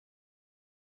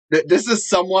 This is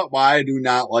somewhat why I do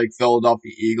not like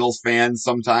Philadelphia Eagles fans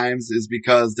sometimes, is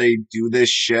because they do this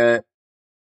shit.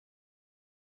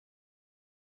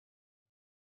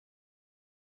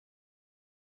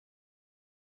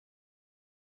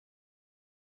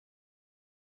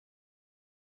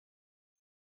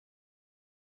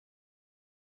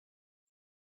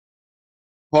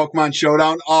 Pokemon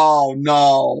Showdown? Oh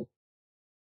no.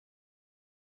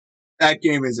 That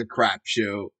game is a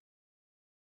crapshoot.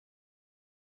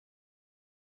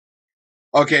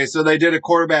 Okay, so they did a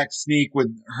quarterback sneak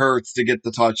with Hurts to get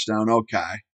the touchdown.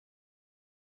 Okay.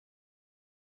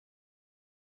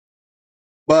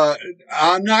 But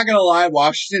I'm not going to lie,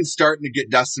 Washington's starting to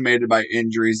get decimated by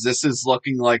injuries. This is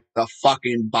looking like the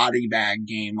fucking body bag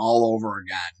game all over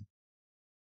again.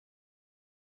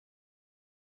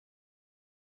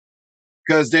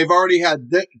 Because they've already had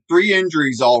 3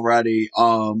 injuries already.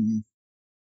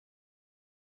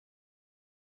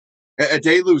 If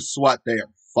they lose Sweat, they are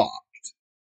fucked.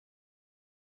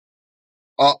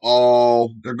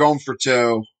 Uh-oh. They're going for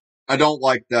 2. I don't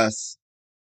like this.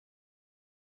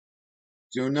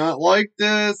 Do not like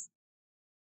this.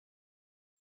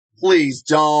 Please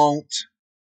don't.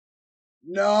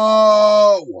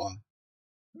 No.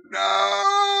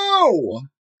 No.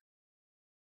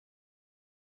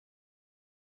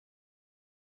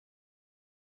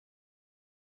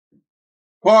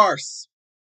 Of course.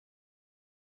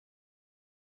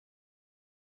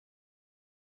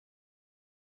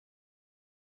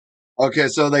 Okay,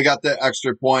 so they got the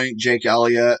extra point. Jake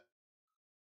Elliott.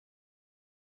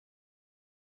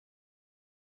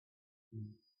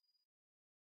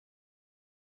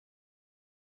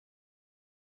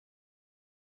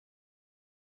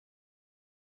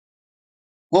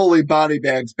 Holy body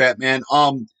bags, Batman.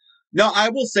 No, I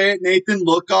will say it, Nathan.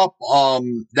 Look up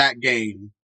that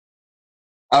game.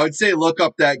 I would say look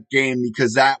up that game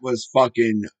because that was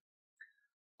fucking.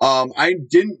 I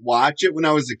didn't watch it when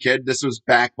I was a kid. This was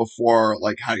back before,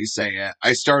 like, how do you say it?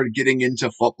 I started getting into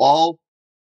football.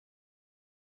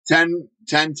 10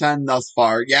 thus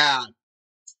far. Yeah.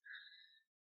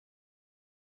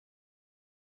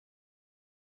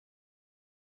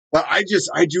 But I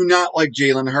do not like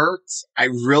Jalen Hurts. I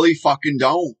really fucking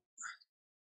don't.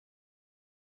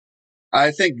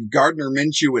 I think Gardner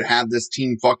Minshew would have this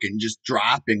team fucking just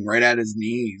dropping right at his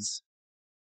knees.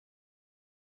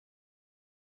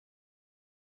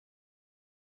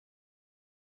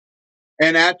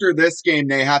 And after this game,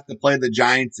 they have to play the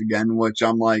Giants again, which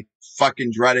I'm like fucking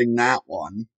dreading that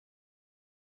one.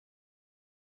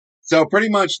 So pretty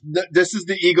much, this is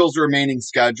the Eagles' remaining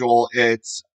schedule.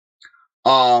 It's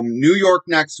New York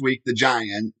next week, the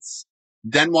Giants,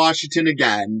 then Washington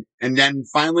again, and then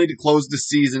finally to close the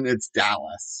season, it's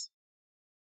Dallas.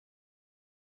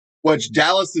 Which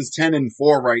Dallas is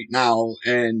 10-4 right now,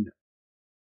 and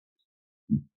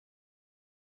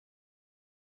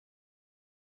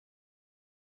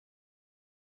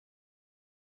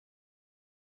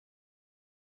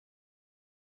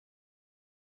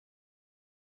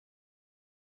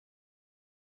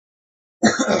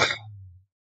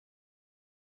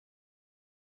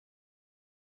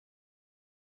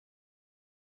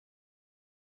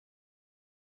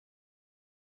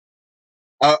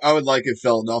I would like if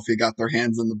Philadelphia got their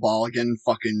hands on the ball again,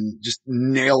 fucking just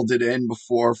nailed it in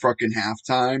before fucking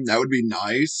halftime. That would be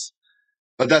nice.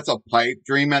 But that's a pipe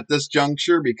dream at this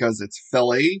juncture because it's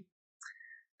Philly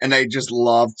and they just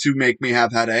love to make me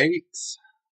have headaches.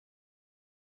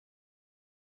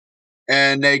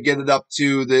 And they get it up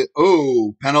to the,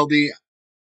 penalty.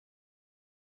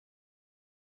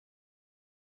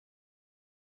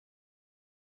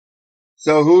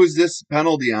 So who's this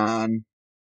penalty on?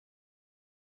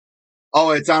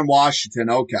 Oh, it's on Washington.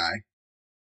 Okay.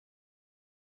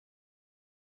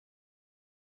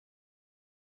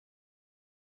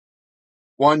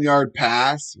 1 yard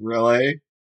pass. Really?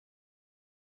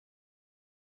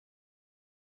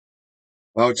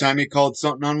 Well, time he called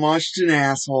something on Washington,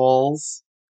 assholes.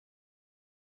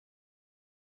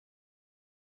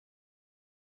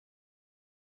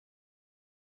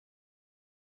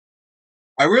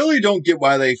 I really don't get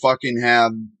why they fucking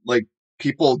have, like,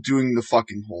 people doing the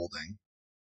fucking holding.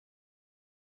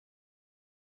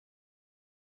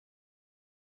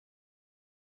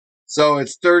 So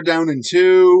it's 3rd down and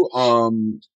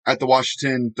 2 at the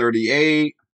Washington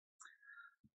 38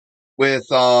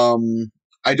 with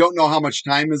I don't know how much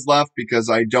time is left because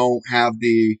I don't have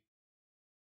the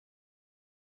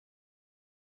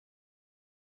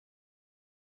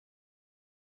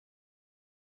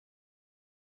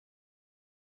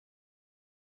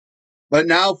but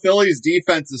now Philly's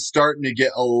defense is starting to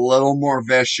get a little more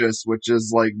vicious, which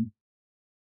is like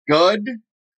good.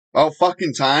 About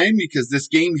fucking time because this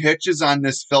game hitches on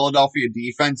this Philadelphia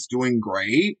defense doing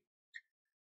great.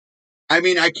 I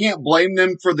mean, I can't blame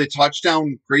them for the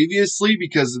touchdown previously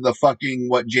because of the fucking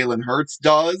what Jalen Hurts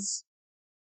does.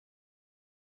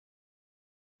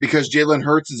 Because Jalen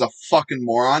Hurts is a fucking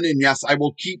moron. And yes, I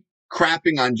will keep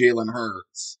crapping on Jalen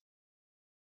Hurts.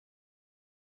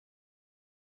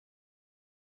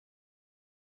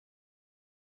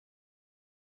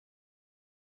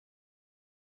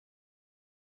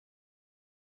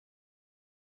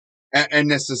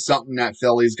 And this is something that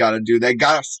Philly's got to do. They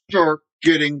got to start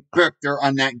getting quicker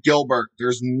on that Gilbert.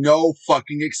 There's no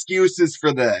fucking excuses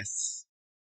for this.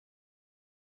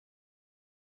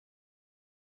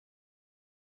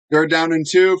 They're down in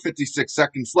 2, 56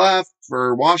 seconds left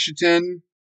for Washington.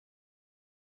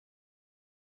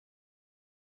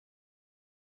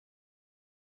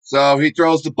 So he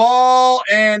throws the ball,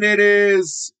 and it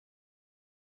is.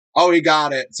 Oh, he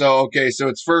got it. So, okay, so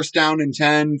it's 1st down and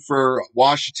 10 for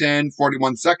Washington.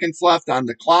 41 seconds left on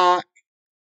the clock.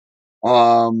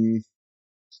 Final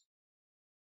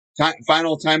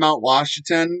timeout,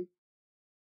 Washington.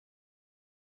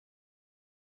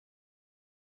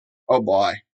 Oh,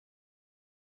 boy.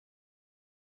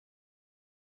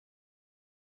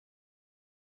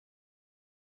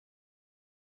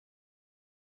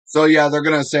 So, yeah, they're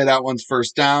going to say that one's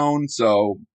 1st down.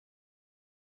 So,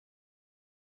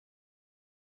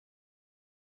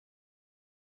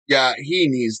 yeah,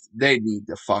 they need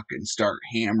to fucking start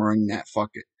hammering that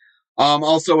fucking.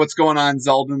 Also, what's going on,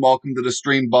 Zeldin? Welcome to the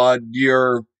stream, bud.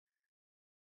 You're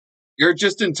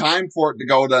just in time for it to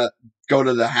go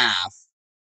to the half.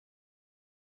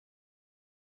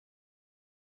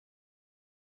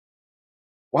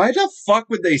 Why the fuck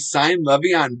would they sign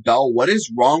Le'Veon Bell? What is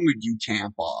wrong with you,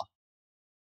 Tampa?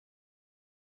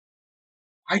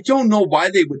 I don't know why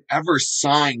they would ever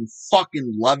sign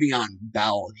fucking Le'Veon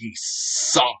Bell. He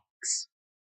sucks.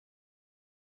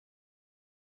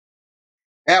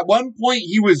 At one point,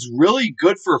 he was really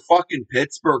good for fucking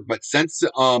Pittsburgh, but since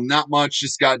not much,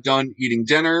 just got done eating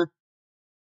dinner.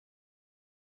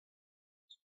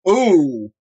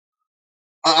 Ooh,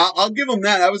 I'll give him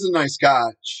that. That was a nice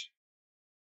catch.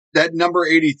 That number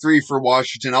 83 for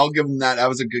Washington, I'll give him that. That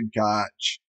was a good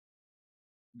catch.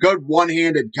 Good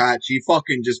one-handed catch. He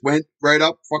fucking just went right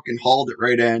up, fucking hauled it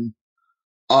right in.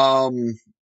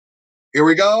 Here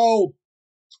we go.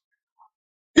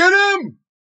 Get him!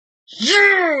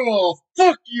 Yeah!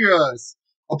 Fuck yes!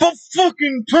 About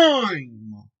fucking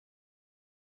time!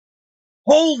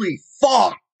 Holy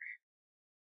fuck!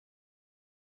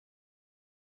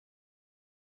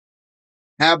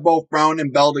 Have both Brown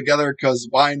and Bell together, because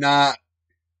why not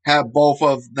have both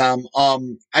of them?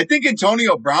 I think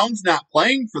Antonio Brown's not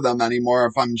playing for them anymore,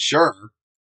 if I'm sure.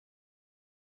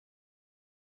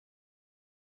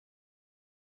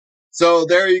 So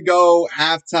there you go,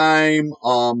 halftime.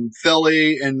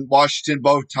 Philly and Washington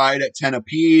both tied at 10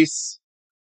 apiece.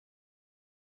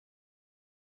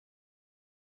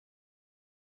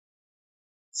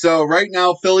 So right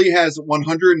now, Philly has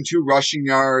 102 rushing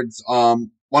yards,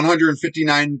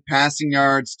 159 passing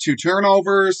yards, 2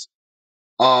 turnovers.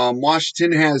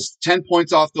 Washington has 10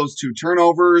 points off those 2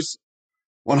 turnovers,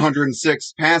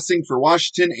 106 passing for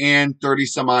Washington, and 30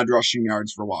 some odd rushing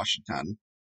yards for Washington.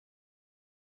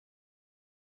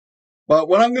 But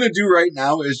what I'm going to do right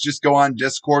now is just go on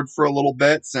Discord for a little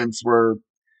bit since we're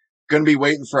going to be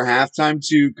waiting for halftime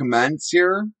to commence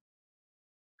here.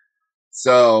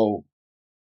 So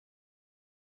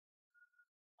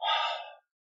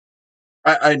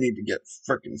I need to get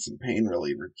freaking some pain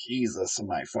reliever. Jesus,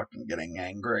 am I fucking getting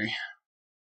angry.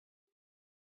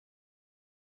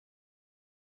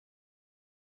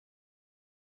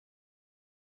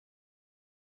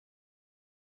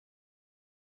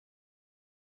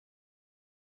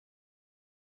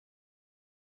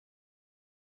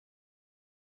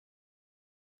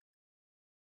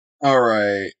 All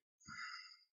right.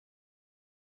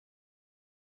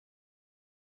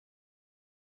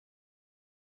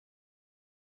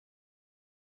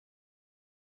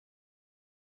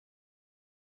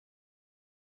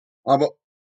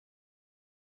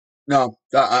 No,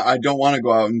 I don't want to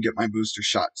go out and get my booster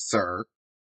shot, sir.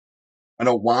 I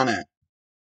don't want it.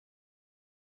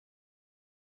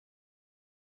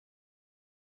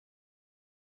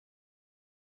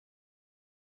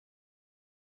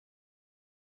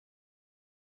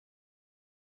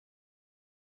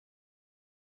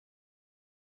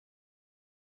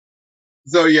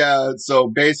 So yeah, so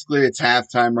basically it's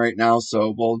halftime right now,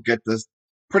 so we'll get this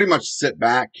pretty much sit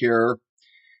back here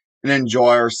and enjoy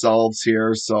ourselves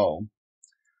here. So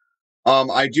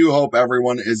I do hope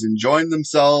everyone is enjoying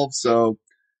themselves. So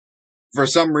for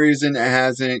some reason it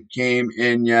hasn't came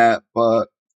in yet, but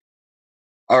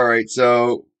all right,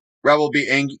 so Rebel be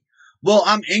angry. Well,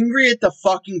 I'm angry at the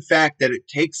fucking fact that it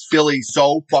takes Philly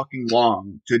so fucking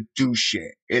long to do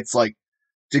shit. It's like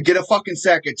to get a fucking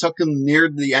sack, it took him near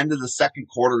the end of the second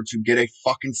quarter to get a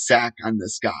fucking sack on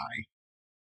this guy.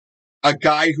 A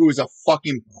guy who is a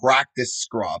fucking practice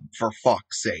scrub, for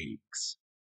fuck's sakes.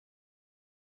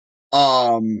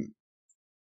 Um,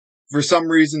 for some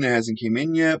reason it hasn't came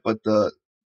in yet, but the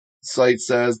site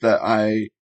says that I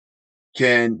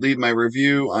can leave my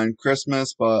review on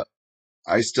Christmas, but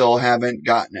I still haven't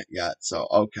gotten it yet, so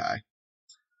okay.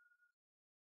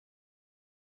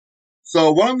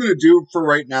 So what I'm going to do for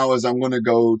right now is I'm going to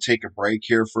go take a break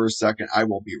here for a second. I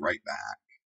will be right back.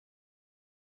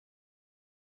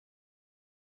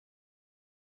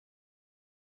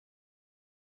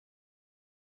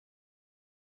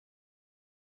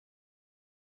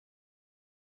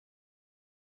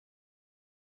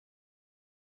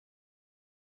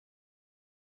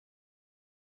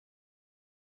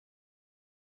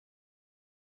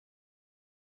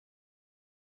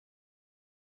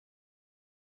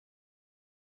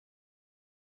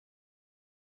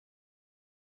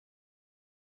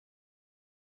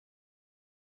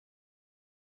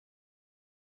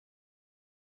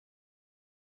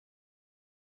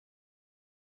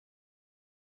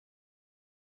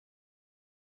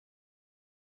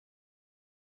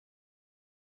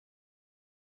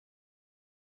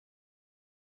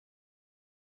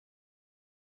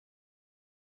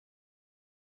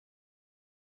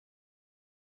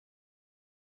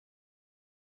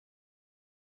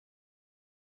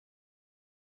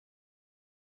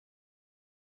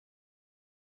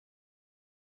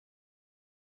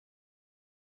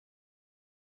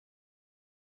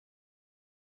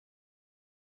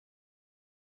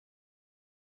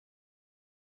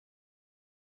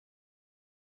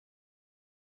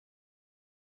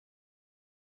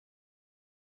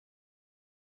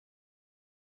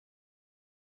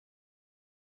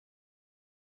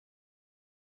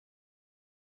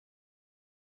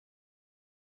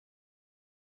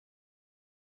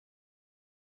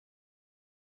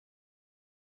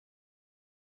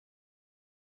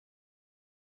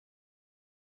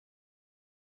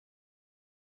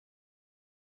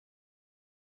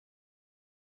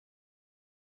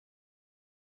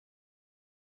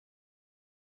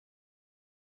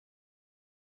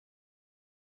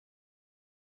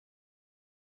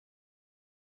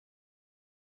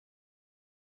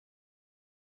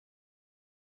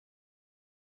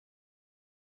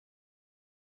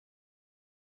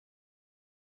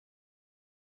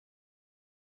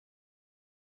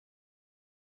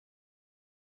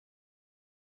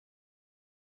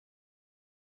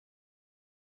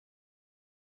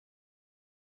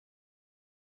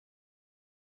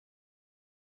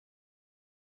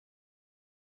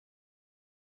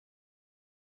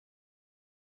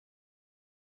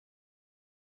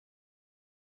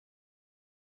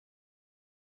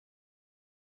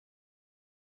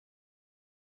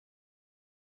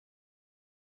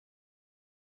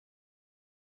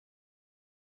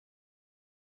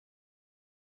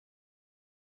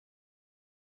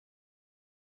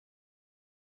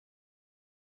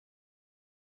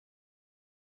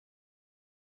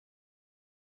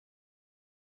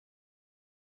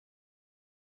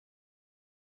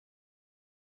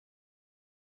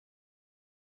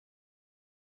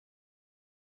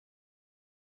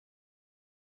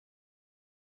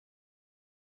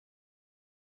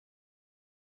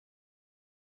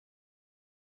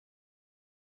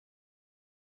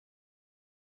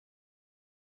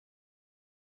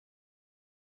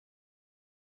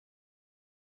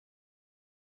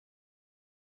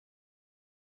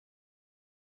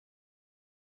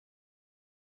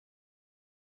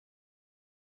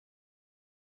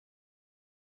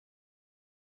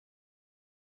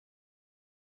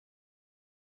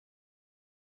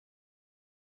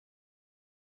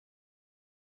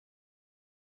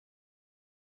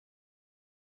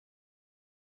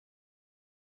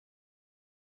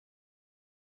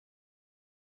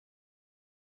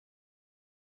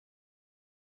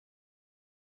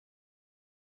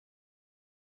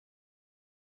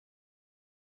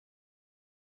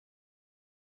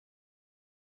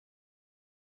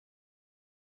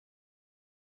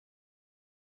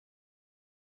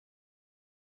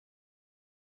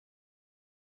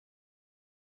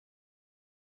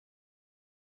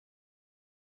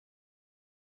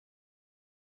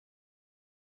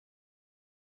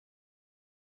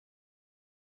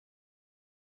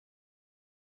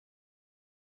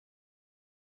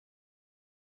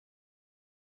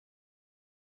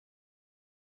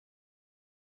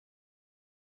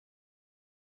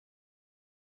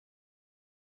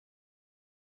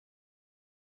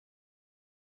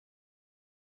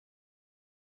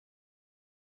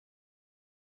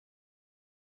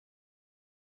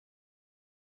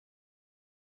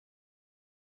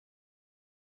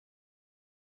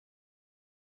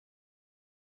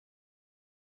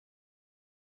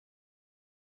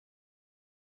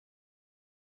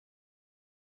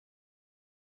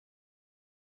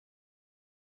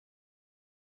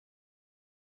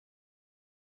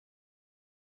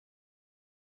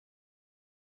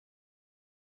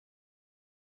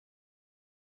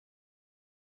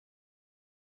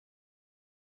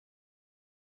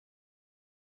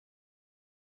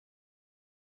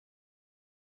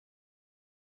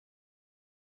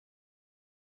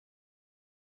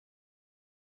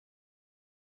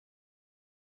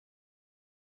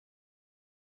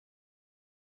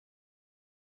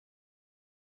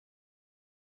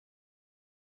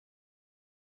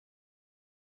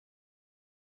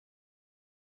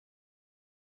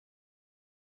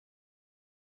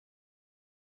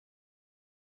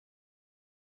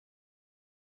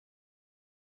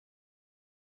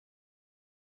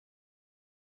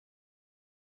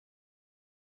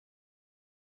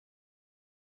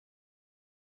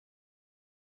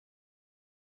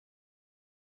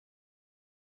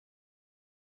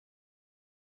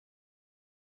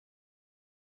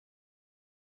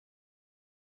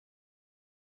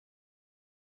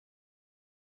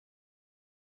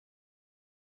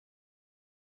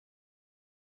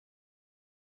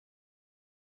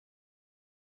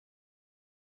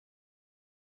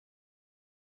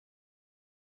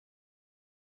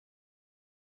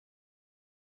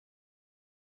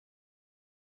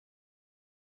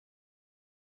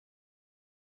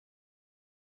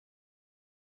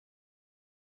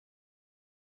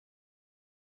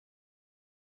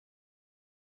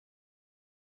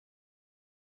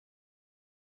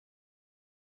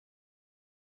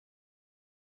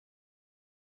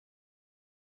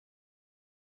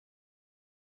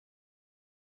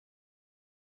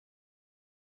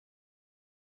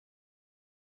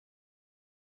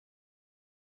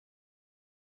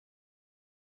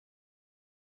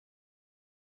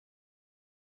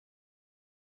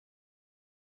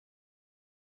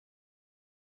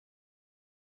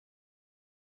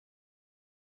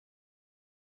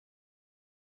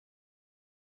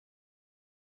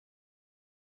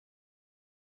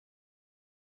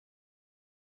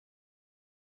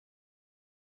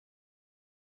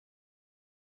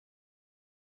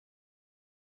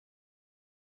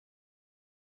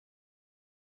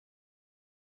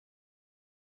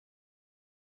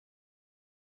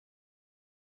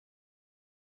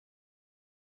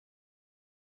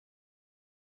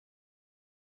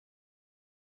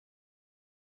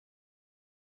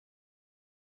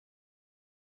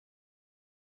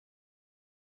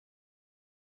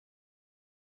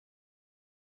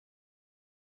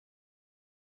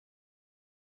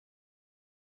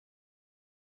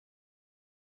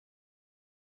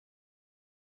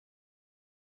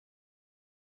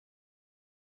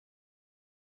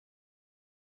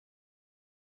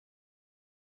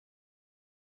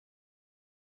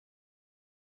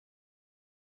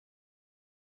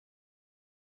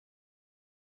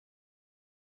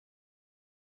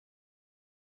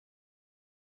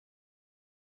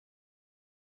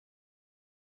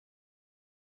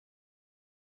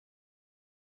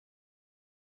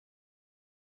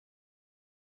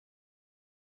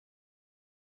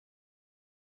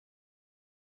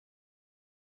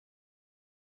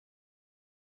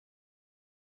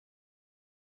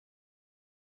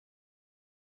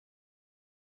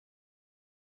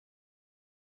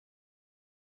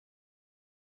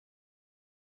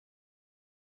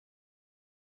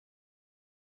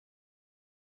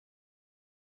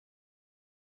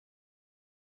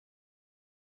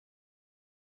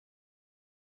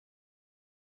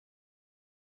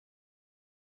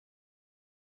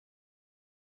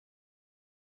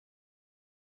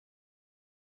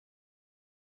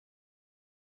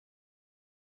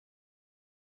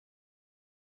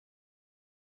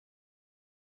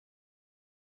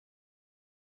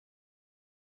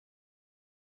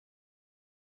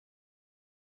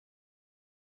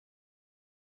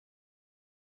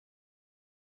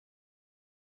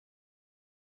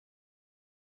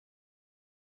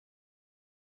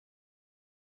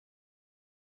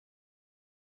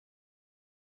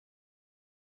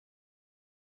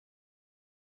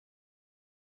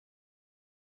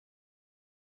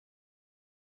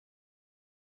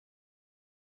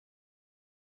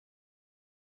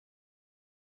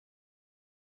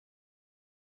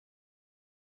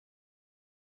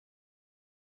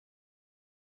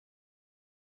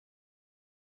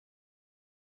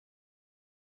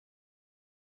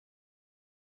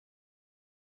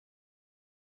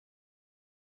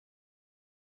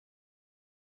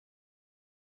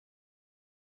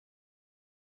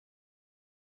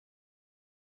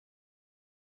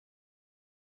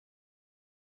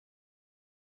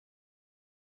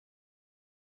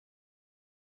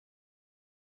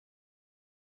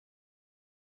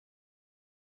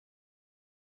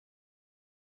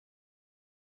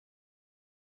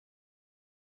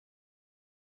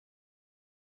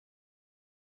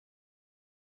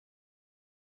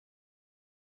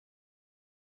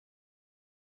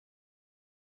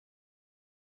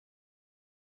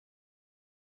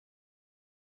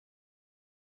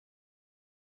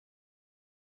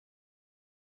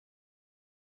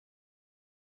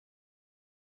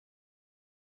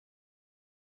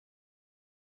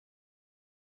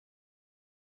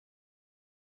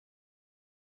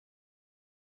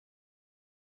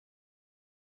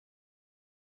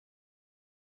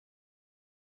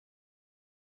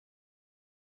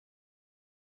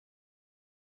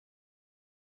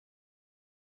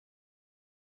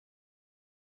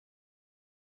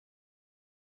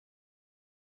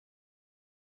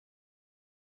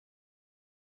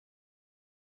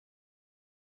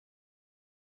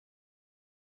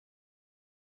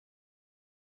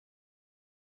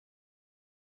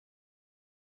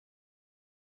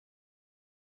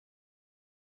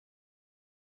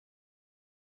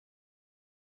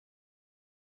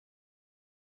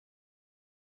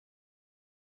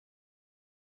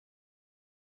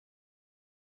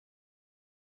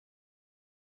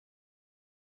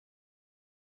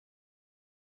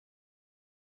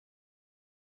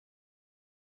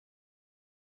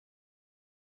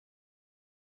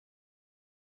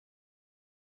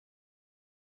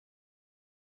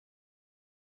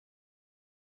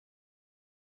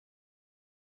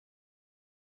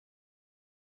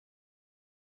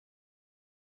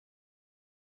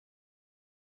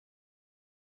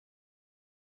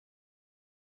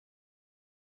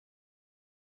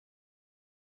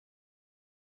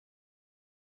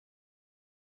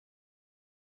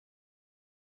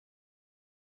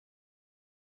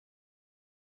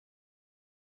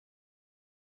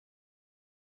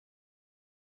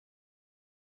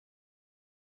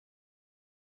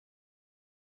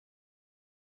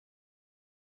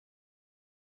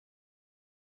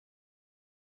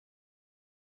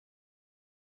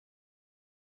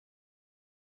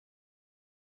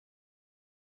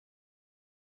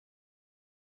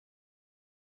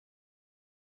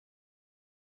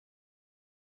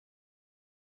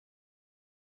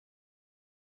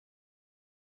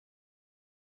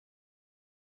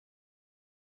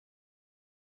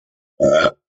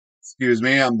 Excuse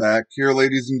me, I'm back here,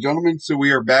 ladies and gentlemen. So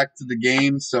we are back to the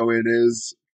game. So it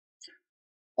is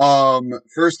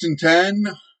 1st and 10.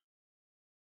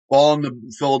 Ball in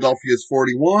the Philadelphia's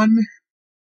 41.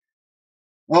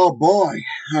 Oh boy,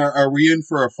 are we in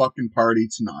for a fucking party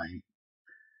tonight?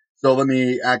 So let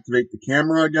me activate the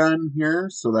camera again here,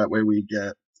 so that way we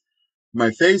get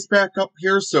my face back up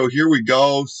here. So here we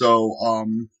go. So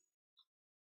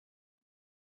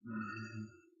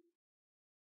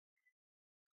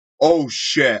oh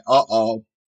shit,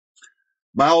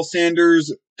 Miles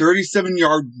Sanders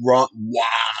 37-yard run. Wow,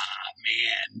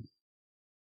 man.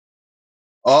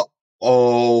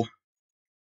 Uh-oh.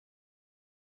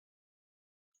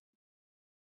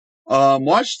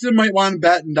 Washington might want to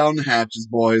batten down the hatches,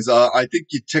 boys. I think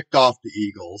you ticked off the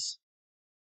Eagles.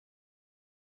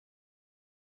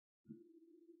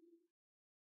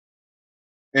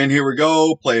 And here we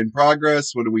go. Play in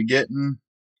progress. What are we getting?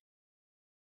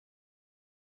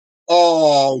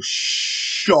 Oh,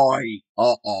 shite.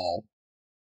 Uh-oh.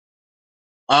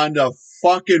 On the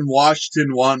fucking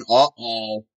Washington one.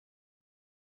 Uh-oh.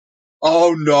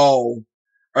 Oh, no.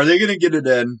 Are they going to get it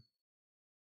in?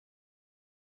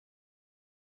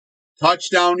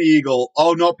 Touchdown Eagle.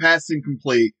 Oh, no, pass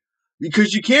incomplete.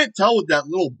 Because you can't tell with that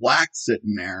little black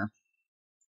sitting there.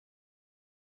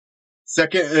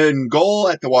 2nd and goal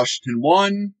at the Washington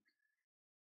 1.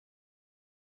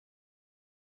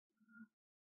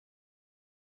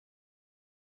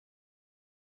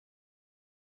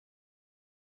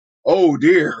 Oh,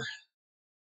 dear.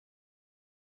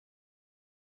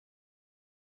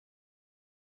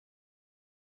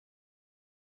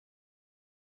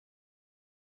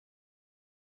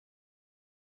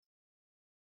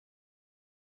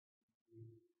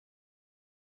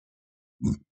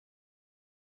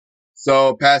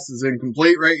 So pass is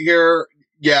incomplete right here.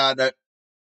 Yeah, that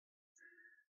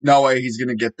no way he's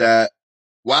gonna get that.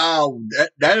 Wow,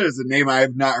 that is a name I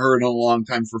have not heard in a long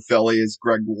time for Philly. Is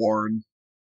Greg Ward.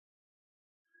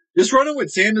 Just running with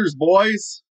Sanders,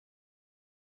 boys.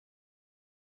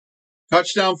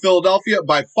 Touchdown Philadelphia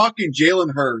by fucking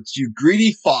Jalen Hurts. You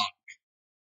greedy fuck.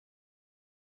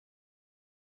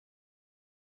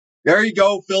 There you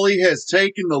go. Philly has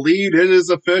taken the lead. It is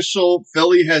official.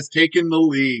 Philly has taken the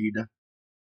lead.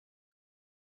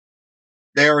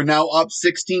 They are now up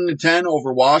 16-10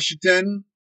 over Washington.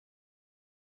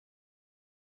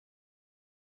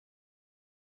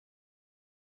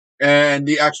 And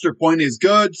the extra point is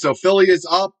good. So Philly is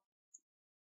up.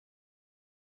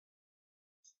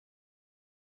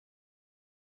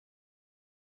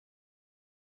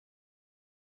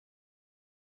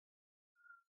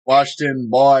 Washington,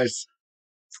 boys.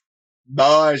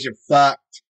 Boys, you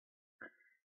fucked.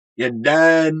 You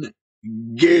done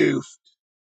goofed.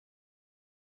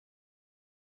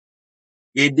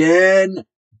 You done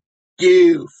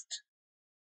goofed.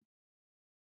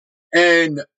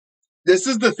 And this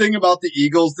is the thing about the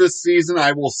Eagles this season,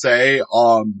 I will say.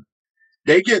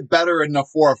 They get better in the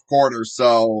 4th quarter,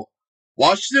 so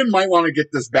Washington might want to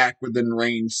get this back within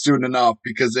range soon enough,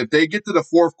 because if they get to the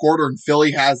 4th quarter and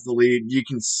Philly has the lead,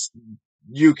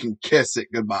 you can kiss it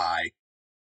goodbye.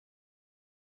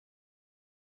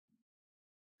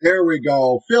 There we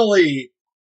go. Philly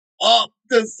up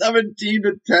to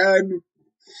 17-10.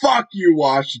 Fuck you,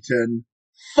 Washington.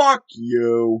 Fuck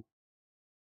you.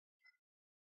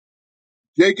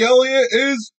 Jake Elliott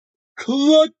is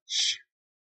clutch.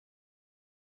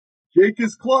 Jake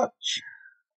is clutch.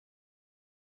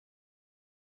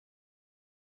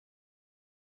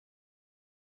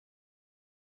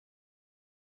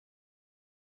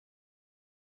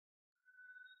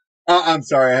 I'm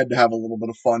sorry, I had to have a little bit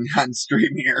of fun on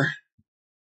stream here.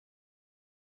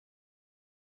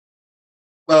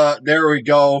 There we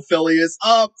go. Philly is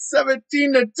up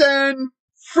 17-10.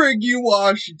 Frig you,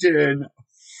 Washington.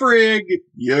 Frig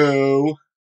you.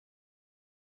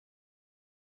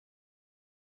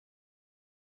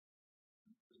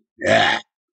 Yeah.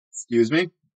 Excuse me.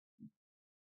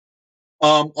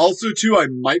 Also, too, I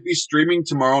might be streaming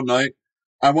tomorrow night.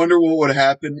 I wonder what would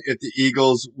happen if the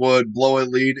Eagles would blow a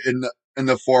lead in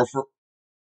the 4th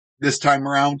this time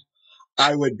around.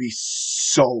 I would be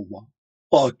so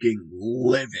fucking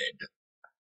livid.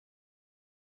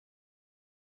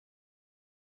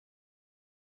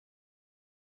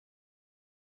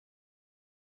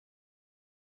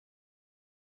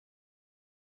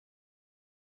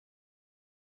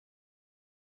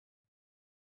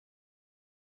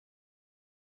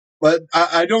 But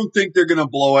I don't think they're gonna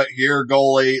blow it here,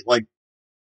 goalie. Like,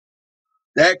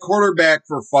 that quarterback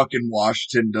for fucking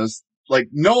Washington does, like,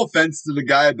 no offense to the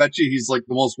guy. I bet you he's like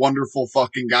the most wonderful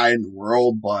fucking guy in the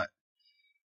world, but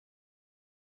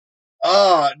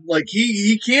Like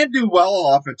he can't do well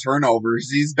off of turnovers.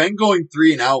 He's been going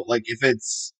 3 and out. Like if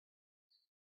it's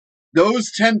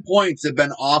those 10 points have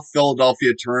been off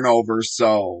Philadelphia turnovers,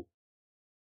 so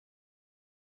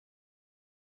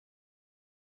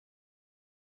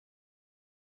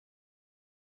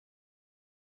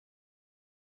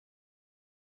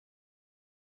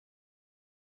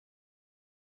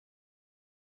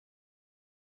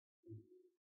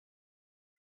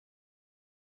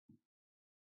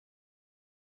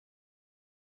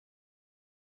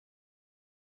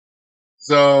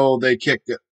they kicked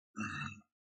it.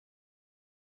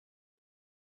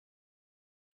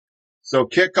 So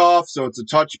kickoff, so it's a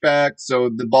touchback, so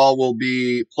the ball will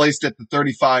be placed at the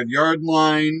 35-yard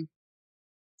line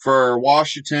for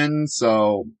Washington.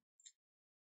 So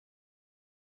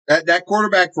that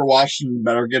quarterback for Washington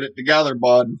better get it together,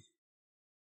 bud.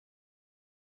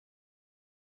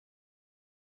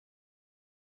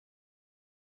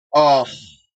 Oh,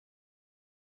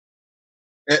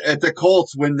 if the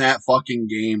Colts win that fucking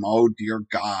game, oh dear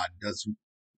God,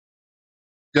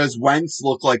 does Wentz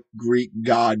look like Greek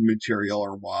god material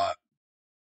or what?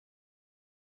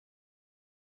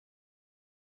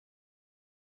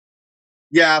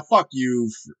 Yeah, fuck you.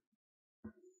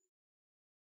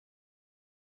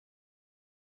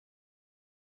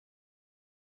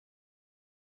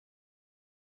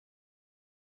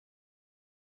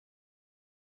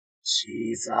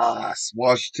 Jesus,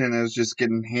 Washington is just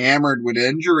getting hammered with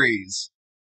injuries.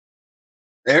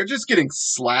 They're just getting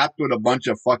slapped with a bunch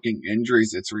of fucking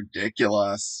injuries. It's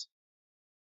ridiculous.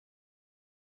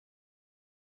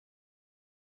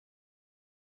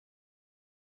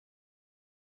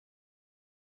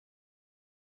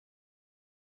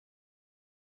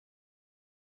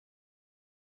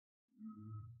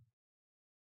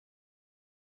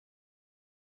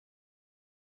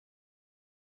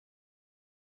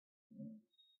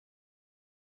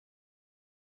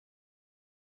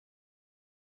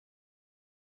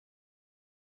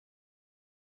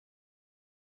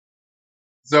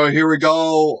 So here we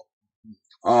go.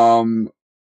 Um,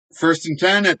 1st and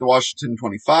 10 at the Washington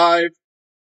 25.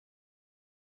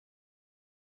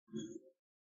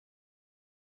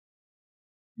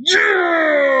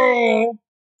 Yeah!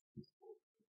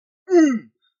 Mm,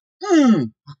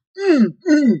 mm, mm,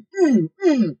 mm, mm,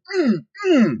 mm, mm,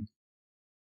 mm.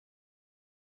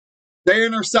 They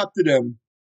intercepted him.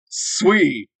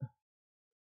 Sweet.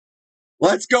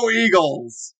 Let's go,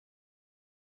 Eagles.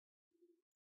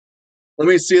 Let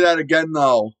me see that again,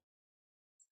 though.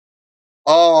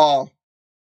 Oh,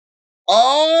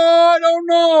 I don't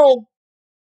know.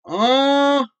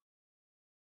 Uh,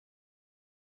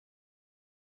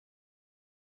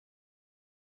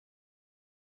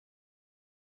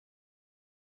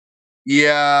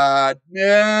 yeah.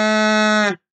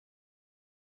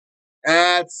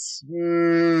 That's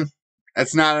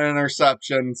that's not an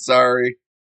interception. Sorry.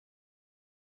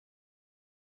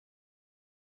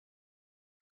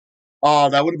 Oh,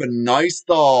 that would have been nice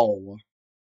though.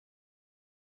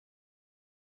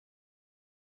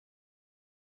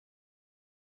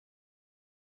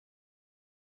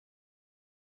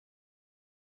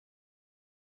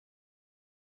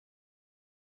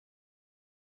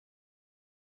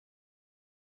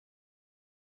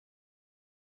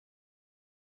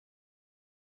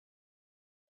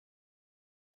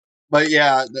 But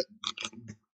yeah,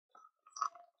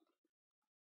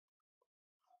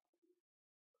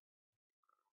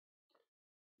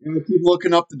 keep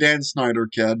looking up the Dan Snyder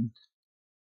kid.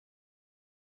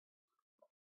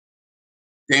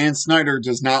 Dan Snyder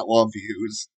does not love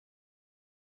views.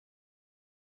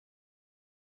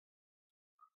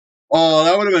 Oh,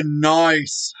 that would have been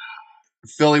nice.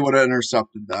 Philly would have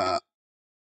intercepted that.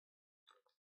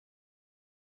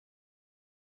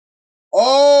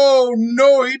 Oh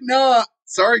no, he'd not.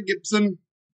 Sorry, Gibson.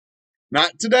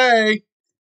 Not today.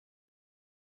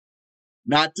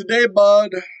 Not today,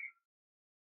 bud.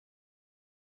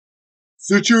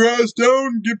 Sit your ass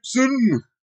down, Gibson.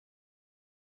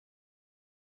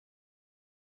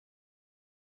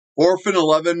 4th and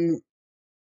 11.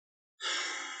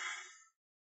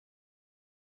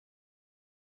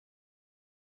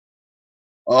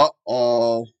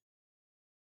 Uh-oh.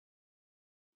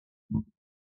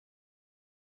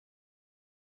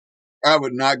 I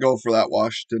would not go for that,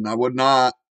 Washington. I would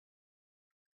not.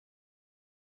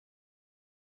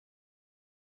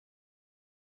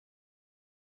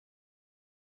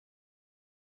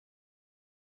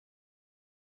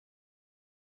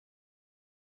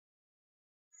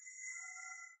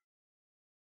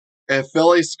 If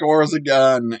Philly scores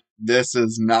again, this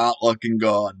is not looking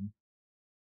good.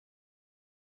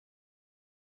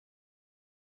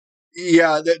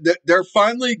 Yeah, they're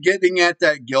finally getting at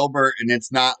that Gilbert, and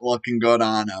it's not looking good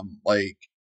on him. Like,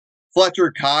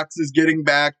 Fletcher Cox is getting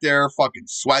back there. Fucking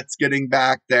Sweat's getting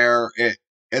back there.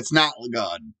 It's not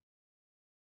good.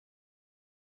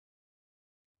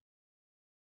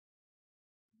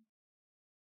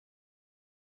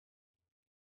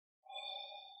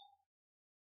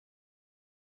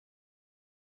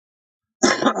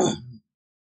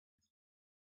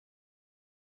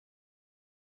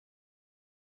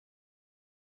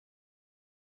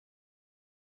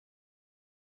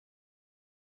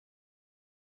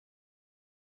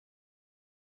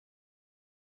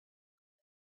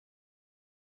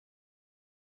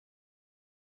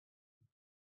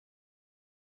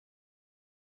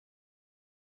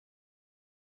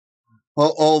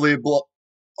 holy blood,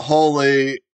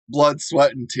 holy blood,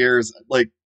 sweat, and tears. Like,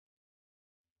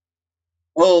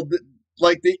 well,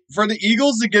 for the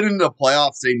Eagles to get into the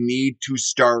playoffs, they need to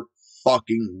start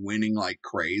fucking winning like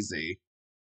crazy.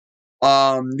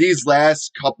 These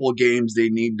last couple games, they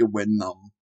need to win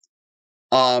them.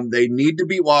 They need to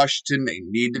beat Washington. They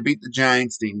need to beat the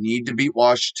Giants. They need to beat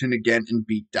Washington again and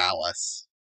beat Dallas.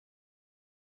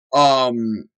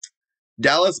 Um,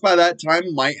 Dallas by that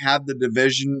time might have the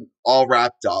division all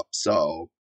wrapped up. So,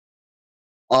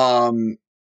 um,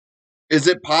 is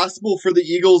it possible for the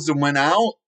Eagles to win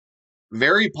out?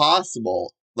 Very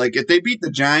possible. Like if they beat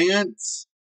the Giants,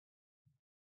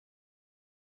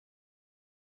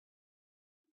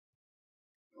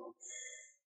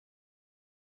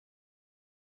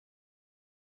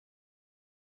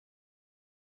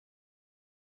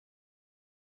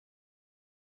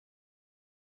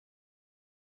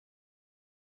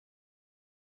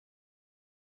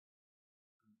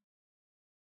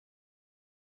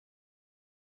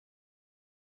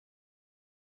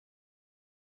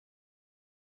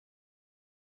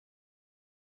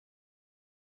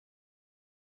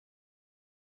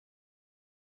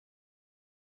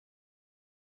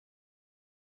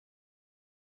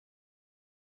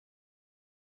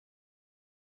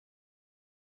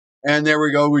 and there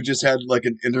we go. We just had like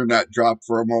an internet drop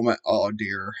for a moment. Oh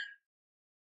dear.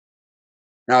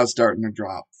 Now it's starting to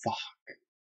drop. Fuck.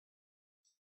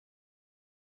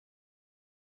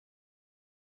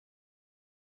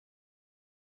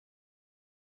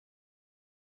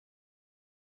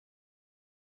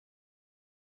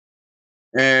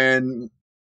 And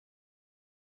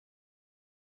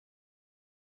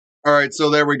all right, so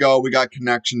there we go. We got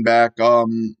connection back.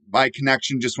 My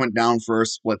connection just went down for a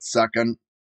split second.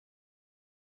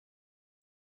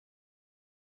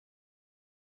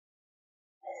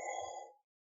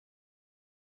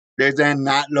 Days end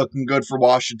not looking good for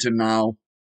Washington now.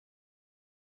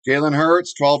 Jalen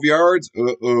Hurts, 12 yards.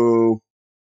 Uh-oh.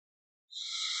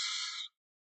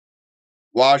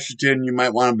 Washington, you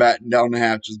might want to batten down the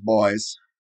hatches, boys.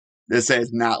 This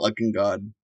is not looking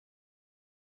good.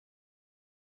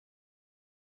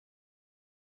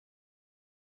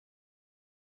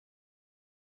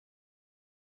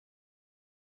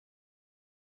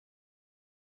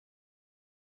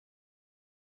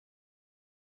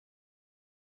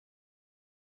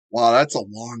 Wow, that's a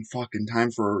long fucking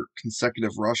time for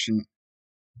consecutive rushing.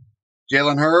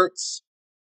 Jalen Hurts.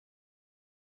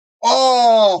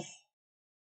 Oh,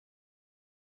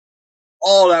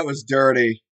 oh, that was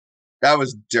dirty. That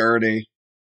was dirty.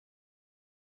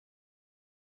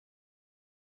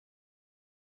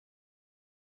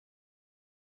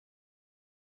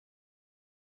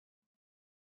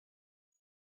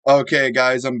 Okay,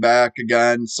 guys, I'm back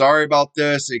again. Sorry about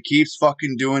this. It keeps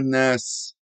fucking doing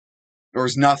this.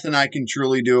 There's nothing I can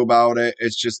truly do about it.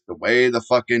 It's just the way the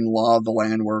fucking law of the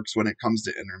land works when it comes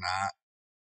to internet.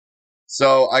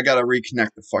 So I gotta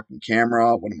reconnect the fucking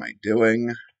camera. What am I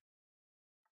doing?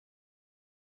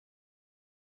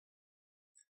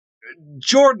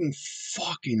 Jordan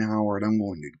fucking Howard, I'm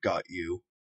going to gut you.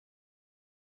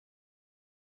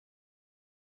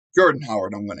 Jordan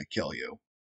Howard, I'm gonna kill you.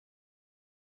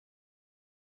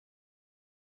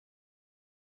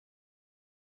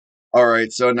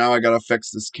 Alright, so now I gotta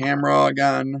fix this camera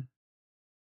again.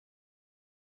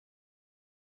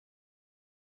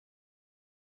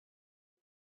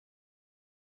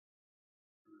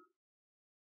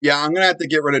 Yeah, I'm gonna have to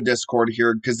get rid of Discord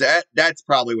here because that's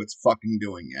probably what's fucking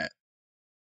doing it.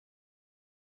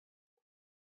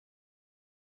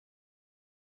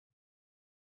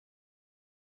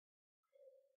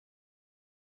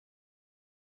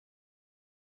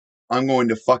 I'm going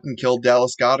to fucking kill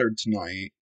Dallas Goddard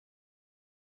tonight.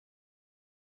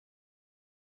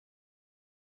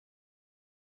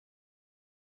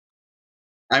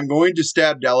 I'm going to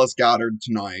stab Dallas Goddard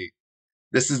tonight.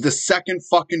 This is the second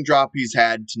fucking drop he's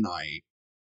had tonight.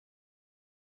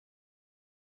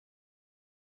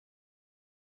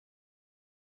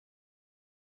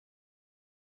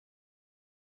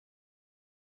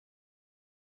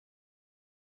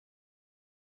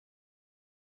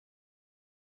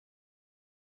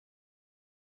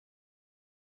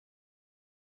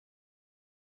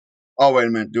 Oh, wait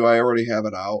a minute. Do I already have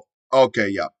it out? Okay,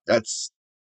 yeah. That's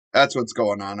what's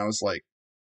going on. I was like,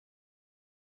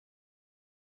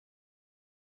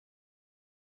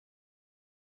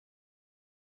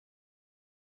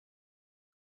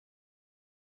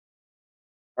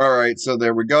 all right, so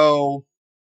there we go.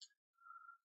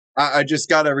 I just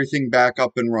got everything back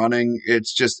up and running.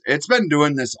 It's been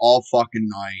doing this all fucking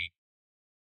night.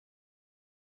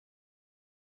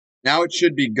 Now it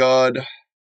should be good.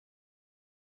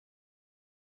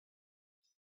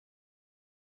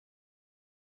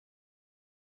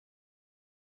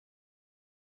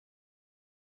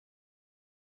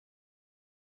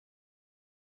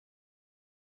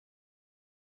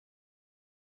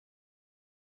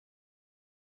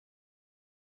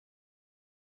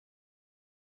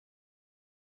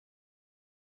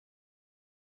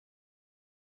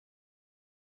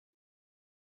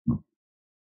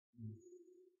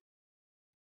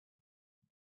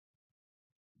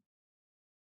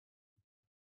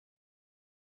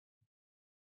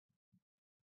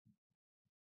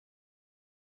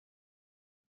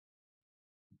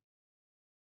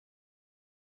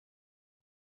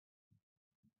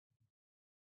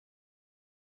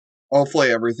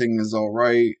 Hopefully everything is all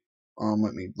right.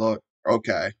 Let me look.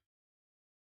 Okay.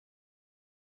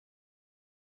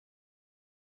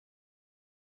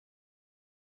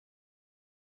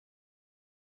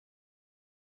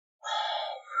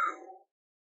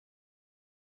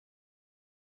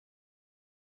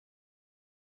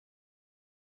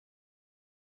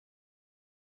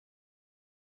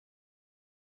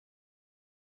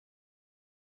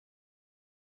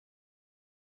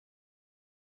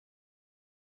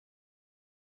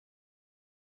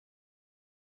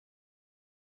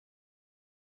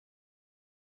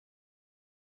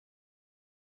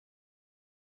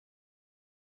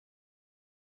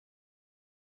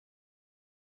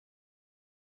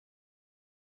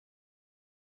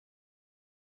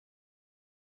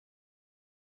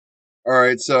 All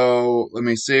right, so let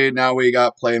me see. Now we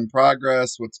got play in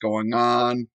progress. What's going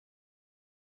on?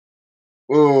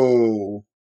 Ooh.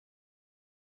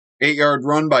 8-yard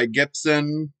run by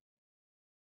Gibson.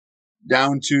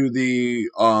 Down to the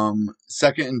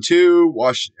 2nd and 2,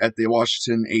 at the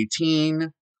Washington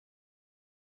 18.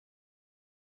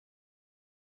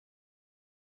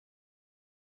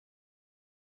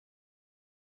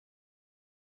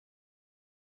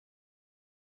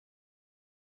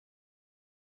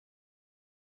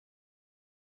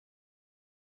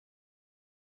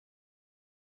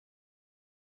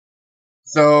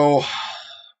 So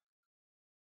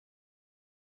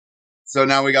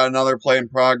now we got another play in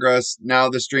progress. Now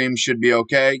the stream should be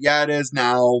okay. Yeah, it is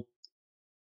now.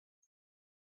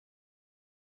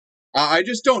 I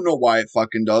just don't know why it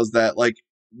fucking does that. Like,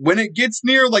 when it gets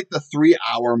near like the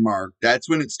 3-hour mark, that's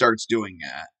when it starts doing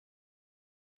that.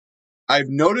 I've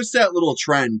noticed that little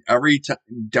trend every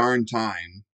darn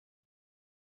time.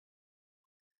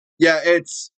 Yeah,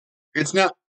 it's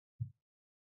not.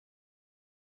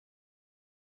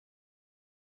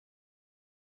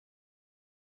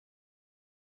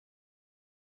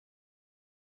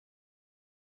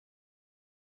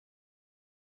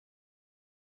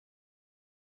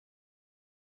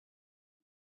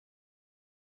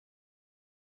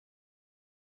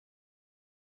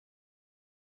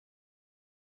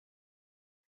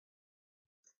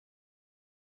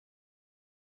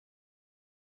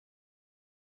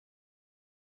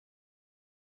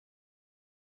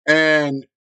 And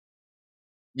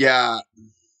yeah,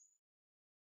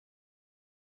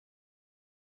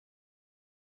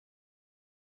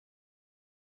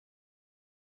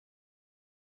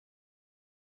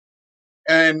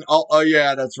 and oh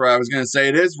yeah, that's right. I was gonna say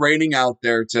it is raining out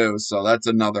there too, so that's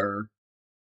another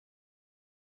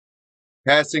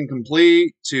passing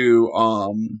complete to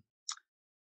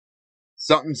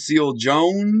something Seal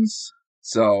Jones.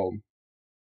 So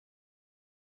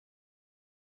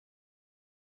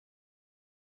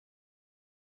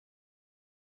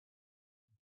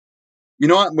you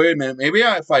know what? Wait a minute. Maybe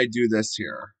if I do this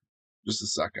here, just a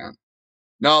second.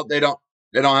 No, they don't.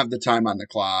 They don't have the time on the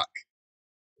clock.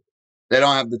 They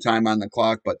don't have the time on the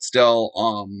clock, but still,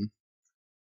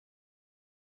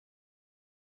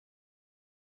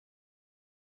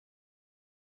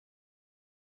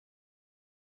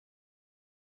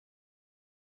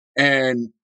 and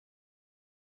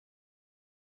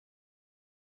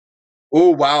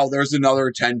oh wow, there's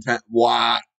another 10-10.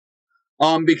 Wow.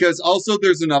 Because also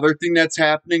there's another thing that's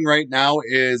happening right now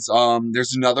is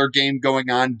there's another game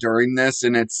going on during this,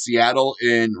 and it's Seattle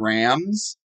and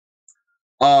Rams.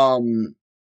 Um,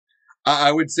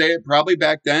 I would say it probably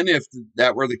back then if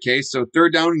that were the case. So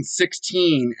 3rd down and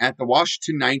 16 at the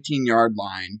Washington 19-yard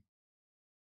line.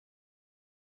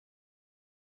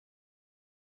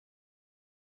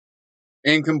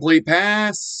 Incomplete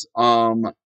pass.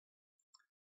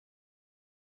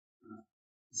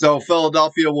 So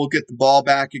Philadelphia will get the ball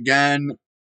back again.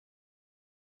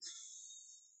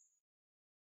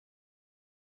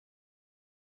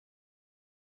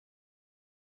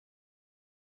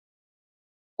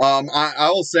 I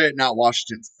will say it now.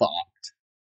 Washington's fucked.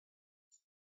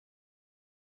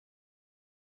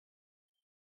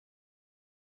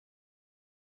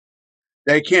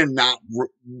 They cannot.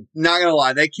 Not gonna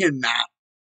lie, they cannot.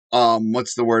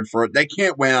 What's the word for it? They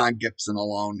can't win on Gibson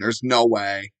alone. There's no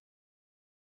way.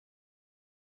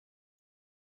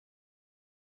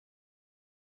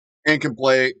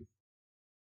 Incomplete.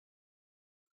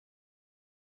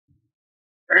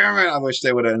 Damn it! I wish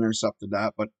they would have intercepted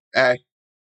that, but hey,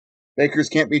 Bakers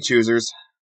can't be choosers.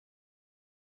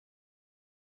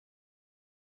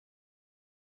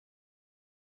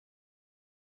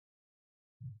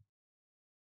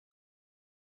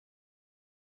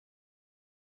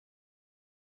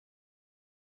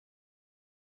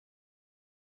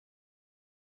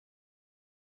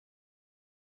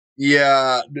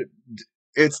 Yeah,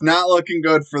 it's not looking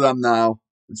good for them now.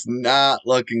 It's not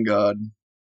looking good.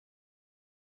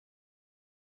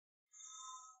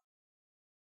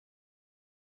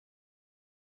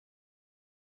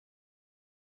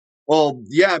 Well,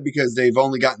 yeah, because they've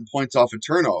only gotten points off of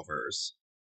turnovers.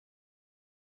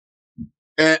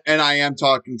 And I am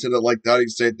talking to the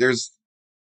audience. There's,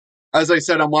 as I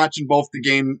said, I'm watching both the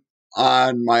game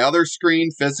on my other screen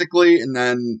physically, and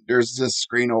then there's this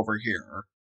screen over here.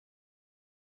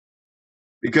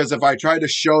 Because if I try to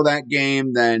show that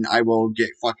game, then I will get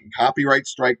fucking copyright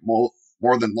strike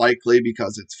more than likely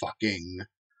because it's fucking.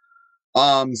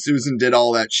 Susan did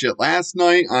all that shit last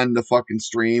night on the fucking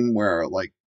stream where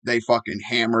like they fucking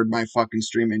hammered my fucking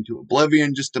stream into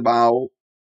oblivion just about.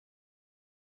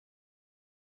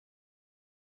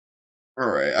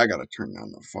 Alright, I gotta turn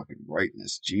down the fucking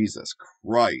brightness. Jesus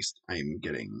Christ, I'm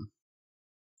getting.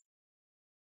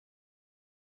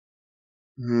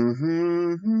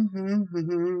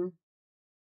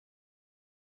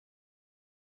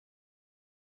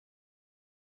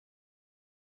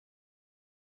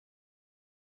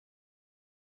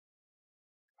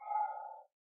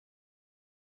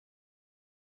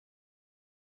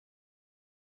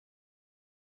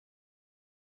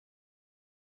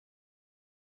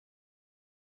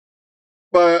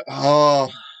 But,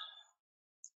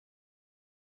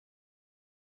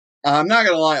 I'm not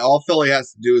gonna lie, all Philly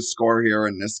has to do is score here,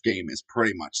 and this game is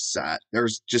pretty much set.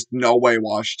 There's just no way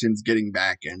Washington's getting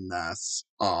back in this.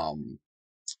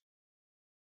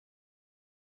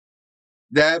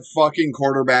 That fucking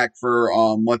quarterback for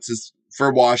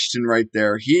for Washington right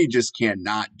there, he just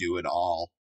cannot do it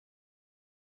all.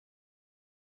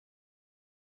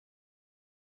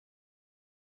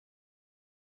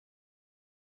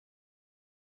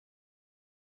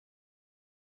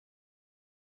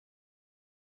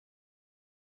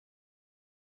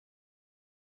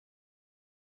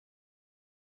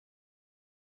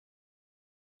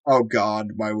 Oh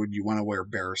God, why would you want to wear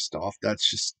bear stuff? That's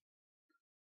just.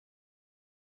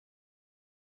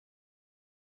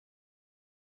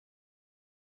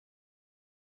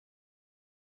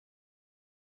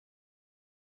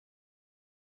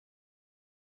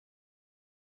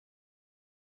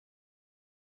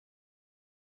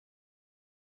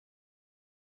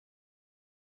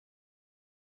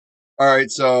 All right,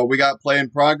 so we got play in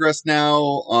progress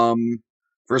now.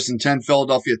 First and 10,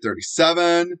 Philadelphia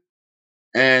 37.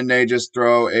 And they just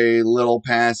throw a little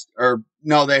pass, or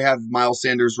no, they have Miles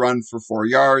Sanders run for 4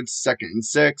 yards. Second and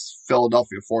 6,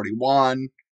 Philadelphia 41.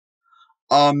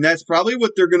 That's probably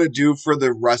what they're going to do for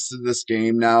the rest of this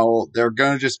game now. They're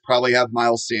going to just probably have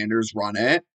Miles Sanders run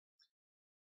it.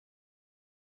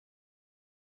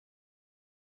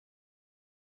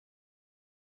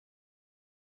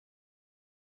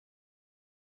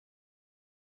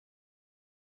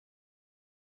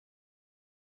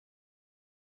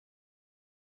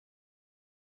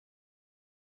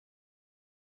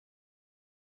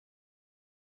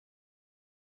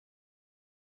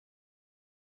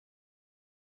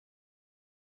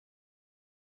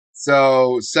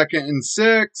 So, second and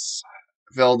 6,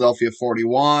 Philadelphia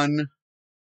 41.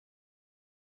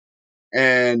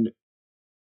 And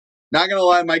not going to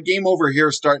lie, my game over here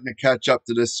is starting to catch up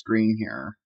to this screen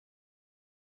here.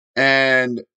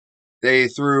 And they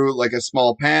threw like a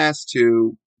small pass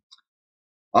to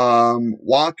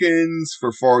Watkins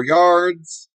for 4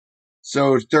 yards.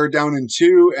 So third down and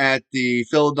 2 at the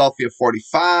Philadelphia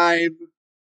 45.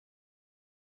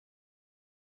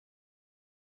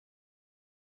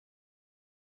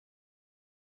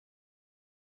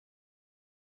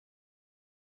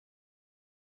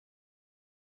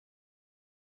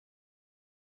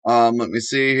 Let me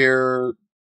see here.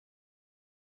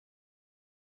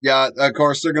 Yeah, of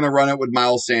course they're gonna run it with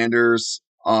Miles Sanders.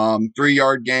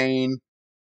 3-yard gain.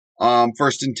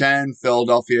 First and 10,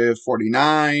 Philadelphia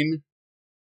 49.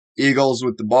 Eagles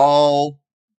with the ball.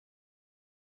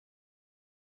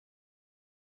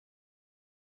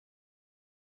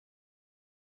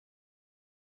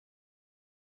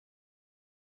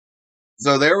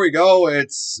 So there we go.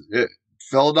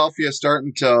 Philadelphia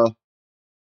starting to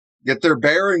get their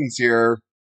bearings here.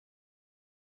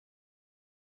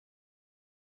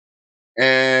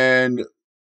 And,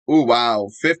 ooh, wow.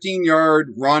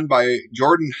 15-yard run by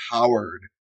Jordan Howard.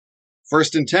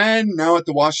 First and 10, now at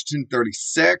the Washington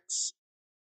 36.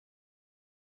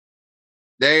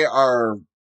 That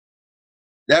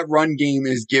run game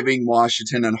is giving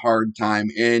Washington a hard time,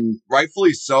 and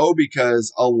rightfully so,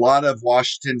 because a lot of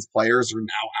Washington's players are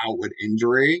now out with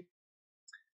injury.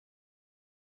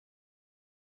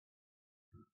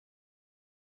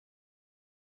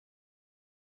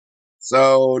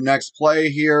 So next play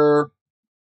here,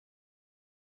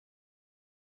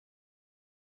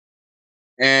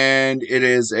 and it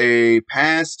is a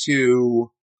pass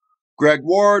to Greg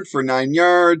Ward for 9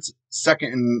 yards,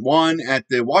 2nd and 1 at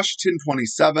the Washington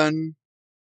 27.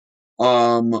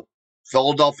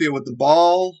 Philadelphia with the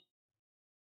ball.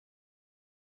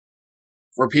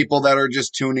 For people that are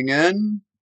just tuning in,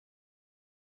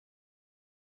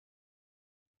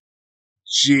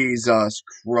 Jesus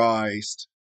Christ.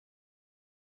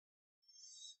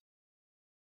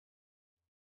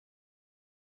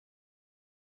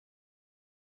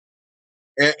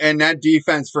 And that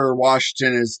defense for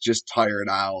Washington is just tired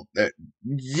out. That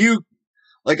you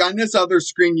like on this other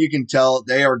screen, you can tell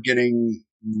they are getting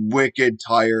wicked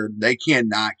tired. They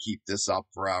cannot keep this up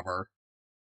forever.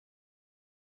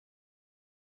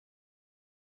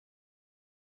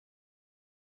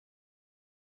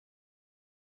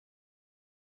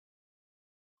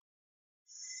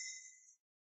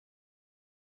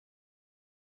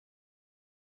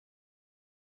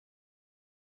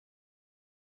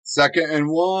 Second and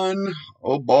 1.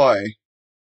 Oh boy.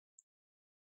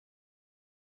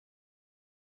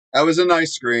 That was a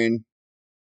nice screen.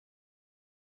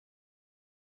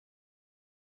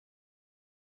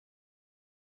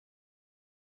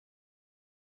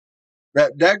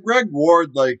 That Greg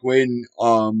Ward, like when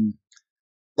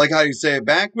like how you say it,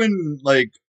 back when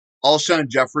like Alshon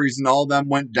Jeffries and all of them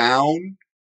went down,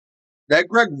 that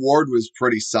Greg Ward was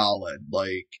pretty solid.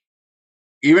 Like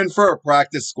even for a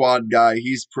practice squad guy,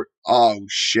 oh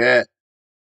shit.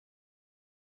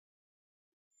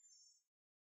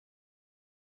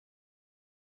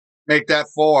 Make that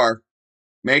 4.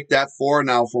 Make that 4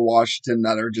 now for Washington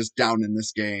that are just down in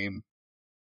this game.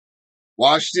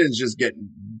 Washington's just getting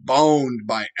boned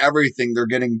by everything. They're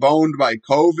getting boned by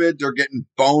COVID. They're getting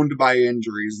boned by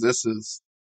injuries. This is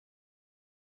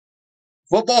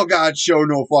football gods show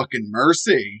no fucking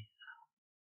mercy.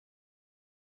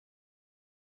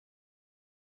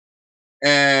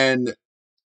 And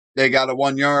they got a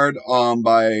 1 yard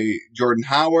by Jordan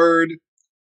Howard.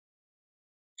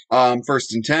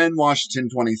 First and 10, Washington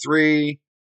 23.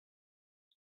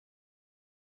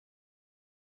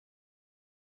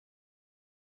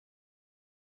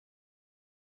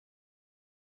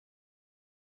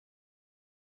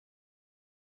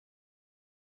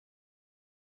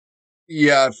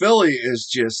 Yeah, Philly is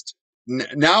just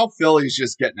now. Philly's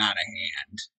just getting out of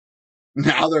hand.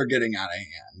 Now they're getting out of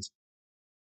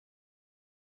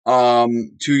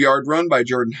hand. 2 yard run by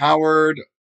Jordan Howard.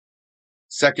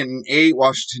 2nd and 8,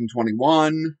 Washington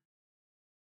 21.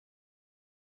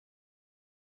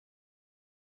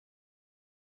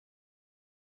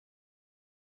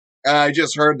 And I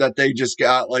just heard that they just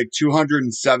got like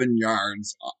 207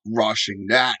 yards rushing.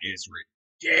 That is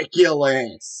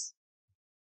ridiculous.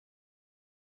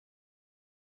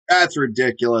 That's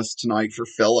ridiculous tonight for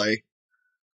Philly.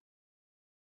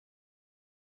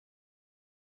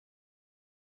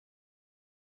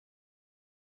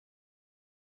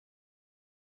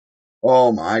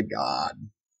 Oh my God.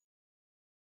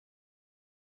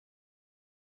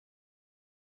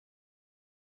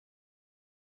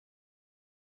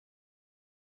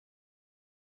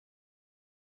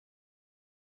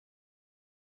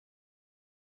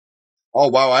 Oh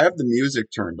wow, I have the music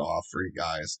turned off for you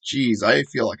guys. Jeez, I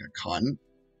feel like a cunt.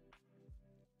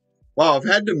 Wow, I've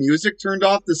had the music turned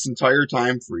off this entire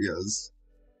time for yous.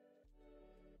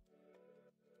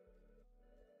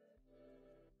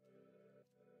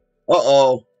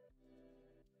 Uh-oh.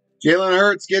 Jalen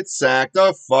Hurts gets sacked.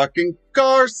 Of fucking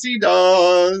course he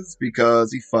does.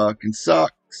 Because he fucking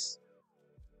sucks.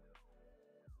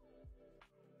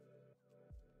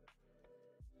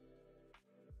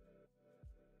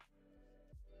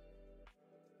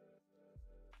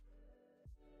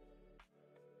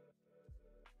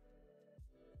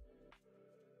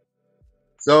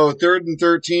 So 3rd and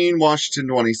 13, Washington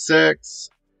 26.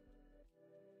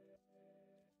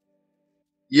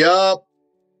 Yup.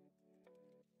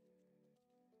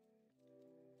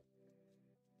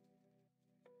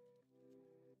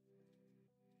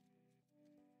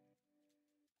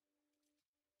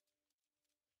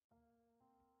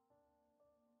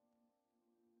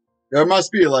 There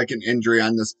must be like an injury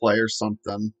on this play or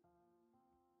something.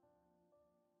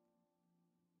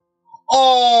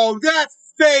 Oh, that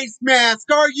face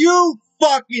mask. Are you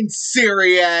fucking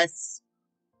serious?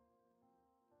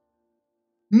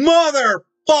 Motherfucker.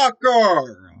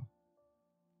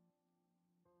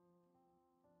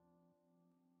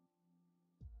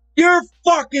 You're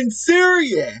fucking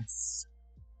serious.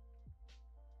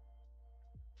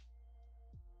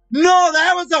 No,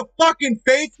 that was a fucking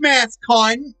face mask,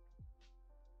 cunt.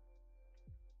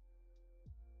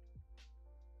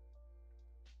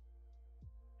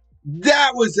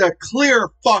 That was a clear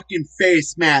fucking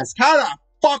face mask. How the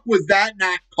fuck was that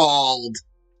not called?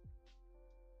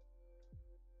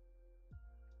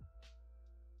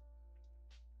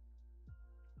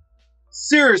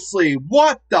 Seriously,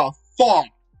 what the fuck?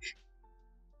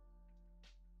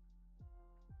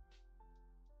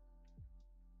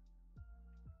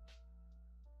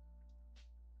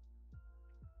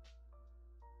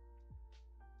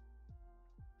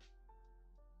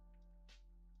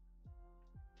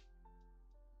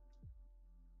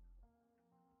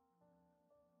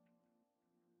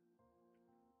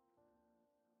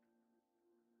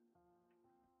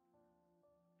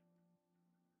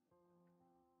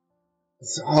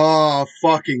 Oh,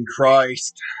 fucking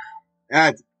Christ.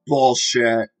 That's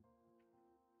bullshit.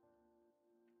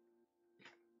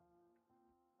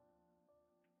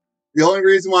 The only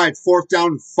reason why it's 4th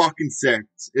down and fucking 6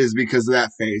 is because of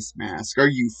that face mask. Are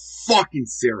you fucking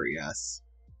serious?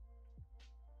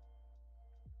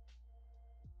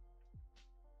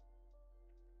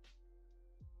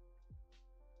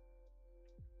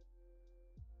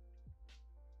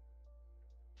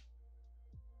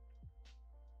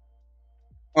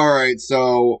 Alright,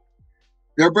 so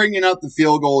they're bringing up the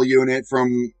field goal unit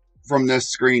from this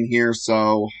screen here,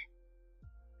 so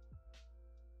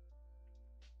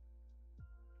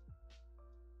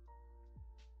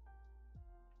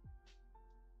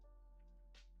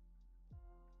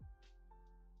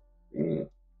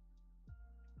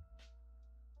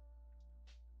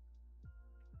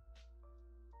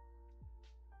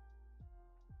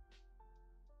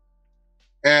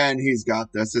and he's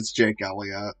got this. It's Jake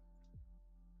Elliott.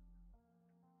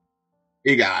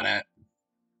 He got it.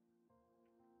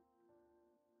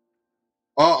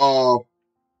 Uh-oh.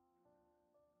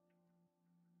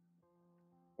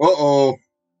 Uh-oh.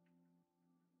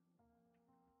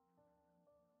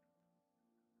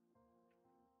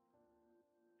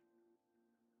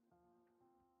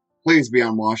 Please be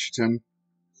on Washington.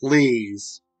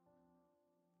 Please.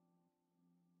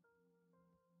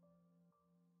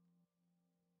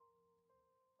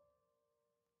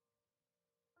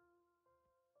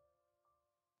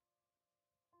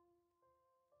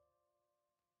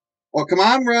 Well, come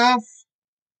on, ref.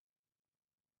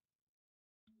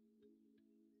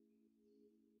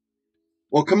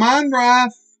 Well, come on,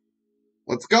 ref.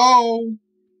 Let's go.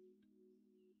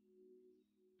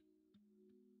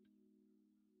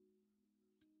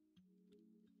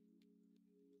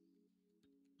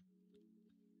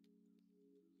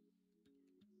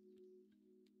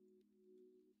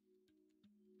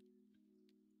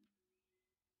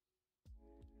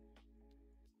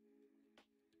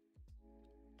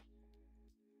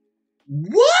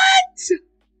 What?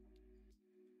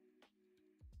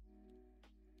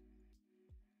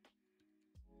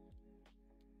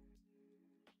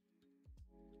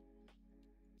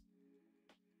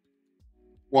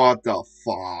 What the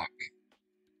fuck?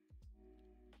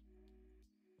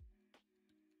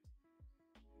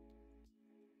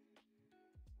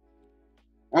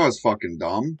 That was fucking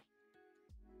dumb.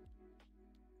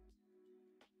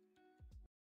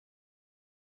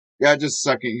 Yeah, just a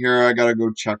second here. I gotta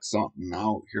go check something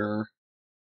out here.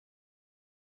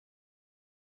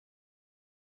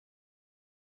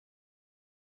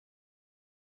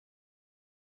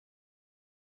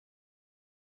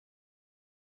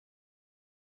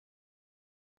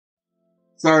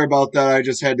 Sorry about that. I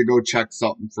just had to go check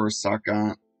something for a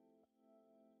second.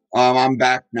 I'm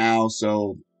back now,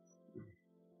 so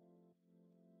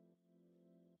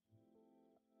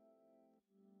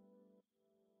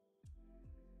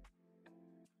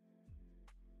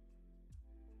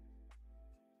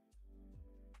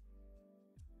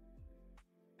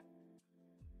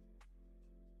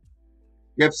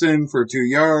Gibson for 2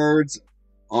 yards.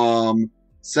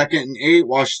 2nd and 8,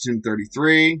 Washington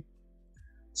 33.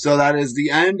 So that is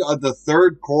the end of the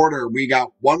third quarter. We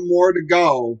got one more to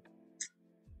go.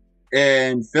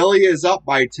 And Philly is up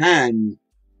by 10.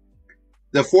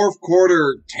 The fourth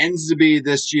quarter tends to be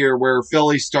this year where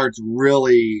Philly starts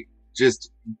really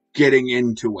just getting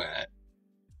into it.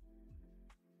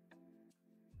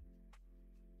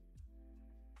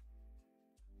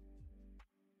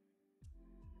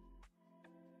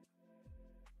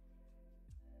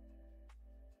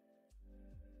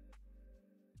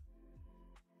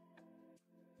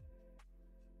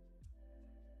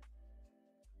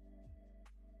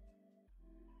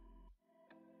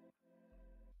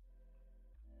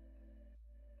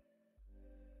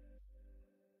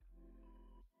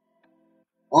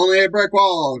 Only a brick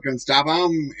wall can stop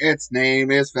him. Its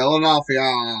name is Philadelphia.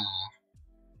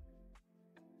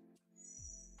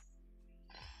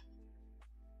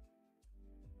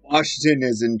 Washington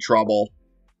is in trouble.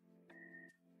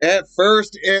 At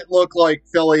first, it looked like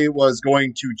Philly was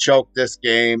going to choke this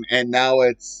game, and now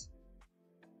it's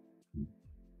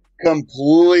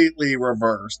completely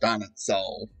reversed on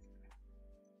itself.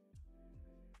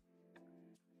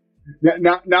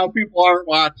 Now people aren't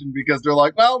watching because they're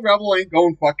like, well, Rebel ain't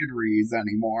going fucking Rees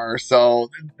anymore, so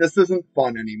this isn't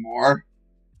fun anymore.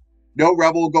 No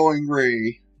Rebel going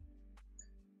Ree.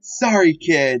 Sorry,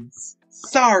 kids.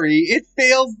 Sorry, it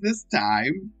fails this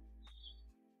time.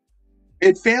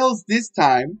 It fails this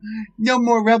time. No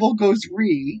more Rebel goes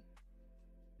Ree.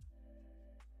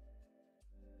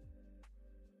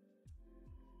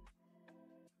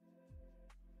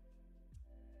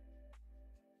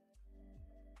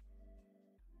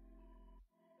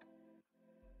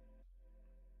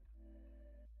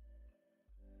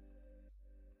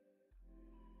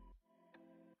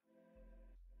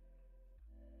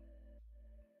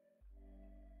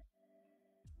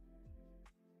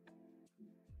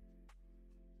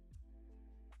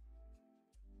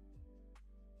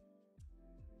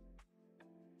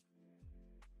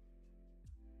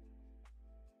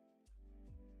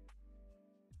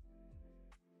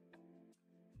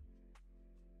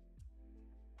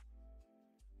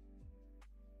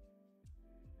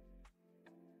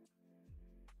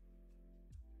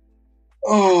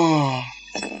 Oh.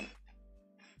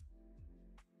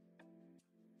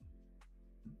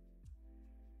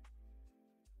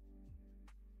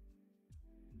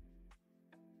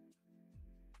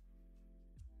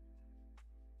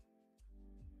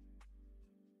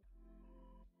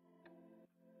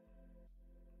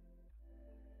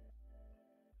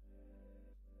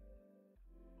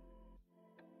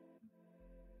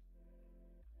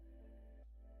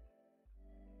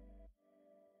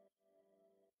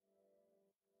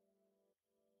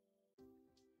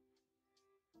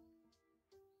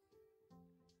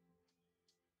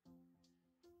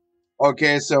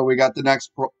 Okay, so we got the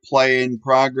next play in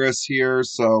progress here.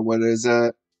 So what is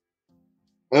it?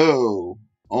 Oh,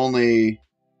 only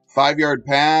 5-yard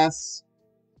pass.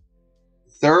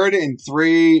 3rd and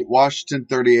 3, Washington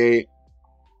 38.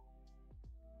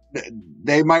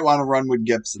 They might want to run with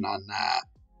Gibson on that.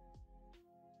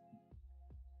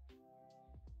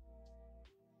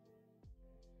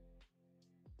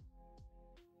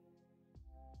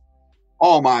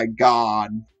 Oh my God.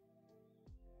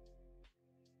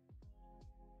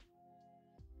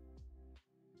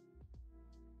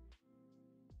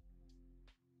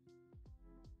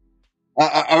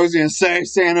 I was going to say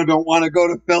Santa don't want to go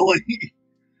to Philly.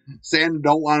 Santa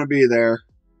don't want to be there.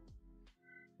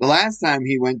 The last time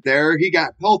he went there, he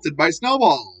got pelted by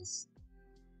snowballs.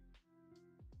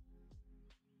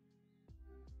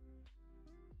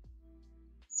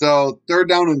 So 3rd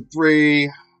down and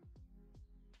 3.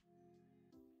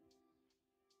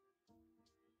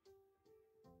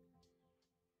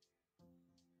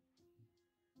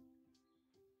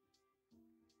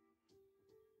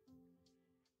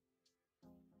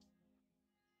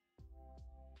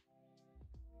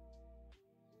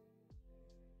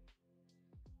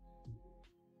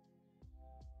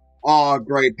 Oh,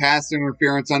 great pass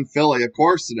interference on Philly. Of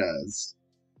course it is.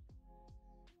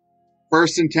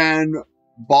 1st and 10,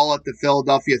 ball at the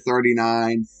Philadelphia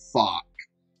 39. Fuck.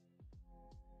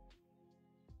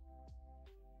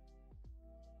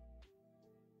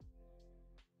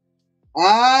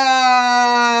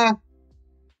 I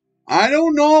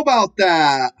don't know about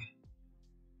that.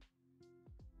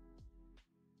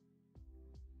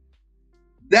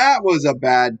 That was a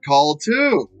bad call,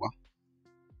 too.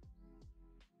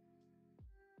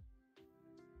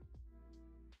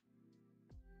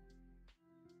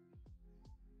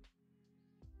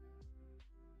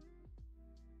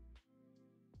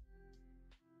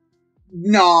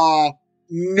 No,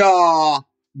 no,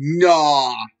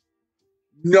 no,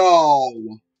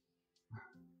 no.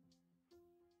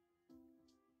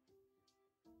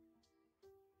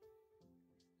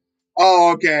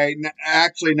 Oh, okay.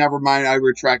 Actually, never mind. I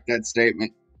retract that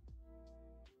statement.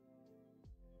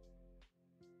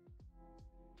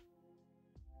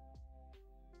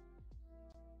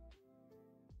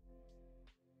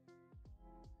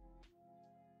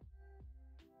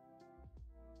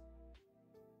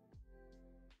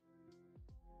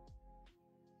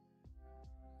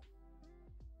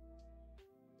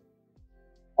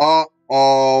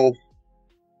 Uh-oh.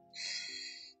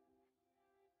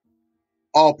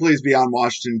 Oh, please be on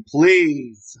Washington.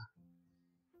 Please.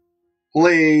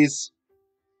 Please.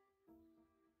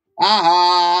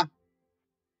 Aha.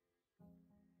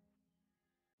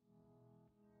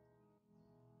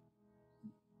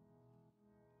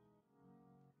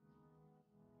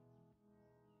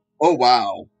 Oh,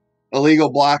 wow. Illegal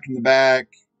block in the back.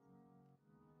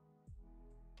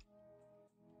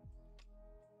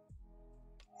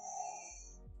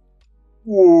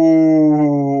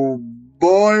 Ooh,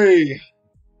 boy.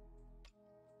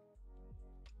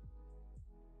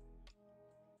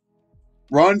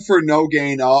 Run for no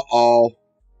gain. Uh-oh.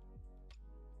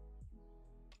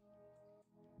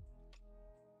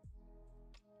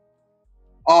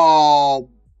 Oh.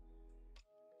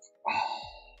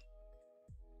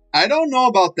 I don't know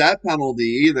about that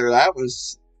penalty either. That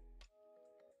was...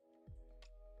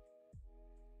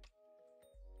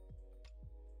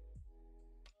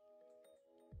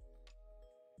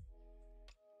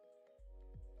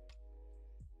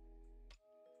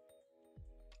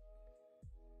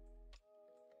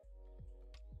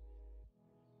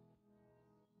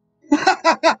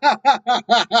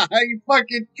 he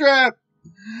fucking tripped.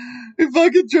 He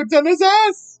fucking tripped on his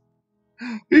ass.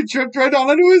 He tripped right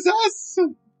onto his ass.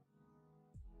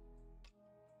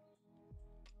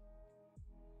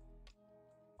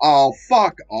 Oh,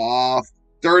 fuck off.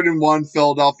 3rd and 1,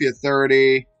 Philadelphia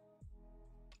 30.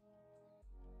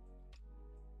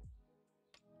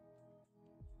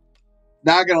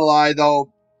 Not gonna lie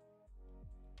though,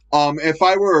 if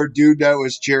I were a dude that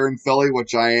was cheering Philly,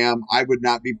 which I am, I would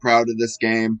not be proud of this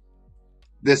game.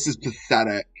 This is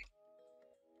pathetic.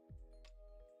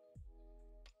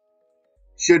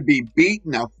 Should be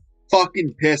beating the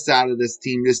fucking piss out of this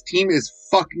team. This team is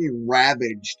fucking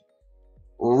ravaged.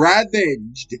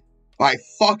 Ravaged by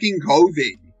fucking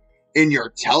COVID. And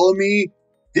you're telling me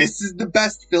this is the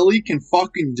best Philly can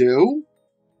fucking do?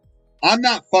 I'm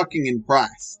not fucking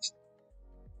impressed.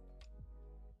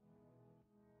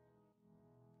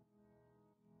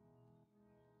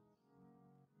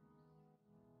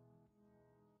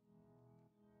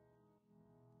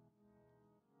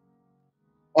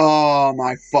 Oh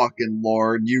my fucking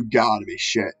lord, you gotta be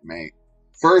shitting me.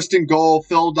 1st and goal,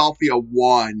 Philadelphia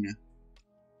 1.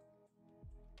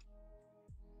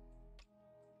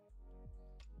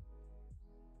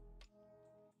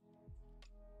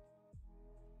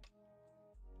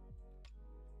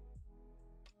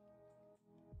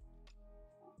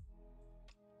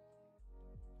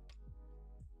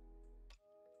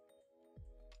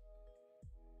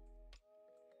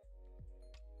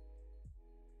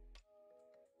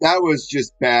 That was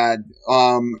just bad.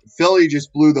 Philly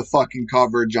just blew the fucking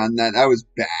coverage on that. That was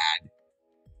bad.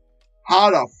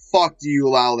 How the fuck do you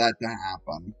allow that to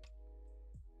happen?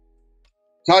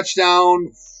 Touchdown,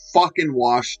 fucking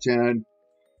Washington.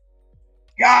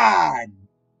 God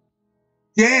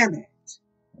damn it.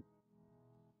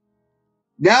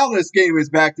 Now this game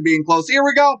is back to being close. Here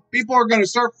we go. People are going to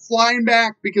start flying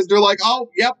back because they're like,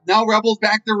 oh, yep, now Rebels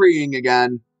back to reeing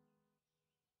again.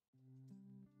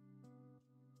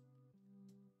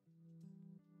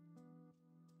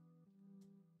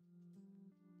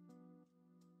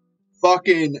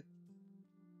 Fucking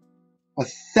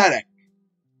pathetic.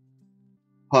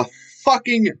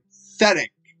 Fucking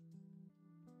pathetic.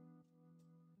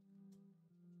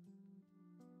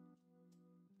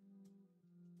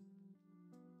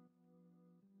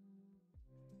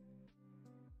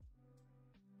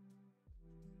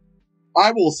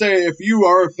 I will say, if you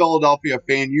are a Philadelphia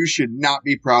fan, you should not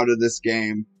be proud of this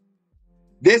game.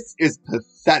 This is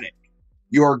pathetic.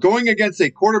 You are going against a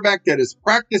quarterback that is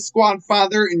practice squad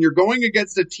father, and you're going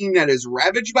against a team that is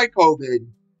ravaged by COVID,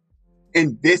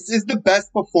 and this is the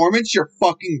best performance you're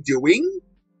fucking doing?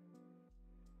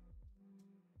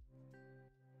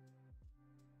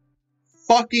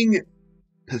 Fucking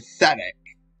pathetic.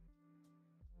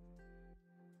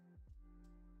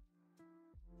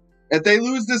 If they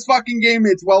lose this fucking game,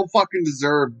 it's well fucking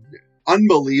deserved.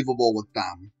 Unbelievable with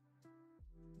them.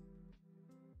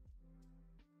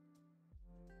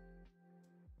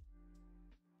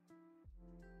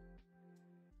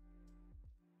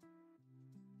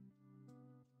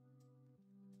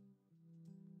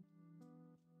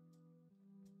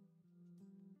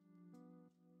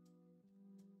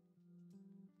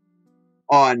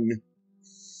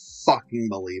 Fucking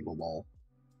believable.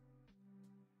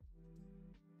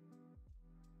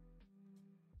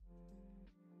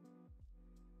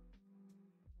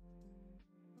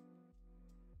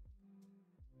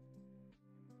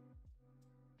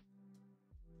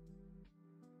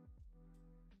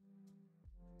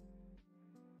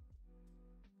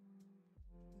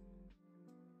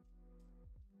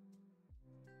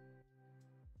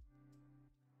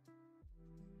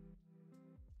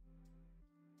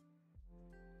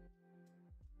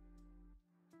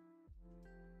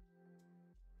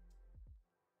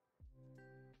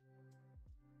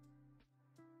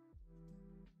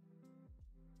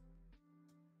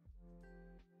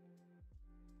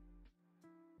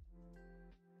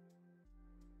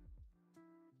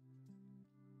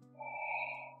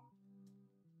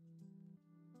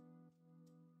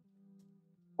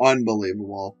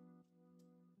 Unbelievable.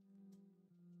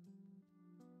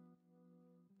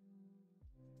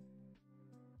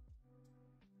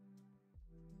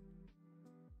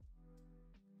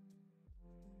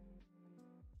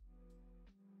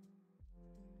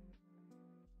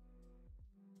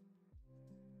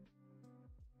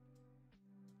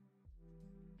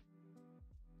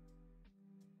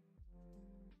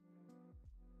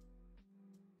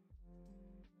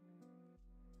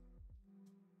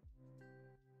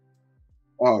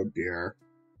 Oh dear.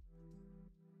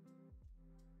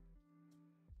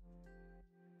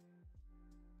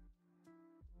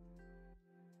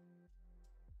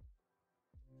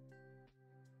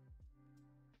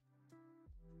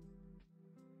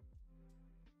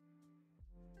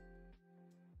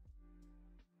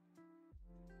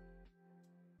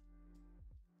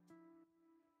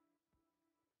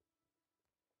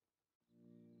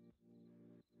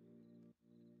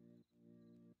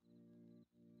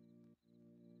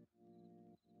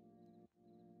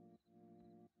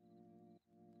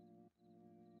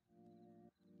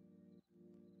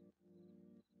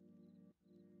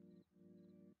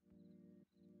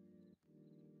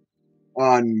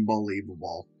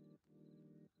 Unbelievable.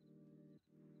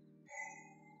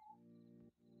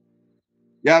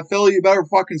 Yeah, Philly, you better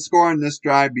fucking score on this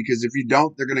drive because if you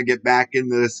don't, they're gonna get back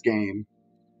into this game.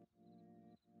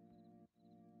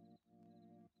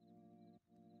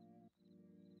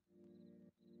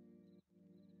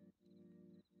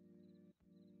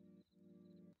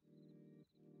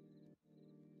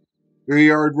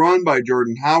 Three-yard run by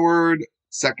Jordan Howard.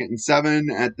 2nd and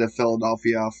 7 at the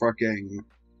Philadelphia fucking.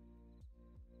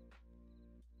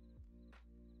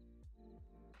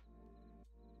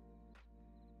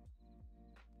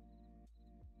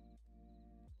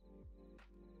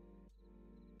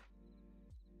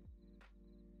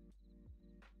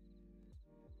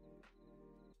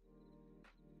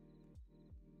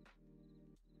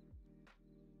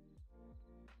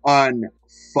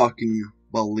 Unfucking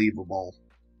believable.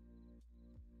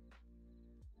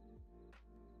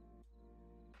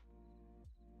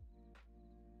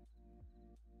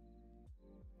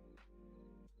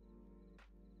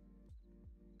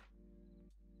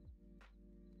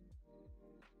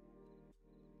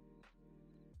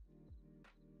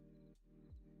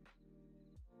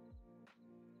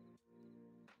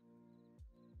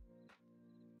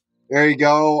 There you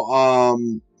go.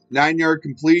 9-yard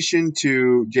completion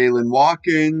to Jalen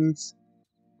Watkins.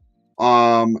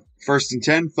 1st and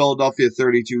 10, Philadelphia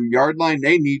 32-yard line.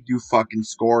 They need to fucking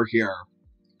score here.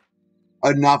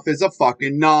 Enough is a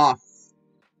fucking enough.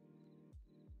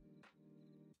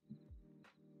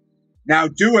 Now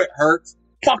do it, Hurts.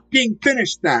 Fucking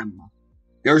finish them.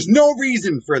 There's no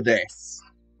reason for this.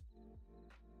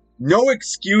 No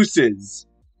excuses.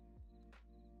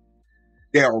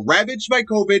 They are ravaged by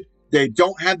COVID. They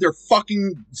don't have their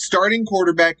fucking starting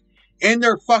quarterback, and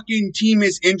their fucking team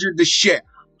is injured to shit.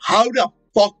 How the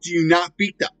fuck do you not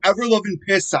beat the ever-loving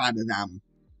piss out of them?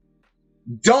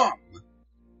 Dumb.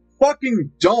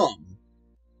 Fucking dumb.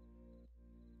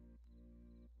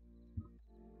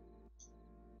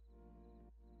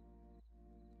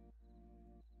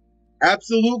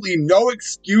 Absolutely no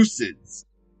excuses.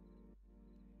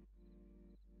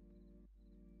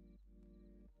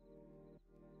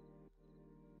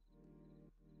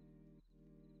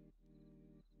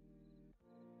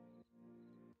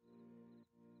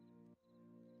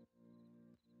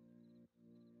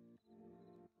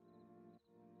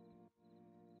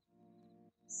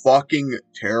 Fucking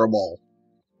terrible.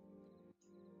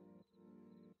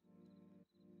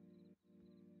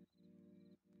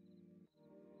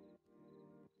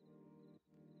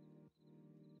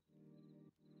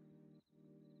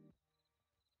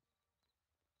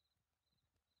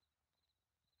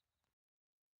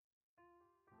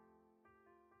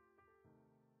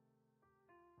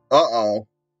 Uh-oh.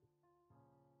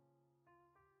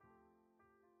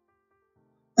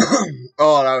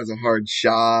 Oh, that was a hard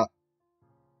shot.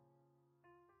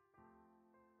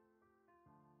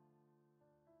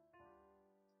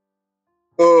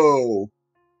 Oh.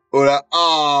 Oh, that.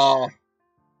 Oh.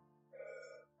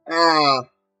 Ah.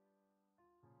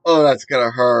 Oh, that's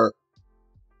gonna hurt.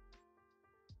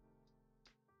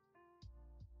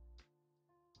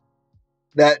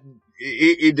 That.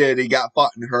 He did. He got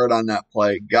fucking hurt on that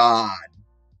play. God.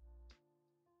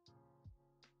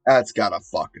 That's gotta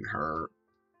fucking hurt.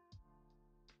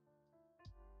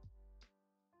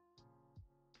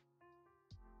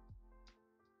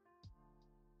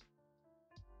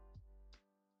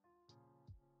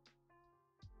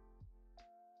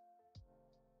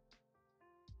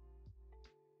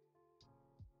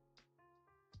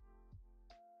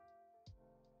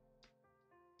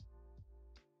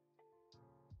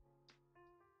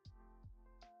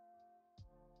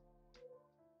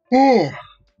 Oh,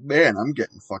 man, I'm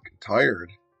getting fucking tired.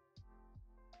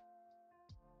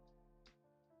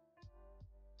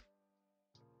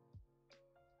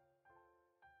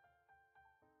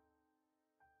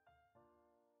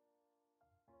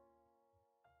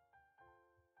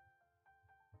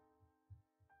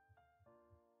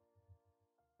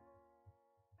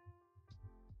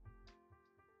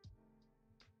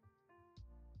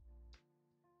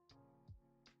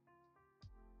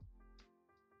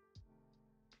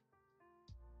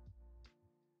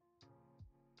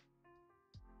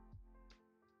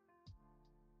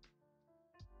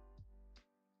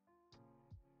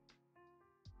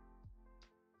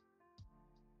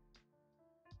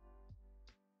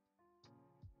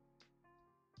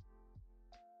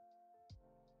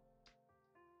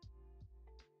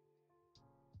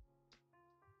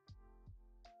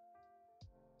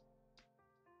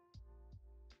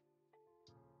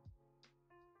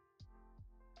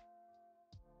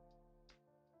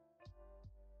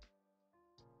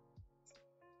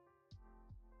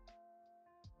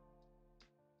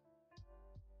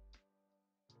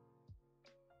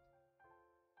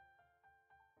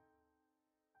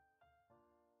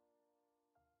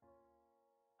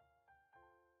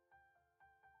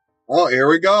 Oh, here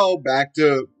we go. Back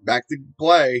to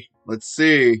play. Let's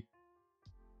see.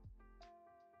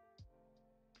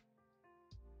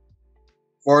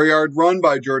 4-yard run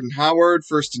by Jordan Howard.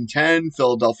 1st and 10.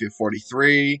 Philadelphia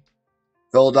 43.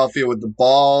 Philadelphia with the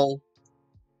ball.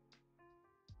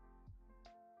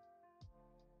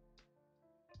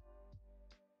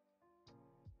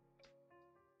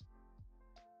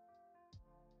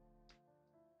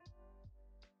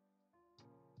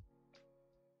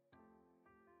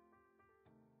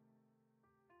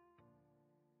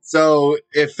 So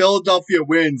if Philadelphia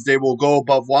wins, they will go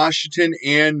above Washington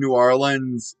and New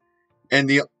Orleans. And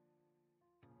the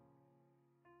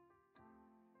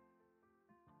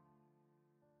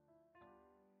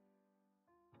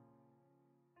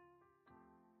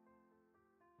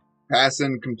pass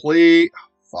incomplete.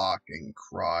 Fucking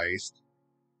Christ.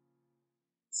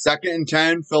 2nd and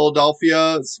 10,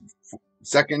 Philadelphia.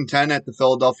 2nd and 10 at the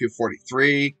Philadelphia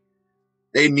 43.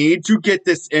 They need to get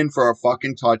this in for a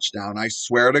fucking touchdown. I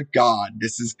swear to God,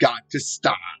 this has got to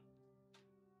stop.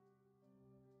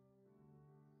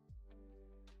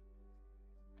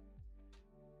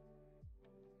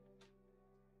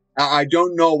 I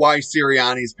don't know why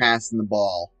Sirianni's passing the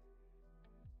ball.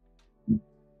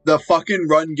 The fucking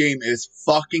run game is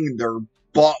fucking their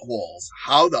buttholes.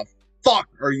 How the fuck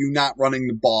are you not running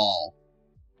the ball?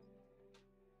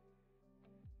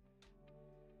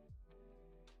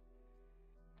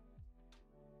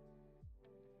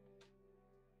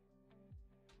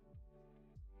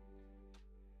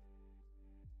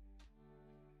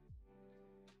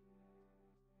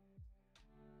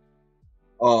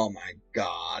 Oh my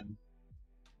God.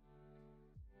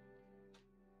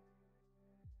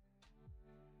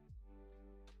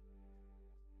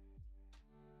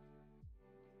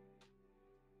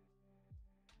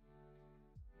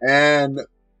 And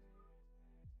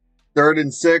 3rd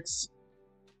and 6,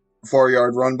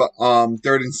 4-yard run, but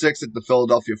 3rd and 6 at the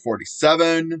Philadelphia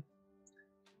 47.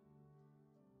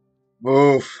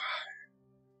 Oof.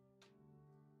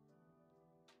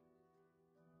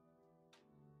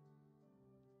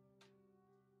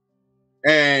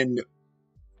 And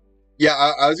yeah,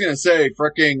 I was gonna say,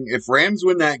 fricking, if Rams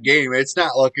win that game, it's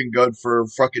not looking good for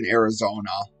fricking Arizona.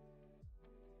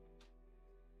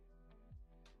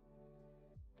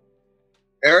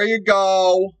 There you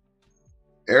go.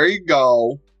 There you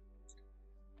go.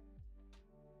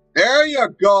 There you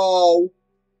go.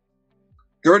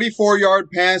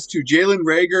 34-yard pass to Jalen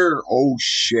Reagor. Oh,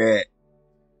 shit.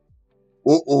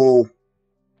 Uh-oh.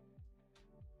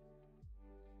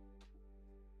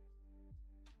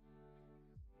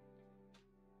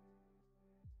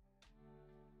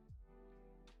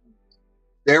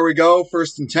 There we go.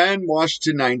 1st and 10.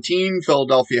 Washington 19.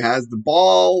 Philadelphia has the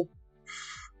ball.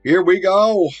 Here we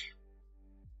go.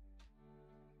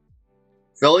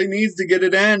 Philly needs to get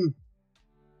it in.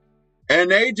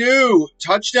 And they do.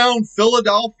 Touchdown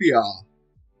Philadelphia.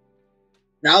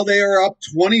 Now they are up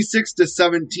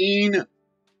 26-17.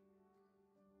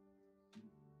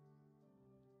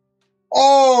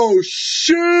 Oh,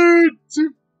 shit.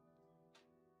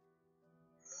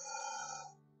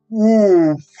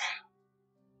 Oof.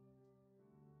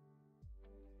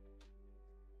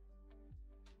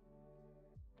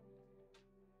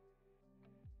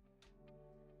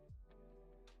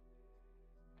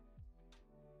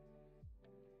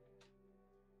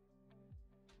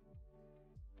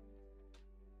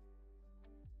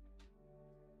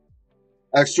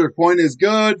 Extra point is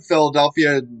good.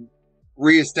 Philadelphia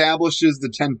reestablishes the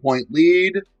 10-point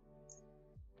lead.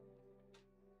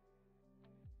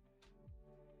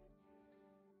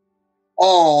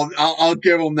 Oh, I'll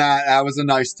give them that. That was a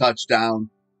nice touchdown.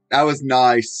 That was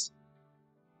nice.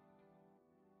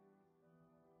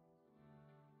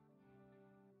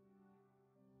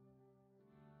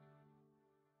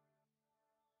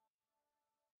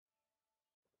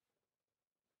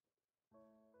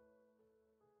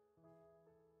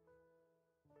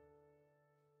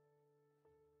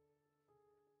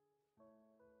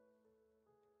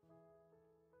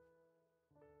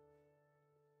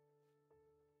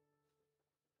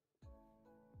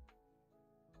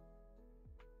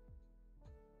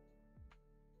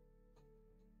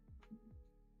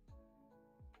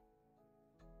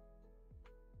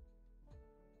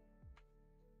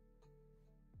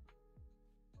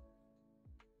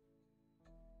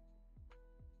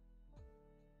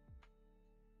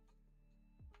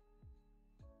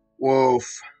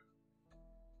 Woof.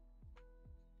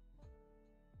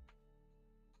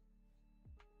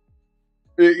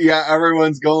 Yeah,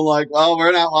 everyone's going like, well,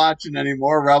 we're not watching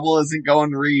anymore. Rebel isn't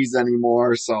going Rees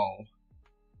anymore, so.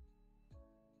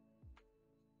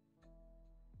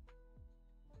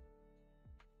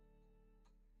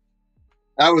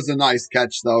 That was a nice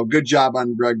catch, though. Good job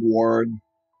on Greg Ward.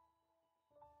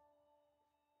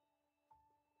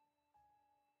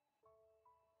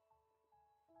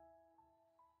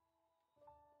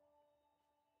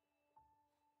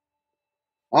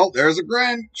 Oh, there's a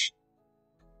Grinch.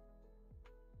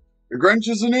 The Grinch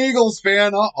is an Eagles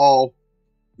fan. Uh-oh.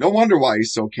 No wonder why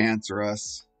he's so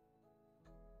cancerous.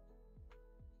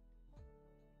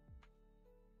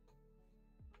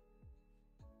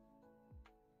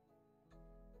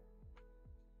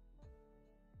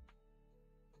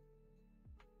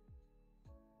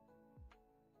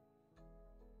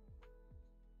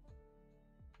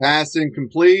 Pass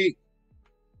incomplete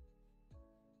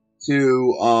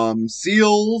to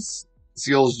Seals.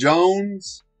 Seals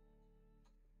Jones.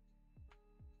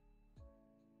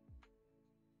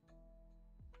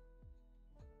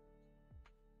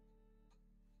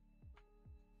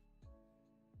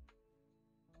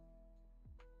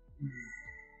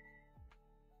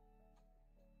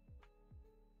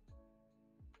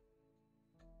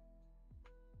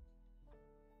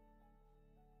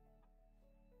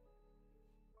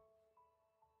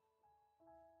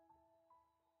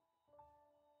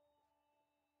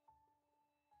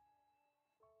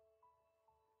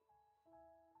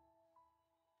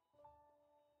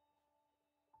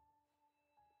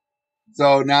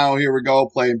 So now here we go.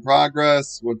 Play in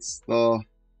progress. What's the...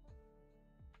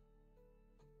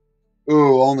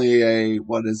 Ooh, only a...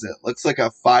 What is it? Looks like a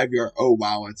 5-yard... Oh,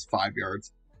 wow. It's 5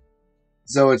 yards.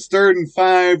 So it's 3rd and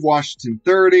 5. Washington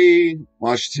 30.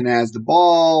 Washington has the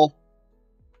ball.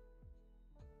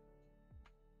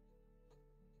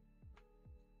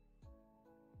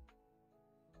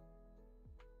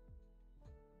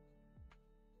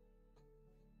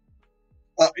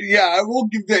 Yeah, I will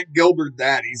give that Gilbert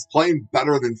that. He's playing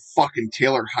better than fucking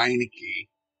Taylor Heineke.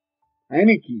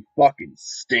 Heineke fucking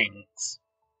stinks.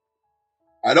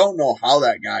 I don't know how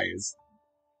that guy is.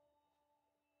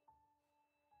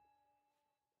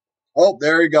 Oh,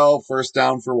 there you go. First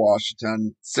down for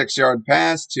Washington. 6-yard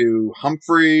pass to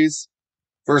Humphreys.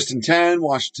 1st and 10.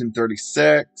 Washington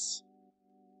 36.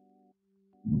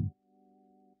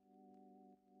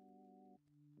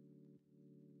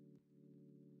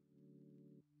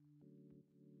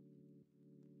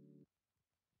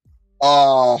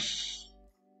 Oh,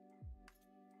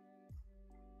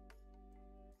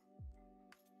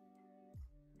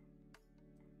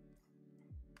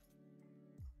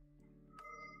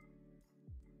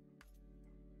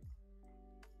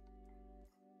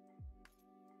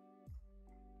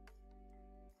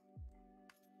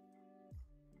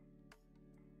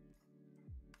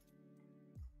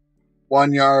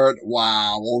 1 yard.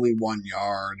 Wow, only 1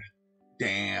 yard.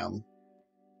 Damn.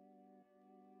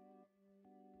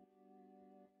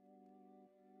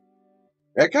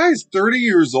 That guy's 30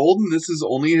 years old and this is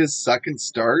only his second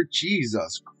start?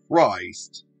 Jesus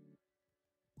Christ.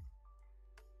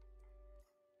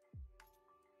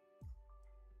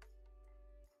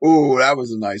 Ooh, that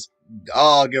was a nice...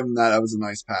 I'll give him that. That was a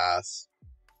nice pass.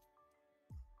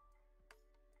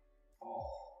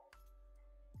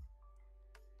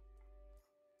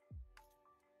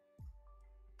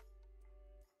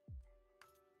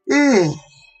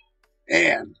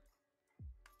 Man.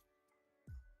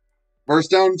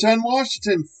 First down 10,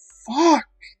 Washington. Fuck.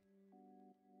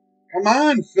 Come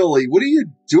on, Philly. What are you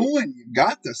doing? You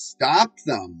got to stop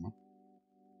them.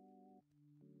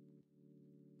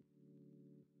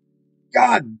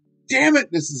 God damn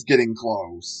it, this is getting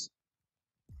close.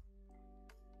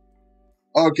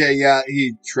 Okay, yeah,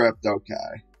 he tripped.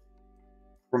 Okay.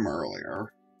 From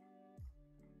earlier.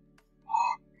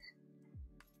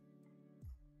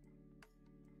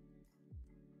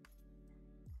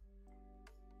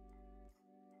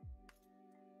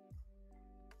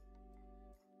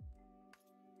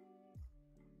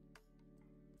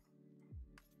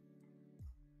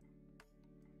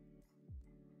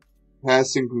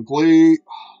 Passing complete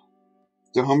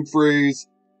to Humphreys.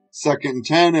 2nd and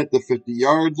 10 at the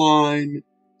 50-yard line.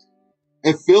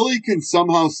 If Philly can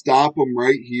somehow stop them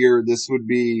right here, this would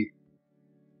be...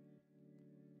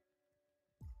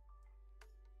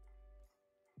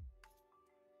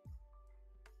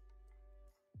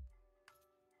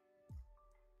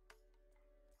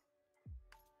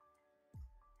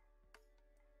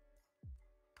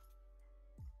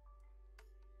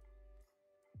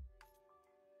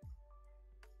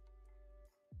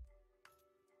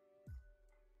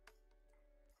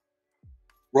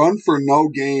 Run for no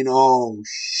gain. Oh,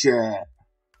 shit.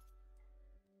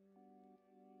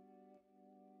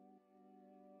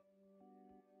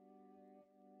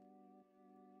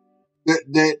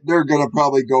 They're going to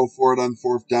probably go for it on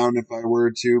 4th down if I were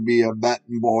to be a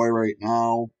betting boy right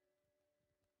now.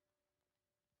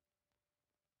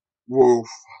 Woof.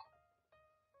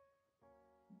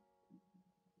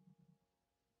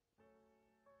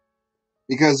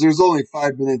 Because there's only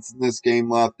 5 minutes in this game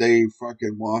left.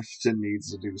 Fucking Washington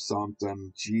needs to do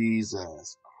something.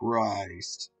 Jesus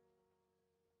Christ.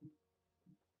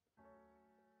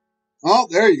 Oh,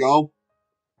 there you go.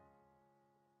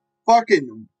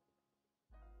 Fucking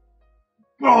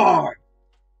God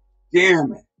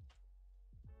damn it.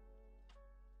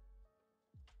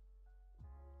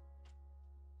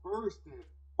 First and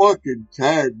fucking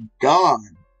 10. God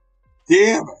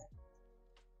damn it.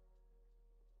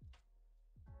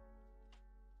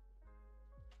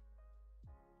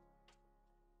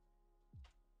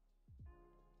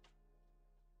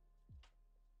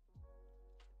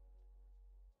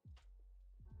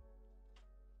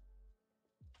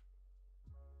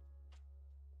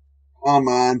 Come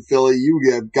on, Philly. You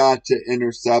have got to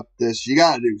intercept this. You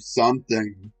got to do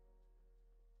something.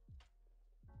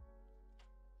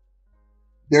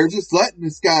 They're just letting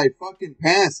this guy fucking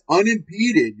pass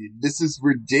unimpeded. This is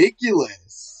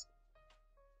ridiculous.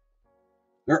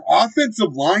 Their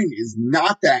offensive line is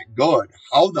not that good.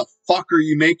 How the fuck are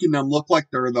you making them look like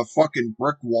they're the fucking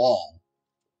brick wall?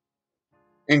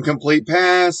 Incomplete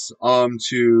pass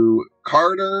to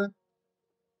Carter.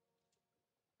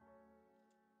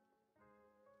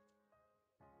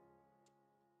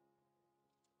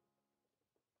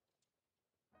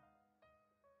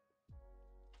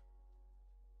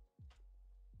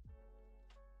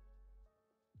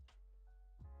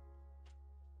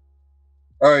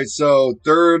 All right, so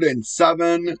 3rd and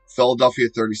 7, Philadelphia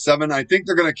 37. I think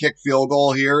they're going to kick field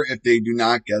goal here if they do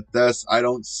not get this. I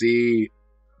don't see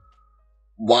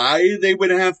why they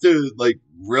would have to like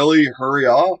really hurry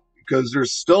up because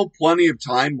there's still plenty of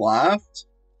time left.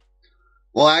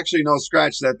 Well, actually, no,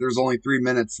 scratch that. There's only 3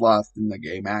 minutes left in the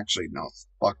game. Actually, no,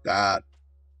 fuck that.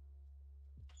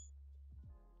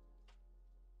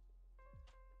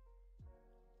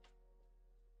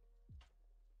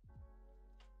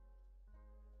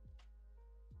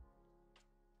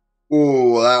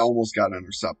 Ooh, that almost got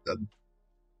intercepted.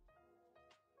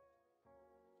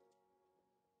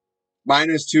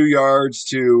 -2 yards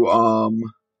to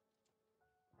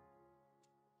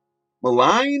the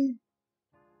line.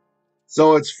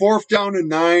 So it's 4th down and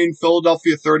 9,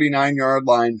 Philadelphia 39-yard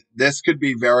line. This could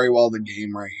be very well the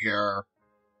game right here.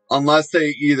 Unless they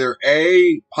either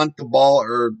A, punt the ball,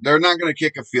 or they're not going to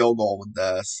kick a field goal with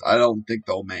this. I don't think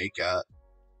they'll make it.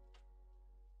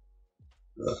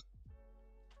 Ugh.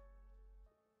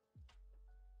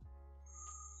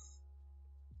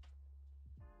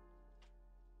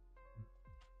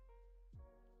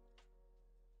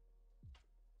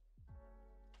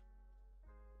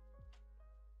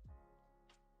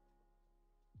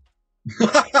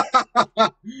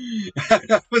 That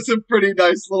was a pretty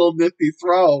nice little nifty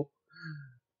throw.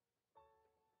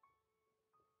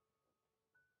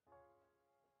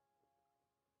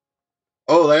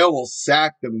 Oh, they almost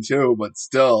sacked him too, but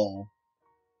still.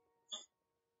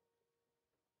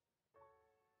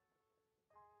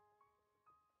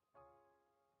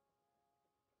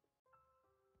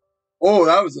 Oh,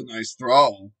 that was a nice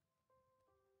throw.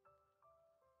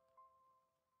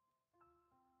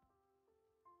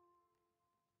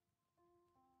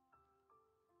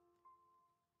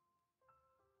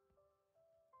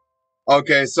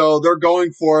 Okay, so they're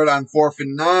going for it on 4th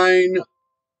and 9.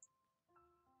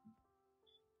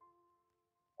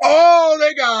 Oh,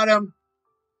 they got him.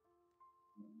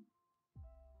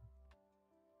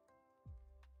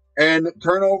 And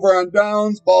turnover on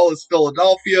downs. Ball is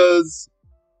Philadelphia's.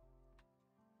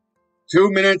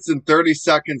 2 minutes and 30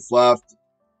 seconds left.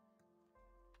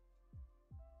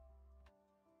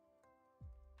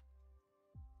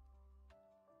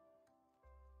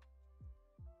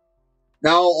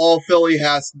 Now all Philly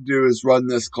has to do is run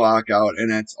this clock out,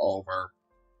 and it's over.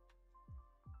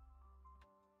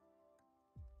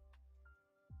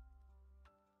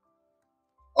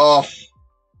 Oh,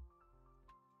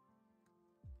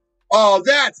 oh,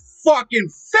 that's fucking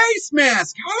face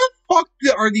mask. How the fuck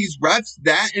are these refs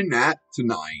that and that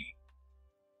tonight?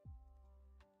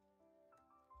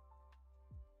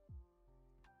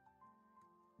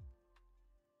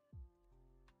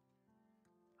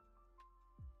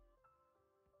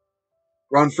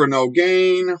 Run for no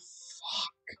gain.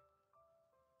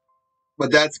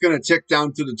 But that's going to tick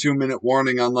down to the 2-minute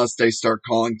warning unless they start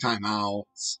calling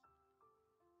timeouts.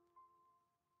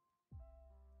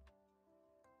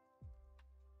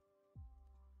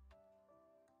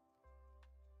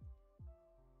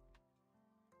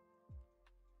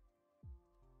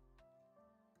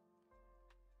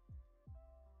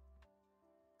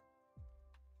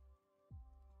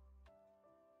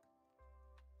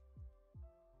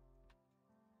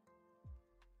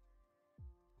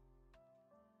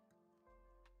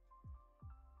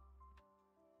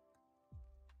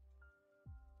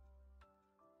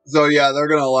 So yeah, they're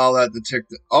going to allow that to tick.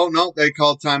 Oh no, they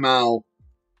called timeout.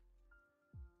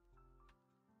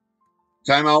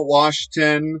 Timeout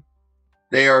Washington.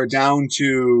 They are down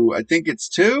to, I think it's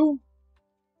 2.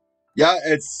 Yeah,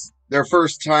 it's their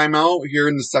first timeout here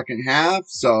in the second half.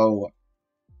 So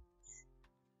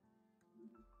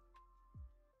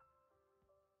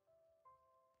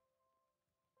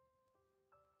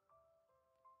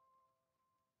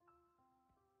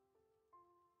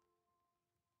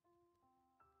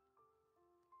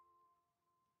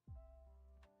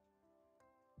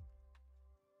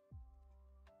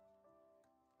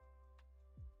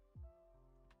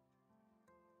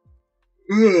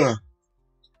ugh.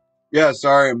 Yeah,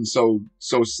 sorry, I'm so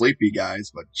sleepy,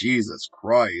 guys. But Jesus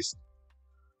Christ,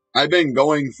 I've been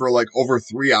going for like over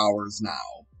 3 hours now.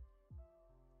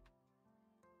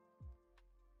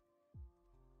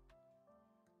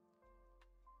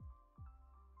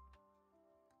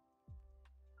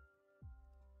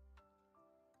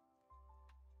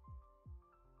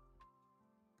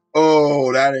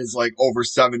 Oh, that is like over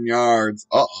 7 yards.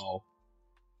 Uh-oh.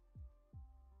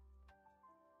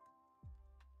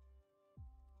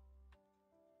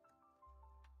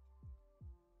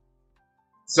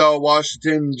 So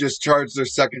Washington just charged their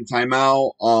second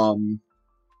timeout.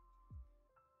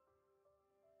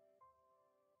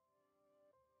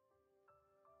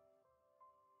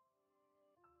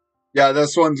 Yeah,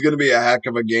 this one's gonna be a heck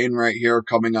of a game right here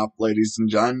coming up, ladies and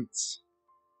gents.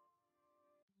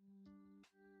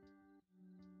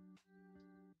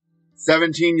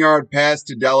 17-yard pass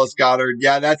to Dallas Goddard.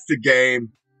 Yeah, that's the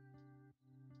game.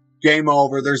 Game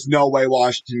over. There's no way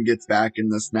Washington gets back in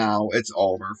this now. It's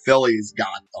over. Philly's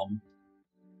got them.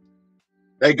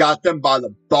 They got them by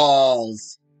the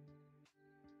balls.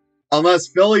 Unless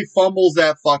Philly fumbles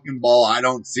that fucking ball, I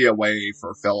don't see a way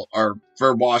for Phil or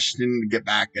for Washington to get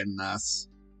back in this.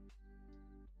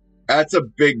 That's a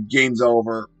big game's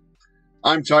over.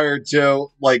 I'm tired too.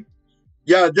 Like,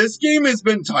 yeah, this game has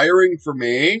been tiring for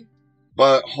me,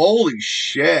 but holy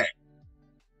shit.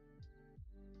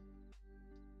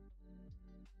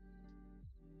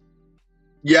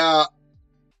 Yeah,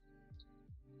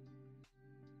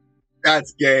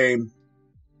 that's game.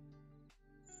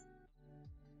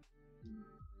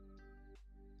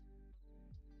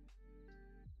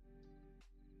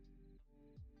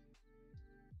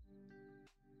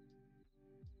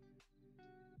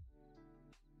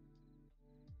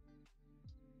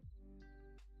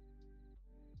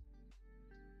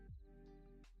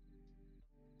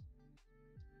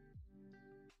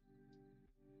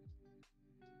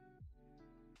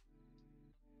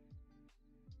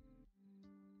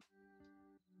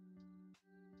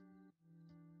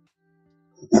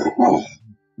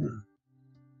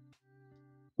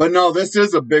 But no, this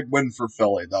is a big win for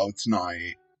Philly though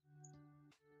tonight.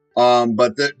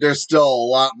 But there's still a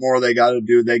lot more they got to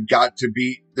do. They got to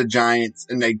beat the Giants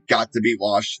and they got to beat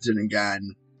Washington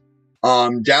again.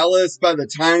 Dallas, by the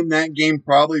time that game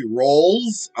probably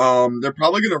rolls, they're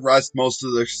probably going to rest most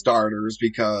of their starters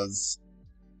because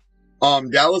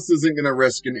Dallas isn't going to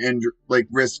risk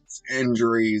risk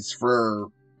injuries for.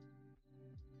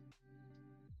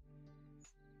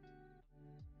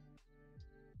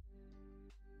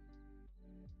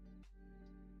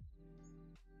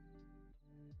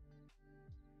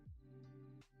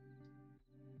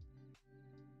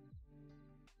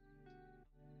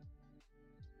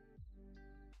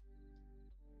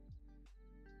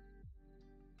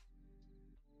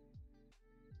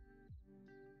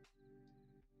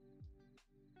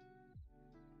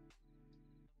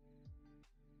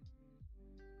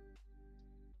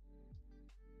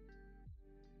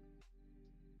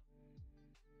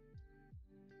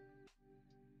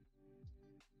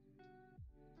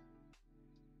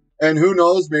 And who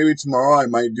knows, maybe tomorrow I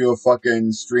might do a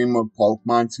fucking stream of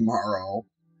Pokemon tomorrow.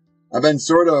 I've been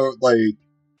sort of like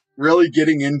really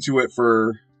getting into it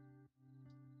for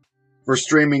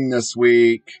streaming this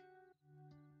week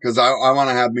because I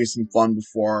want to have me some fun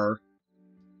before.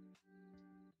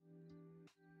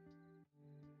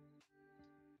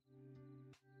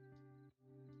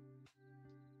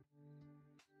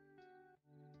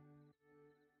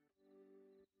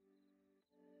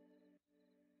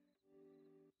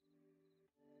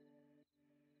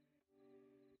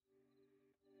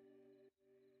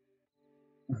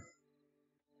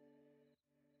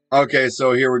 Okay,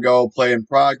 so here we go. Play in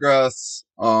progress.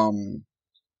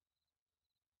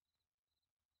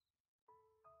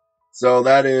 So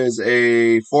that is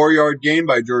a 4-yard gain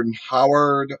by Jordan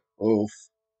Howard. Oof.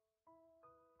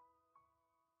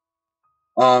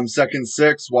 Second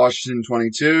 6, Washington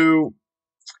 22.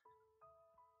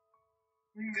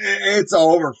 It's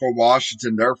over for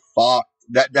Washington. They're fucked.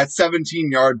 That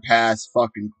 17-yard pass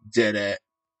fucking did it.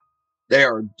 They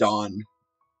are done.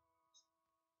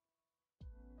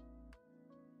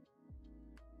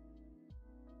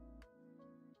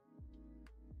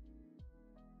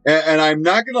 And I'm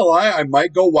not gonna lie, I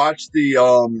might go watch the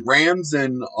Rams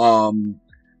and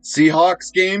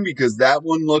Seahawks game because that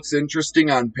one looks interesting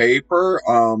on paper.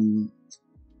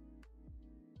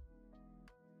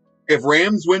 If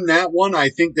Rams win that one, I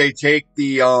think they take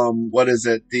the what is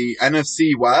it? The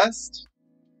NFC West.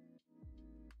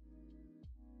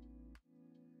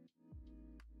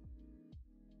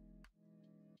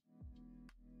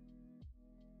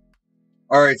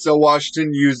 All right, so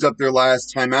Washington used up their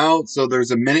last timeout, so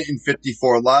there's a minute and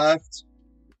 54 left.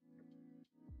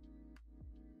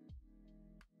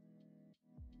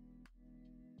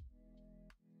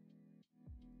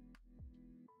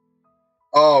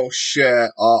 Oh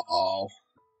shit! Uh-oh.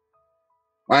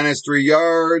 Minus 3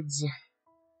 yards.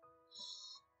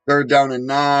 Third down and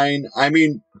 9. I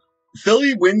mean,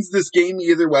 Philly wins this game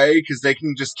either way because they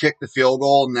can just kick the field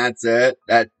goal and that's it.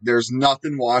 There's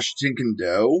nothing Washington can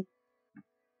do.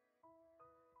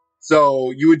 So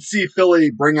you would see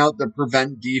Philly bring out the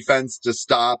prevent defense to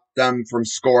stop them from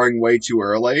scoring way too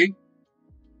early.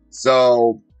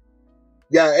 So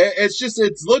yeah,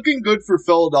 it's looking good for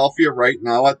Philadelphia right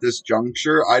now at this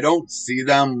juncture. I don't see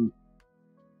them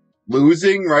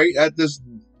losing right at this.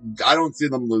 I don't see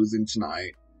them losing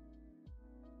tonight.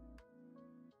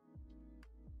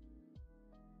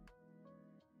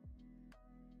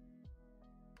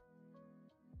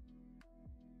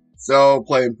 So,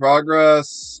 play in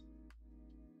progress.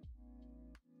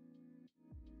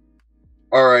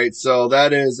 All right, so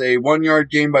that is a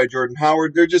 1-yard gain by Jordan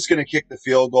Howard. They're just going to kick the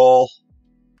field goal.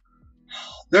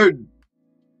 They're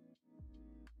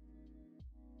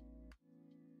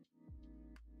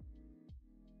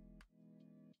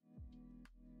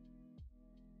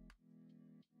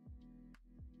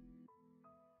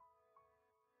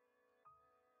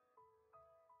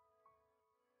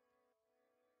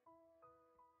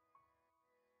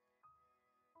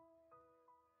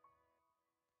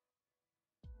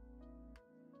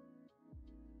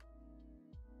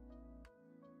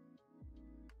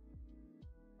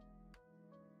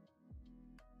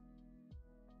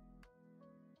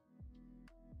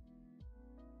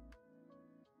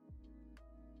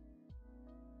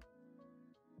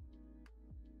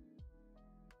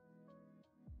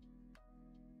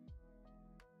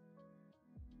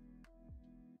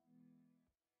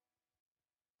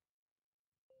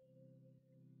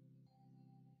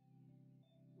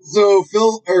so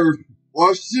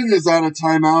Washington is out of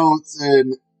timeouts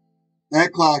and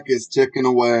that clock is ticking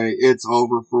away. It's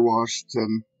over for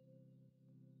Washington.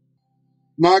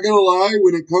 Not gonna lie,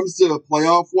 when it comes to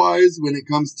playoff-wise, when it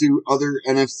comes to other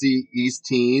NFC East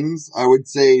teams, I would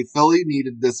say Philly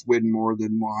needed this win more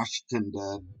than Washington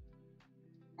did.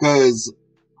 Because,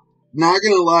 not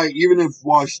gonna lie, even if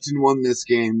Washington won this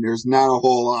game, there's not a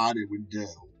whole lot it would do.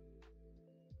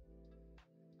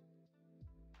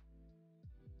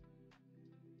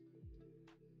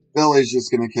 Philly's just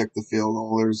gonna kick the field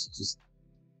goal. There's just...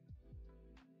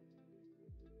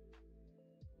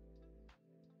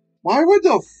 Why would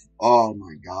the... Oh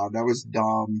my god, that was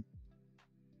dumb.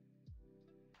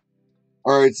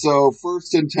 Alright, so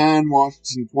 1st and 10,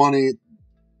 Washington 20.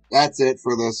 That's it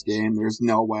for this game. There's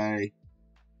no way.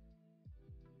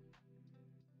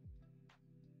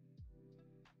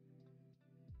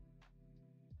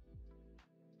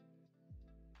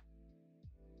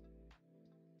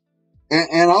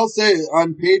 And I'll say,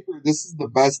 on paper, this is the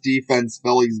best defense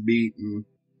Philly's beaten.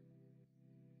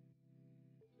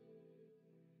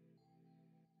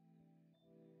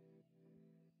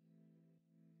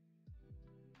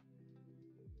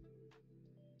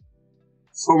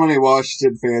 So many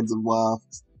Washington fans have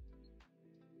left.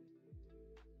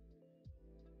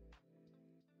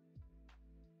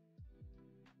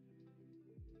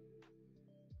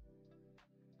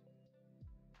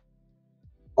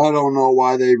 I don't know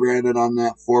why they ran it on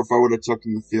that 4th. I would have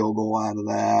taken the field goal out of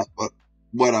that, but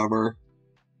whatever.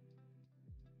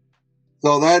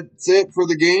 So that's it for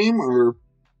the game, or...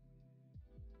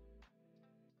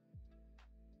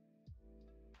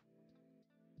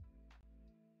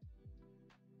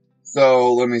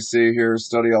 So, let me see here.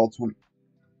 Study all 20...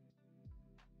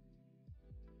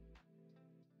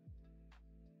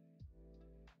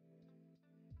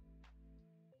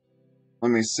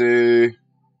 Let me see.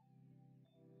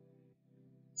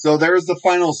 So there's the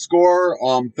final score.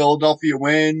 Philadelphia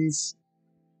wins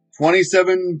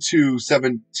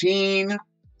 27-17.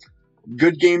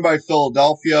 Good game by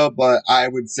Philadelphia, but I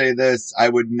would say this, I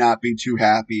would not be too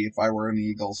happy if I were an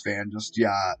Eagles fan just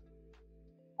yet.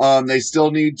 They still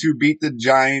need to beat the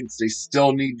Giants. They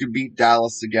still need to beat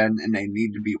Dallas again, and they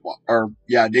need to beat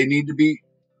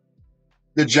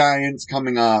the Giants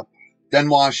coming up, then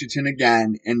Washington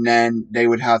again, and then they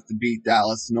would have to beat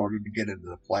Dallas in order to get into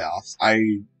the playoffs.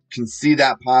 I can see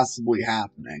that possibly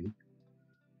happening.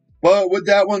 But with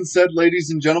that one said, ladies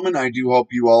and gentlemen, I do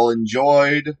hope you all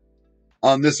enjoyed.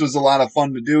 This was a lot of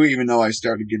fun to do, even though I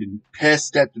started getting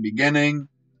pissed at the beginning.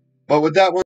 But with that one